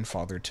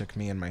grandfather took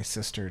me and my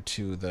sister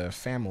to the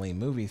family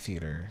movie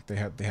theater. They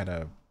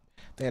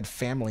had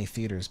family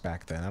theaters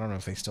back then. I don't know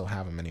if they still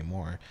have them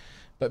anymore.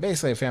 But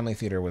basically, a family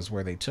theater was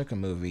where they took a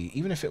movie,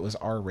 even if it was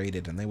R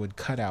rated, and they would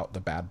cut out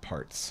the bad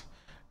parts,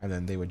 and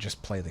then they would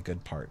just play the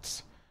good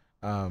parts.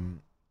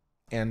 Um,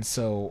 and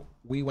so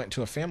we went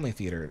to a family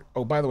theater.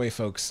 Oh, by the way,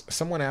 folks,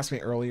 someone asked me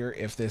earlier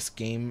if this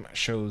game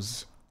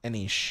shows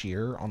any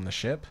shear on the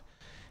ship,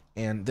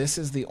 and this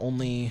is the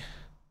only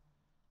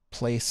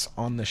place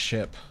on the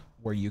ship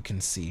where you can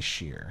see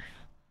shear.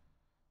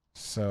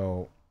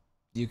 So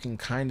you can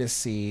kind of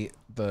see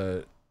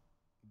the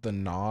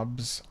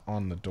knobs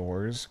on the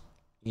doors.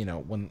 You know,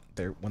 when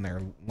they're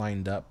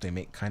lined up, they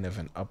make kind of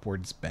an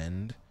upwards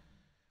bend.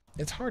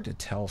 It's hard to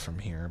tell from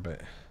here,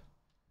 but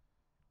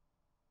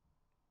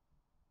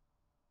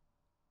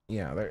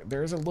yeah,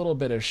 there's a little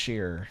bit of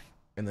shear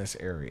in this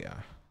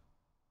area.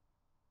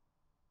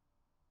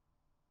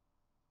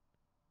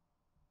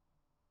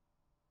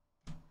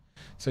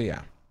 So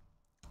yeah.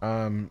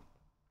 Um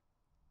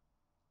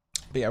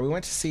but yeah, we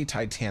went to see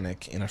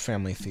Titanic in a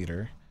family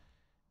theater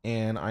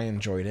and I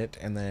enjoyed it.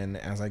 And then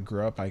as I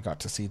grew up, I got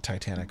to see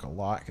Titanic a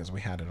lot because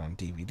we had it on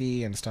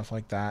DVD and stuff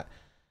like that.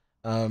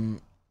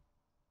 Um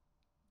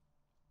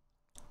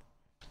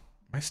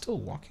am I still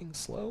walking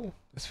slow?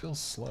 This feels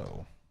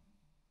slow.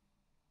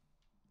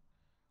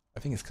 I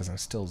think it's because I'm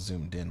still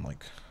zoomed in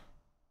like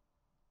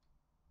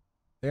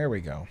there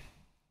we go.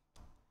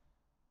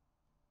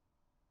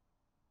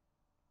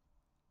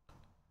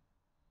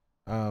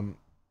 Um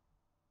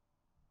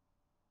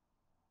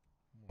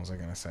what was I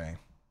gonna say?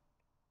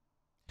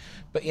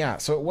 But yeah,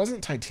 so it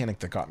wasn't Titanic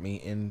that got me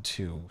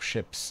into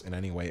ships in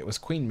any way. It was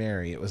Queen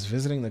Mary. It was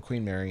visiting the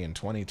Queen Mary in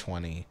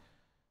 2020.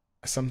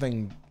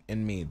 Something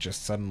in me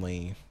just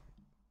suddenly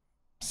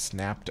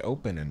snapped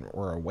open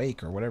or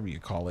awake or whatever you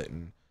call it,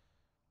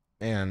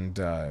 and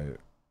uh,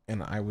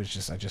 and I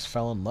just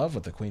fell in love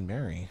with the Queen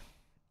Mary,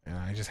 and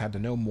I just had to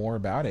know more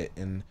about it.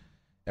 And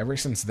ever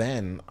since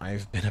then,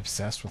 I've been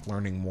obsessed with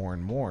learning more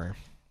and more.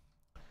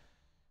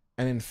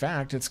 And in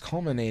fact, it's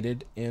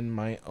culminated in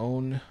my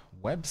own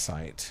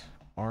website,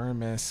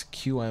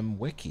 RMSQM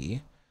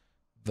Wiki.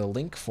 The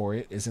link for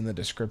it is in the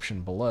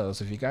description below.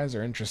 So if you guys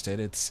are interested,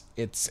 it's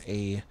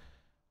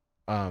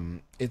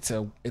an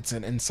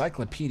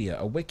encyclopedia,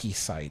 a wiki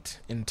site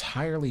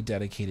entirely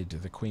dedicated to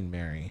the Queen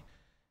Mary.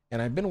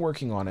 And I've been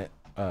working on it.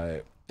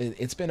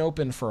 It's been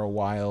open for a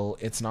while.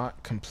 It's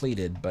not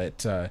completed,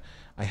 but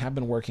I have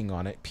been working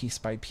on it piece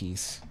by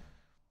piece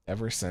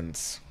ever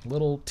since,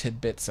 little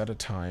tidbits at a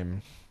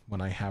time when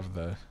I have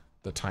the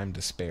time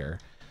to spare.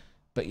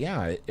 But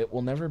yeah, it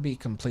will never be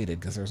completed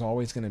because there's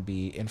always going to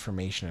be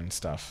information and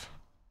stuff.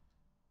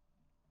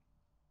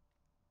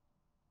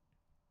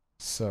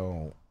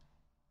 So,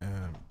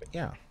 but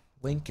yeah,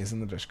 link is in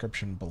the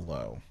description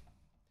below.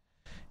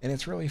 And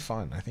it's really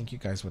fun. I think you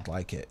guys would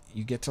like it.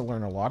 You get to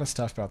learn a lot of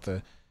stuff about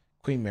the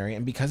Queen Mary,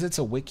 and because it's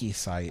a wiki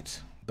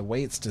site, the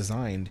way it's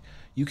designed,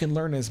 you can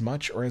learn as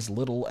much or as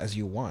little as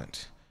you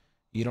want.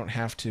 You don't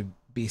have to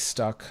be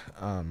stuck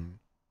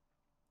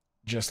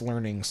just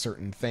learning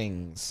certain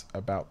things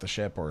about the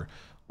ship or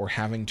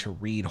having to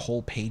read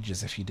whole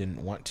pages if you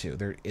didn't want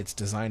to. It's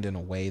designed in a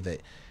way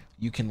that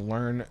you can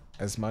learn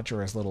as much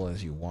or as little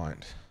as you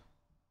want.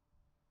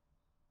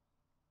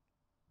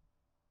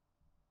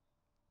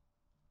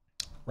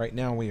 Right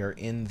now we are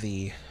in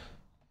the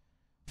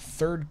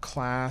third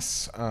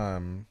class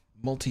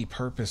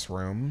multi-purpose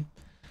room.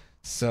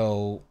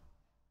 So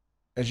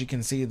as you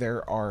can see,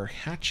 there are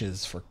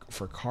hatches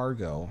for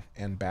cargo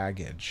and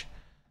baggage.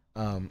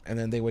 And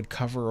then they would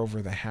cover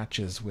over the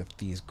hatches with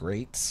these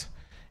grates.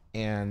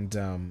 And,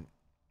 and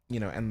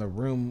the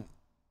room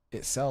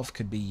itself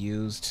could be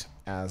used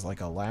as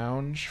like a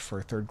lounge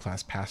for third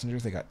class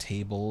passengers. They got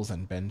tables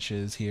and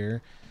benches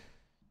here.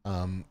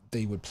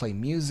 They would play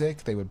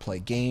music, they would play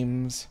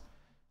games.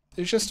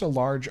 There's just a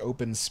large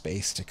open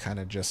space to kind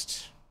of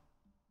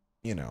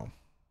you know,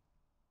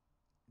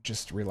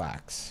 just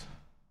relax.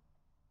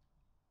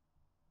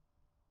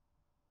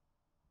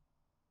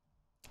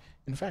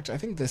 In fact, I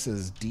think this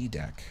is D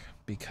deck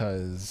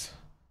because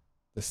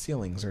the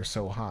ceilings are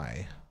so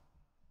high.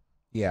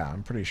 Yeah,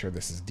 I'm pretty sure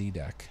this is D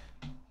deck.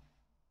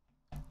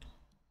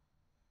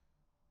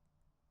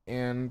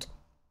 And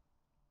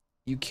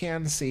you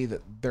can see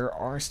that there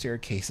are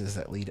staircases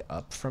that lead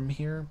up from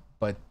here,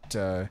 but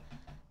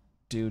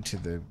due to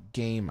the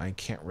game, I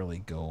can't really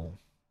go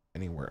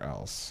anywhere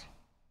else.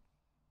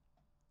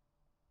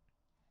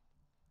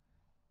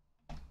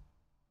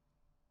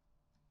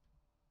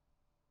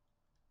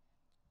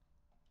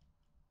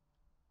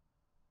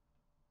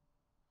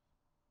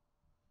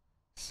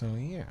 So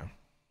yeah,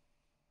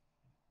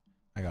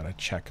 I gotta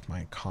check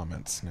my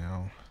comments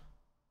now.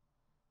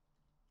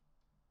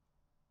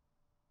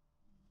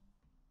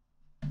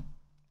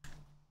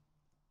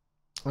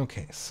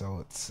 Okay, so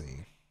let's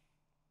see.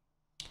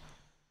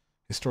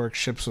 Historic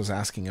Ships was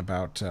asking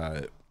about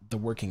the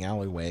working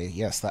alleyway.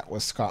 Yes, that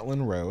was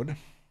Scotland Road.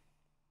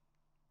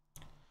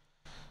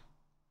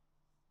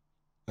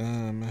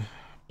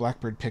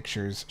 Blackbird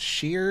Pictures.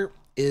 Sheer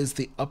is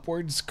the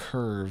upwards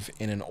curve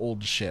in an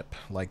old ship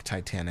like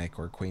Titanic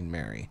or Queen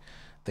Mary.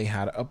 They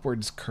had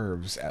upwards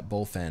curves at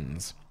both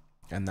ends,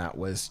 and that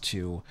was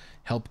to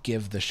help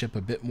give the ship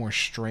a bit more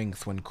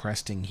strength when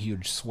cresting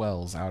huge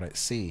swells out at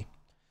sea.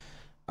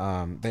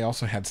 They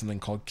also had something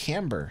called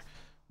camber,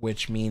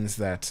 which means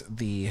that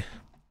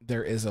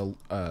there is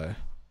a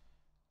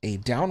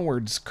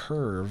downwards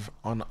curve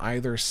on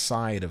either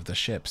side of the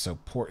ship. So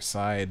port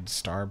side,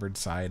 starboard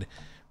side,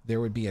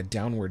 there would be a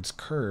downwards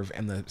curve,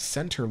 and the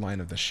center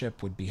line of the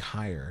ship would be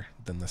higher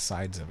than the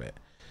sides of it.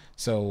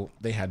 So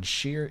they had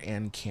shear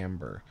and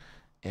camber,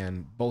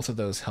 and both of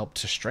those helped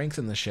to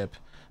strengthen the ship.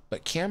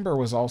 But camber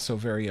was also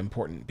very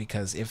important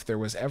because if there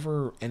was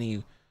ever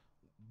any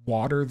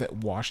water that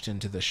washed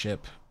into the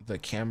ship, the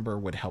camber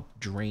would help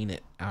drain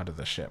it out of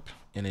the ship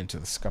and into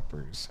the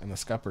scuppers. And the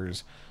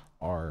scuppers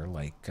are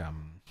like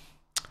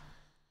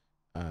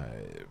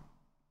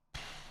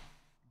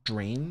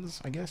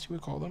drains, I guess you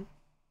would call them.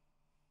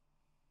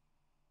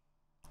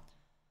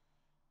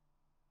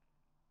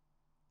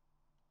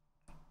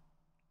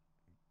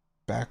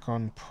 Back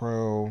on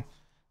Pro,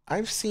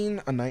 I've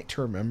seen A Night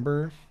to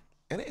Remember,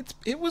 and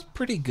it was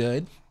pretty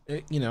good.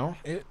 I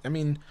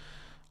mean,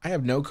 I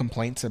have no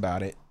complaints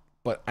about it,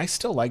 but I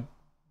still like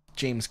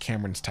James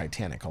Cameron's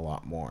Titanic a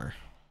lot more.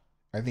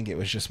 I think it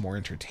was just more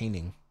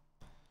entertaining.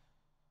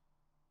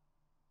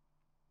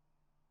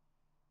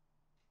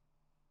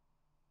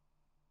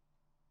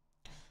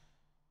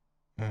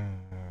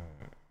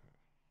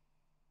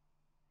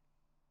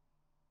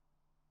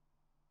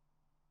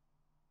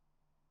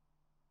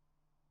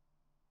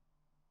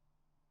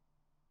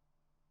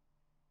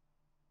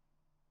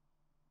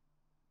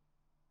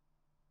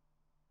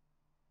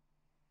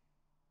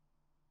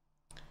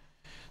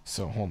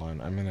 So hold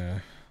on, I'm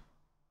gonna.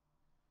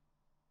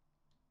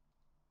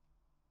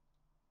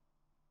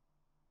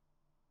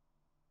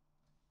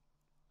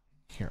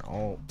 Here,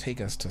 I'll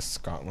take us to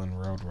Scotland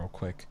Road real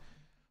quick.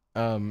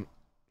 Um,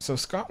 so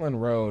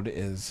Scotland Road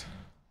is.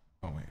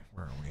 Oh wait,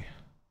 where are we?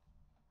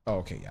 Oh,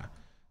 okay, yeah.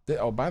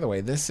 Oh, by the way,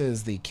 this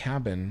is the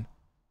cabin,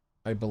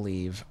 I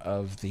believe,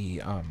 of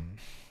the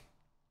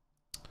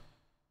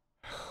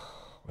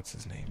what's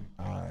his name?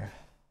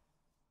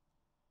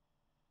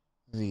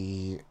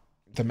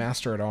 The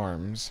master at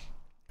arms.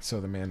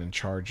 So the man in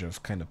charge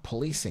of kind of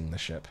policing the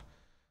ship.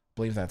 I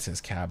believe that's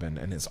his cabin,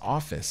 and his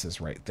office is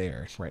right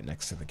there, right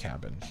next to the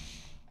cabin.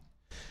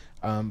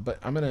 But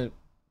I'm gonna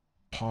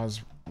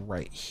pause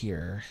right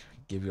here,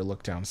 give you a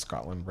look down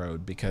Scotland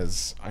Road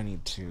because I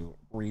need to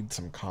read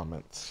some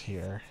comments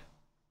here.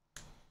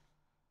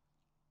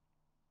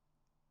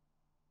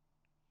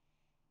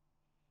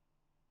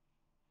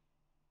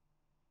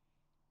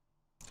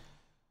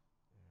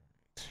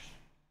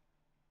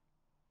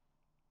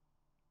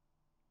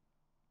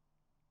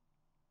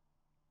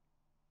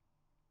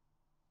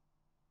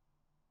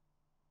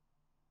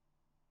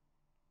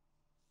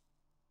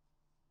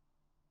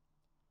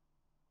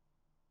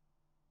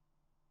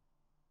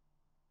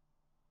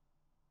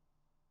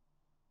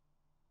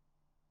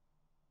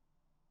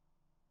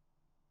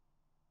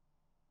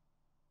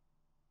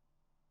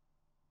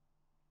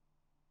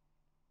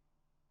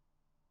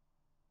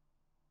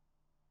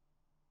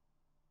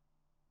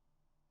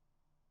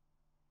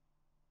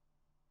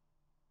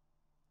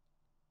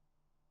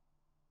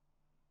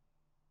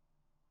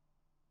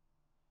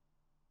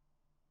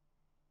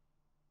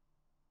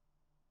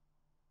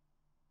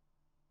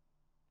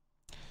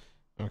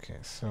 Okay,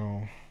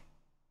 so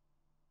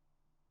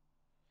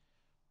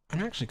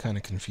I'm actually kind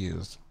of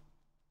confused.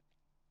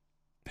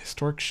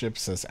 Historic Ship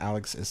says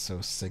Alex is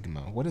so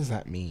Sigma. What does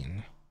that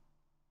mean?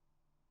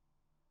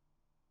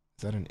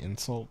 Is that an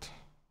insult?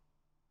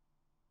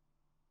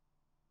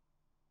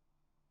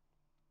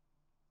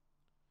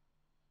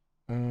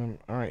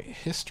 Alright,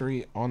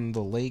 history on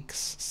the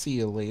lakes. See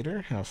you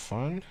later. Have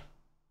fun.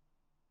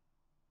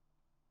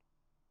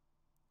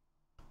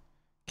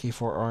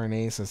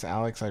 K4RNA says,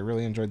 Alex, I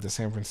really enjoyed the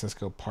San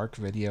Francisco Park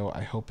video.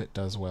 I hope it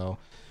does well.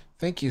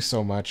 Thank you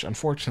so much.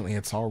 Unfortunately,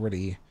 it's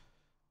already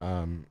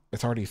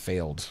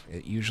failed.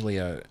 It usually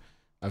a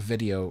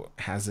video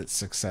has its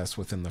success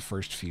within the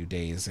first few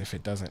days. If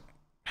it doesn't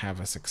have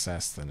a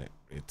success, then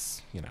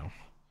it's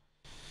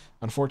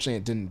unfortunately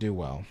it didn't do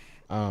well.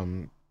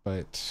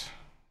 But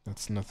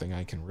that's nothing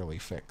I can really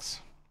fix.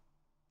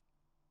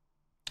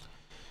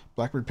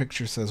 Blackbird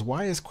Picture says,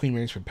 why is Queen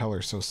Mary's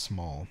propeller so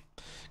small?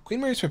 Queen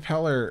Mary's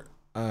propeller,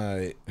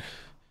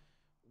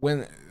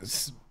 when,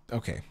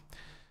 okay,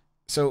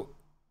 so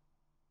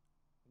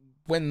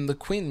when the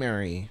Queen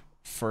Mary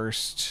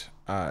first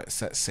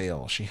set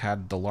sail, she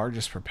had the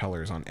largest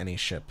propellers on any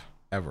ship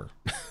ever.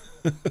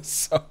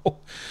 So,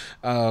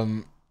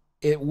 um,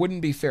 it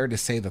wouldn't be fair to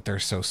say that they're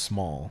so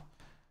small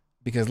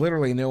because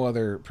literally no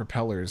other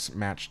propellers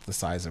matched the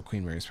size of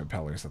Queen Mary's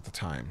propellers at the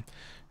time.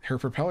 Her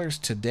propellers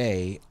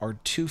today are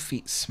 2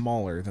 feet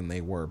smaller than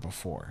they were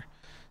before.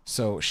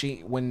 So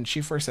when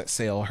she first set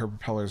sail, her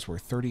propellers were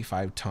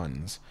 35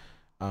 tons.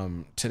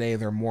 Today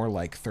they're more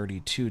like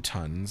 32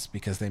 tons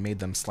because they made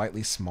them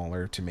slightly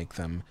smaller to make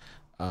them,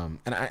 and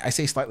I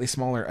say slightly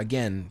smaller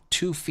again,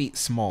 2 feet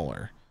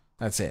smaller.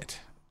 That's it,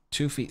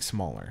 2 feet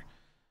smaller,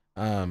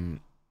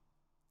 um,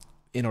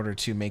 in order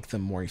to make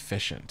them more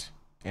efficient.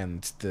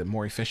 And the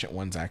more efficient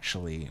ones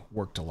actually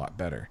worked a lot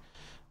better.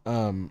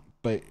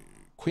 But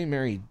Queen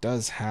Mary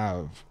does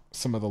have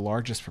some of the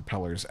largest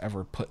propellers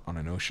ever put on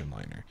an ocean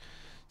liner.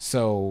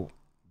 So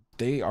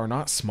they are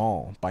not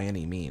small by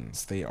any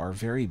means. They are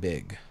very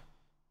big.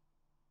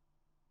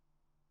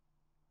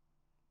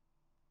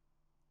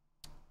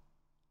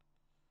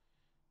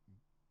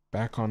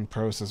 Back on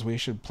Pro says we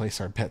should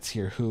place our bets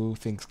here. Who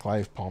thinks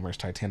Clive Palmer's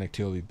Titanic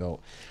 2 will be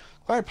built?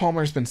 Clive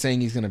Palmer's been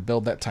saying he's going to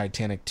build that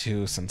Titanic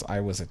 2 since I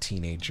was a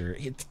teenager.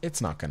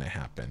 It's not going to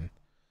happen.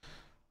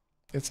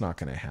 It's not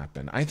going to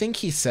happen. I think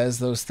he says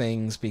those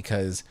things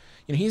because,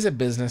 he's a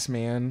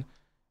businessman,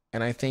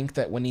 and I think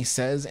that when he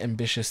says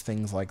ambitious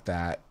things like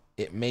that,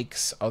 it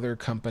makes other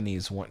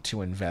companies want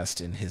to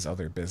invest in his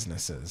other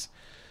businesses.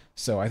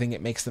 So I think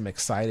it makes them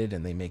excited,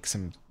 and makes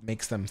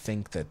them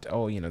think that,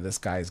 oh, this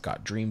guy's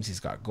got dreams, he's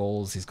got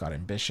goals, he's got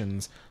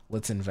ambitions.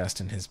 Let's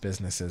invest in his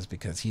businesses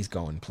because he's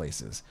going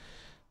places.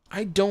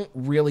 I don't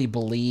really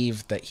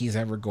believe that he's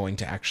ever going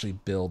to actually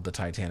build the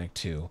Titanic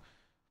 2.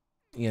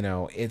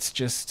 It's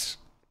just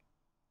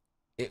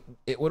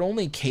it would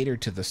only cater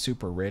to the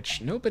super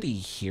rich. Nobody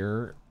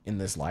here in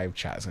this live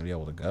chat is going to be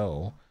able to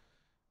go.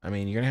 I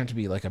mean, you're going to have to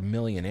be like a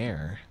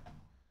millionaire.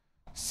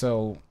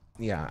 So,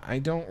 yeah, I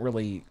don't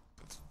really,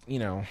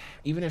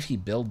 even if he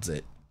builds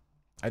it,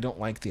 I don't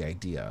like the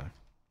idea.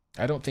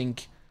 I don't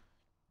think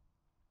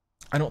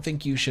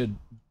you should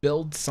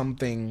build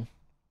something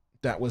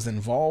that was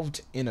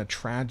involved in a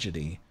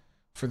tragedy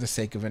for the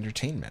sake of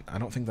entertainment. I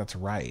don't think that's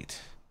right.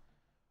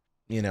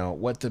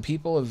 What the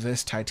people of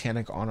this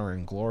Titanic Honor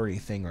and Glory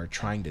thing are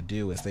trying to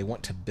do is they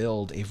want to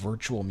build a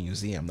virtual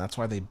museum. That's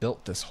why they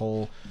built this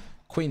whole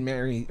Queen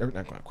Mary, or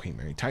not Queen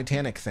Mary,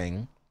 Titanic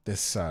thing,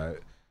 this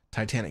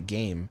Titanic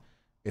game.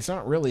 It's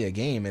not really a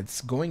game,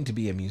 it's going to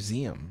be a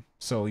museum.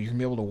 So you're going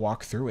to be able to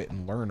walk through it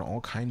and learn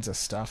all kinds of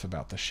stuff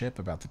about the ship,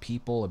 about the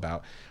people,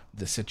 about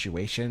the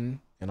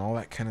situation, and all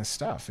that kind of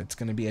stuff. It's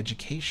going to be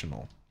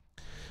educational.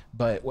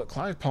 But what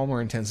Clive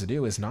Palmer intends to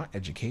do is not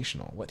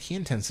educational. What he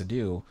intends to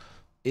do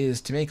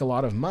is to make a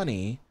lot of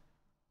money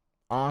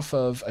off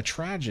of a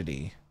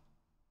tragedy.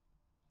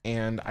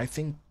 And I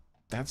think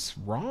that's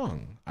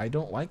wrong. I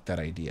don't like that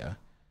idea.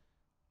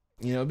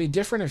 It'd be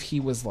different if he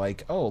was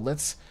like, oh,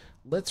 let's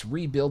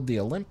rebuild the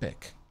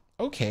Olympic.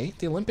 Okay,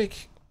 the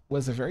Olympic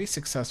was a very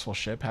successful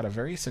ship, had a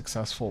very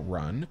successful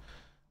run,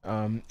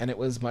 and it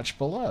was much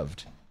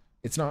beloved.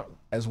 It's not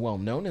as well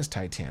known as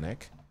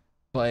Titanic,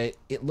 but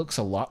it looks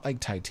a lot like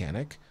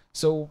Titanic.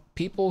 So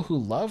people who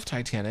love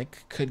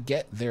Titanic could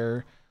get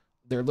their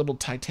little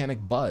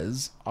Titanic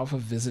buzz off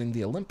of visiting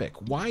the Olympic.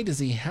 Why does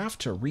he have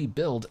to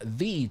rebuild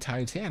the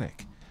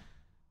Titanic?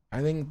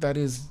 I think that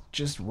is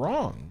just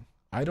wrong.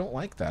 I don't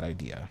like that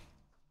idea.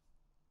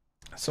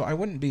 So I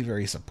wouldn't be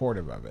very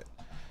supportive of it.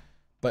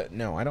 But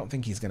no, I don't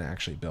think he's going to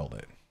actually build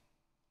it.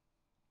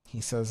 He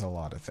says a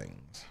lot of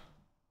things.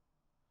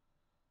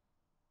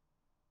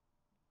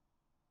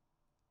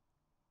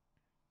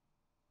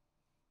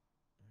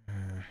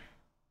 I'm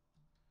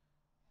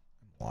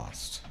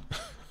lost.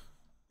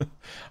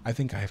 I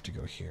think I have to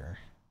go here.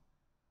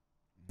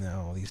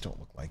 No, these don't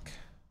look like...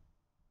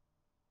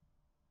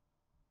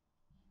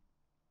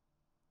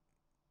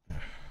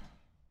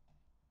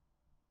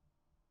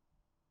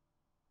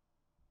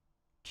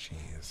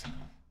 Jeez.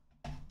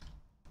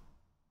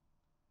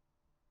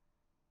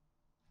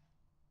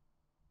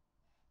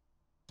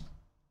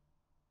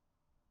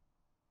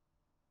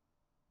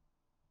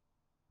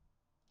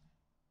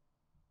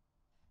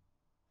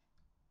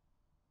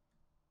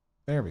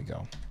 There we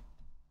go.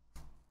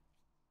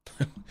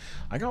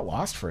 I got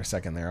lost for a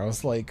second there. I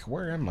was like,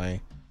 where am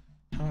I?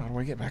 How do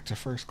I get back to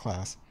first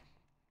class?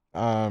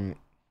 Five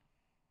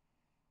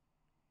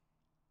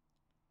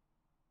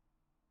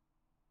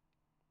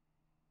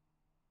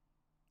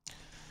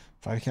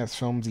Cats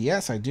Films.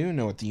 Yes, I do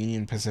know what the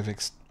Union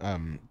Pacific's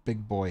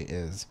Big Boy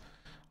is.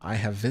 I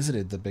have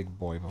visited the Big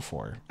Boy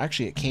before.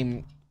 Actually, it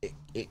came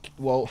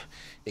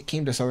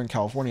to Southern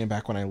California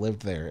back when I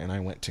lived there, and I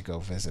went to go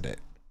visit it.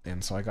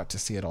 And so I got to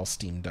see it all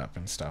steamed up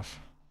and stuff.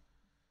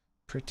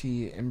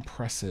 Pretty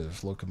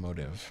impressive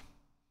locomotive.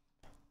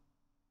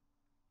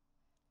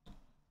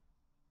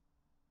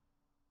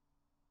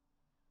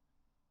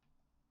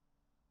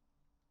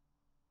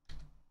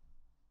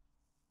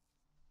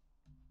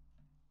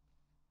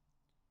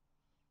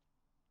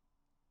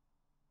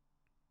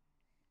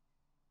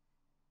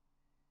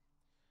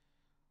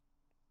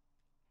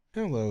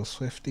 Hello,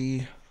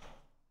 Swifty.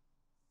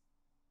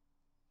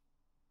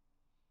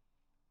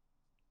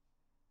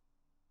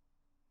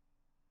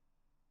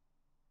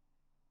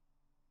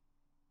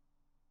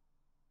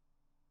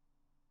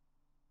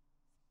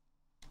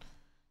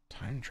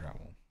 Time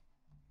travel.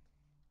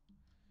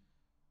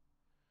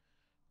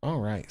 All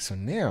right, so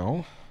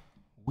now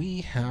we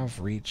have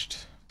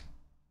reached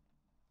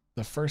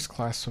the first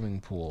class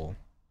swimming pool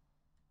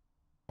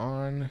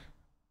on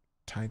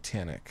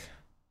Titanic.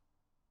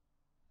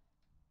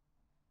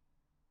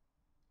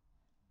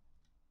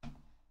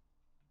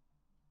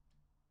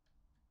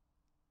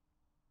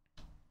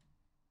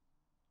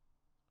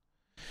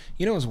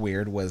 You know what's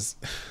weird was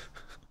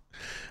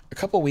a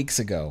couple weeks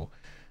ago,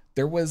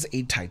 there was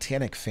a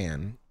Titanic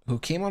fan who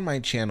came on my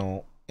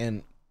channel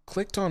and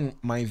clicked on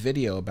my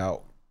video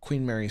about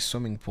Queen Mary's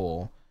swimming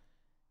pool,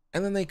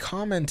 and then they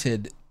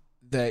commented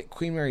that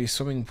Queen Mary's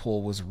swimming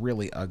pool was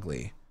really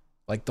ugly.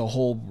 Like the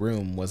whole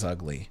room was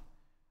ugly.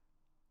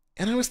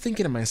 And I was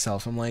thinking to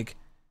myself, I'm like,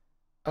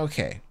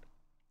 okay,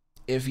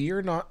 if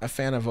you're not a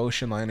fan of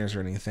ocean liners or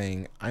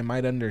anything, I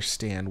might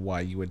understand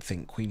why you would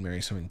think Queen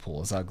Mary's swimming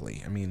pool is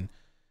ugly. I mean,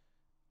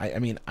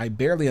 I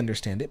barely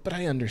understand it, but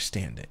I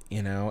understand it.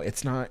 You know,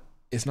 it's not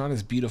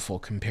as beautiful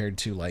compared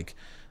to like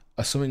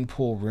a swimming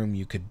pool room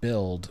you could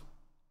build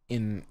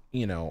in,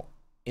 in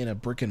a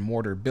brick and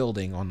mortar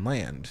building on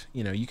land.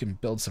 You know, you can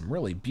build some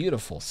really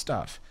beautiful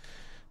stuff,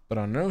 but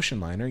on an ocean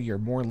liner, you're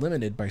more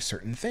limited by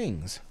certain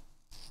things.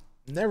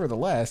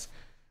 Nevertheless,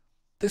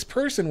 this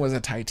person was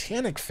a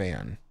Titanic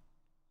fan,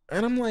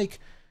 and I'm like,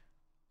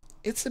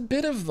 it's a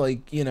bit of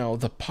like,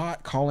 the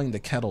pot calling the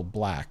kettle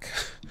black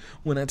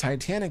when a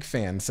Titanic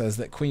fan says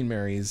that Queen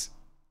Mary's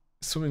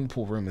swimming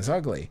pool room is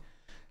ugly.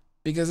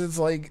 Because it's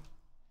like,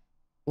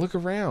 look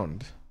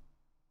around.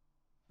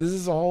 This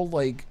is all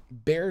like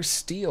bare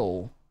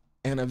steel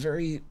and a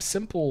very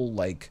simple,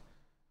 like,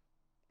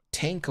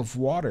 tank of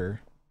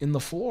water in the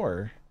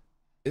floor.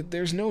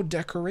 There's no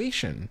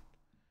decoration.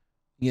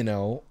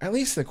 At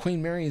least the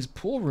Queen Mary's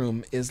pool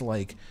room is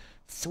like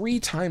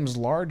 3 times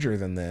larger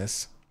than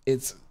this.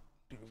 It's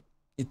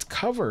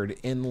covered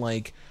in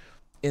like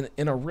in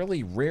a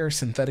really rare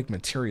synthetic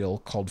material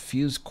called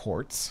fused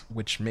quartz,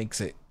 which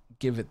makes it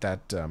give it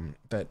that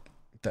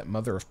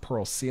mother of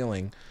pearl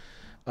ceiling.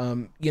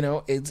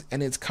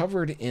 It's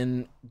covered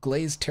in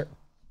glazed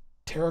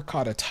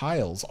terracotta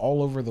tiles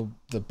all over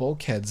the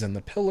bulkheads and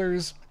the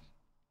pillars.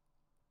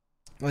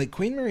 Like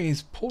Queen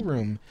Mary's pool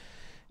room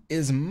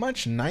is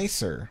much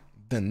nicer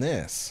than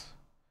this.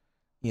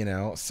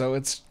 So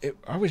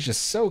I was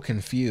just so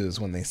confused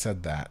when they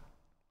said that.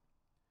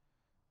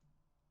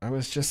 I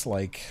was just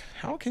like,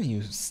 how can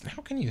you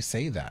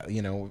say that?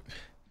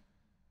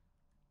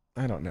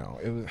 I don't know.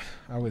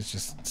 I was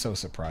just so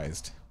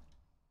surprised.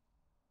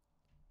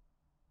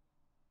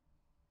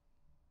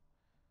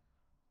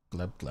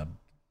 Glub glub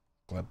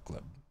glub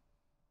glub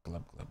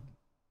glub glub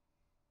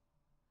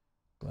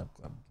glub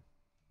glub.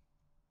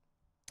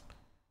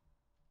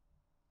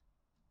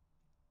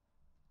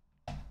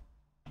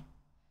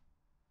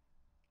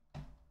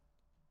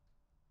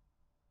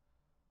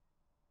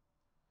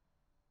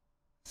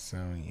 So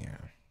yeah.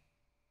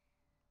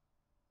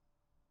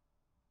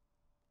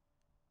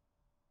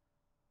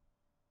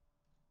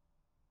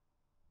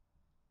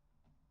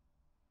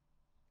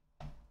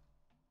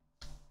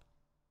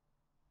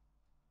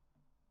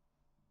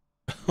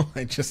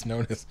 I just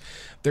noticed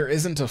there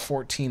isn't a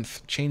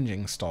 14th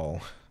changing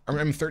stall. I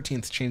mean,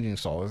 13th changing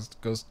stall. It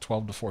goes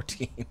 12 to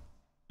 14.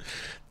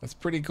 That's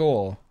pretty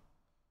cool.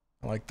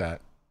 I like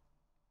that.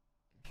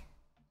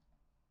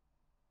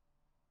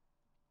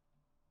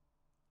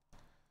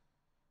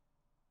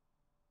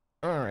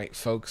 All right,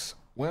 folks.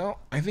 Well,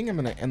 I think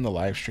I'm going to end the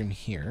live stream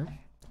here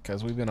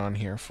because we've been on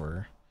here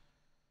for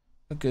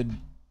a good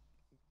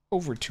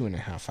over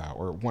 2.5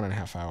 hours,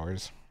 1.5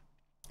 hours,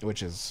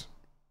 which is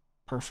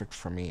perfect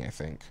for me, I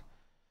think.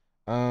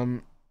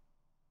 Um,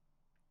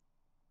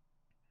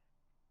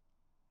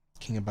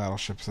 King of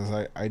Battleship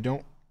says, I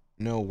don't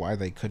know why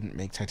they couldn't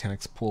make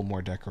Titanic's pool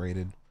more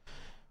decorated.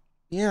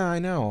 Yeah, I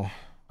know.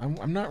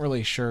 I'm not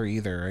really sure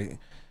either.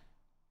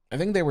 I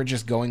think they were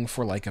just going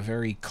for like a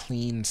very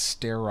clean,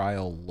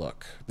 sterile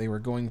look. They were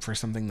going for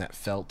something that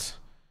felt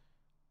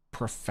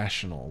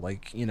professional,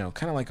 like,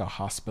 kind of like a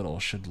hospital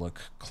should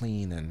look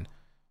clean and,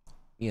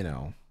 you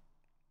know,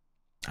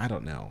 I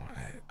don't know.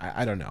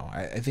 I don't know.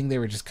 I think they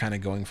were just kind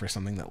of going for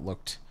something that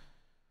looked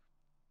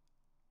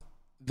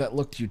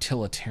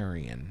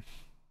utilitarian.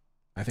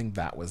 I think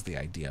that was the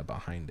idea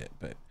behind it,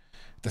 but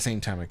at the same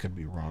time, I could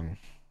be wrong.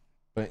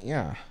 But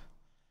yeah.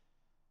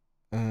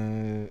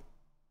 Uh,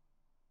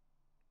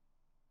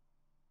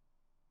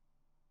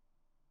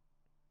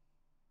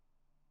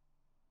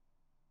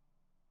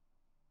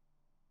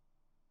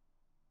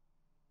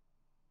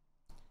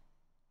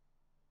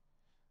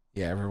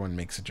 yeah, everyone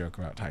makes a joke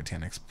about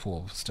Titanic's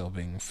pool still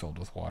being filled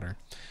with water.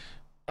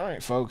 All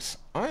right, folks,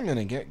 I'm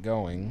gonna get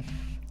going,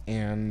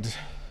 and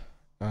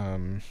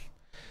um,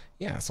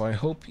 yeah. So I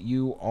hope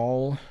you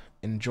all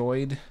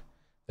enjoyed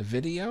the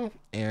video,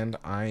 and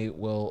I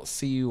will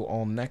see you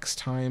all next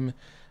time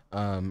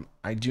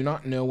I do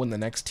not know when the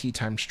next tea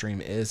time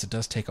stream is. It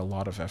does take a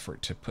lot of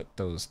effort to put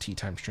those tea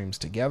time streams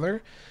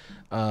together.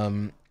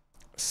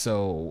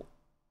 So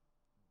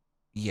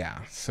yeah,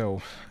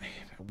 so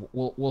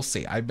we'll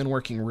see. I've been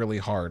working really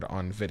hard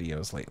on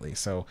videos lately,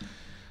 so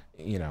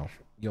you know,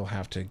 you'll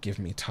have to give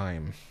me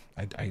time.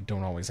 I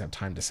don't always have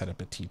time to set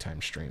up a tea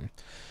time stream.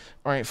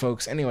 All right,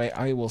 folks. Anyway,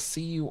 I will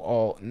see you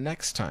all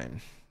next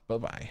time.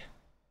 Bye-bye.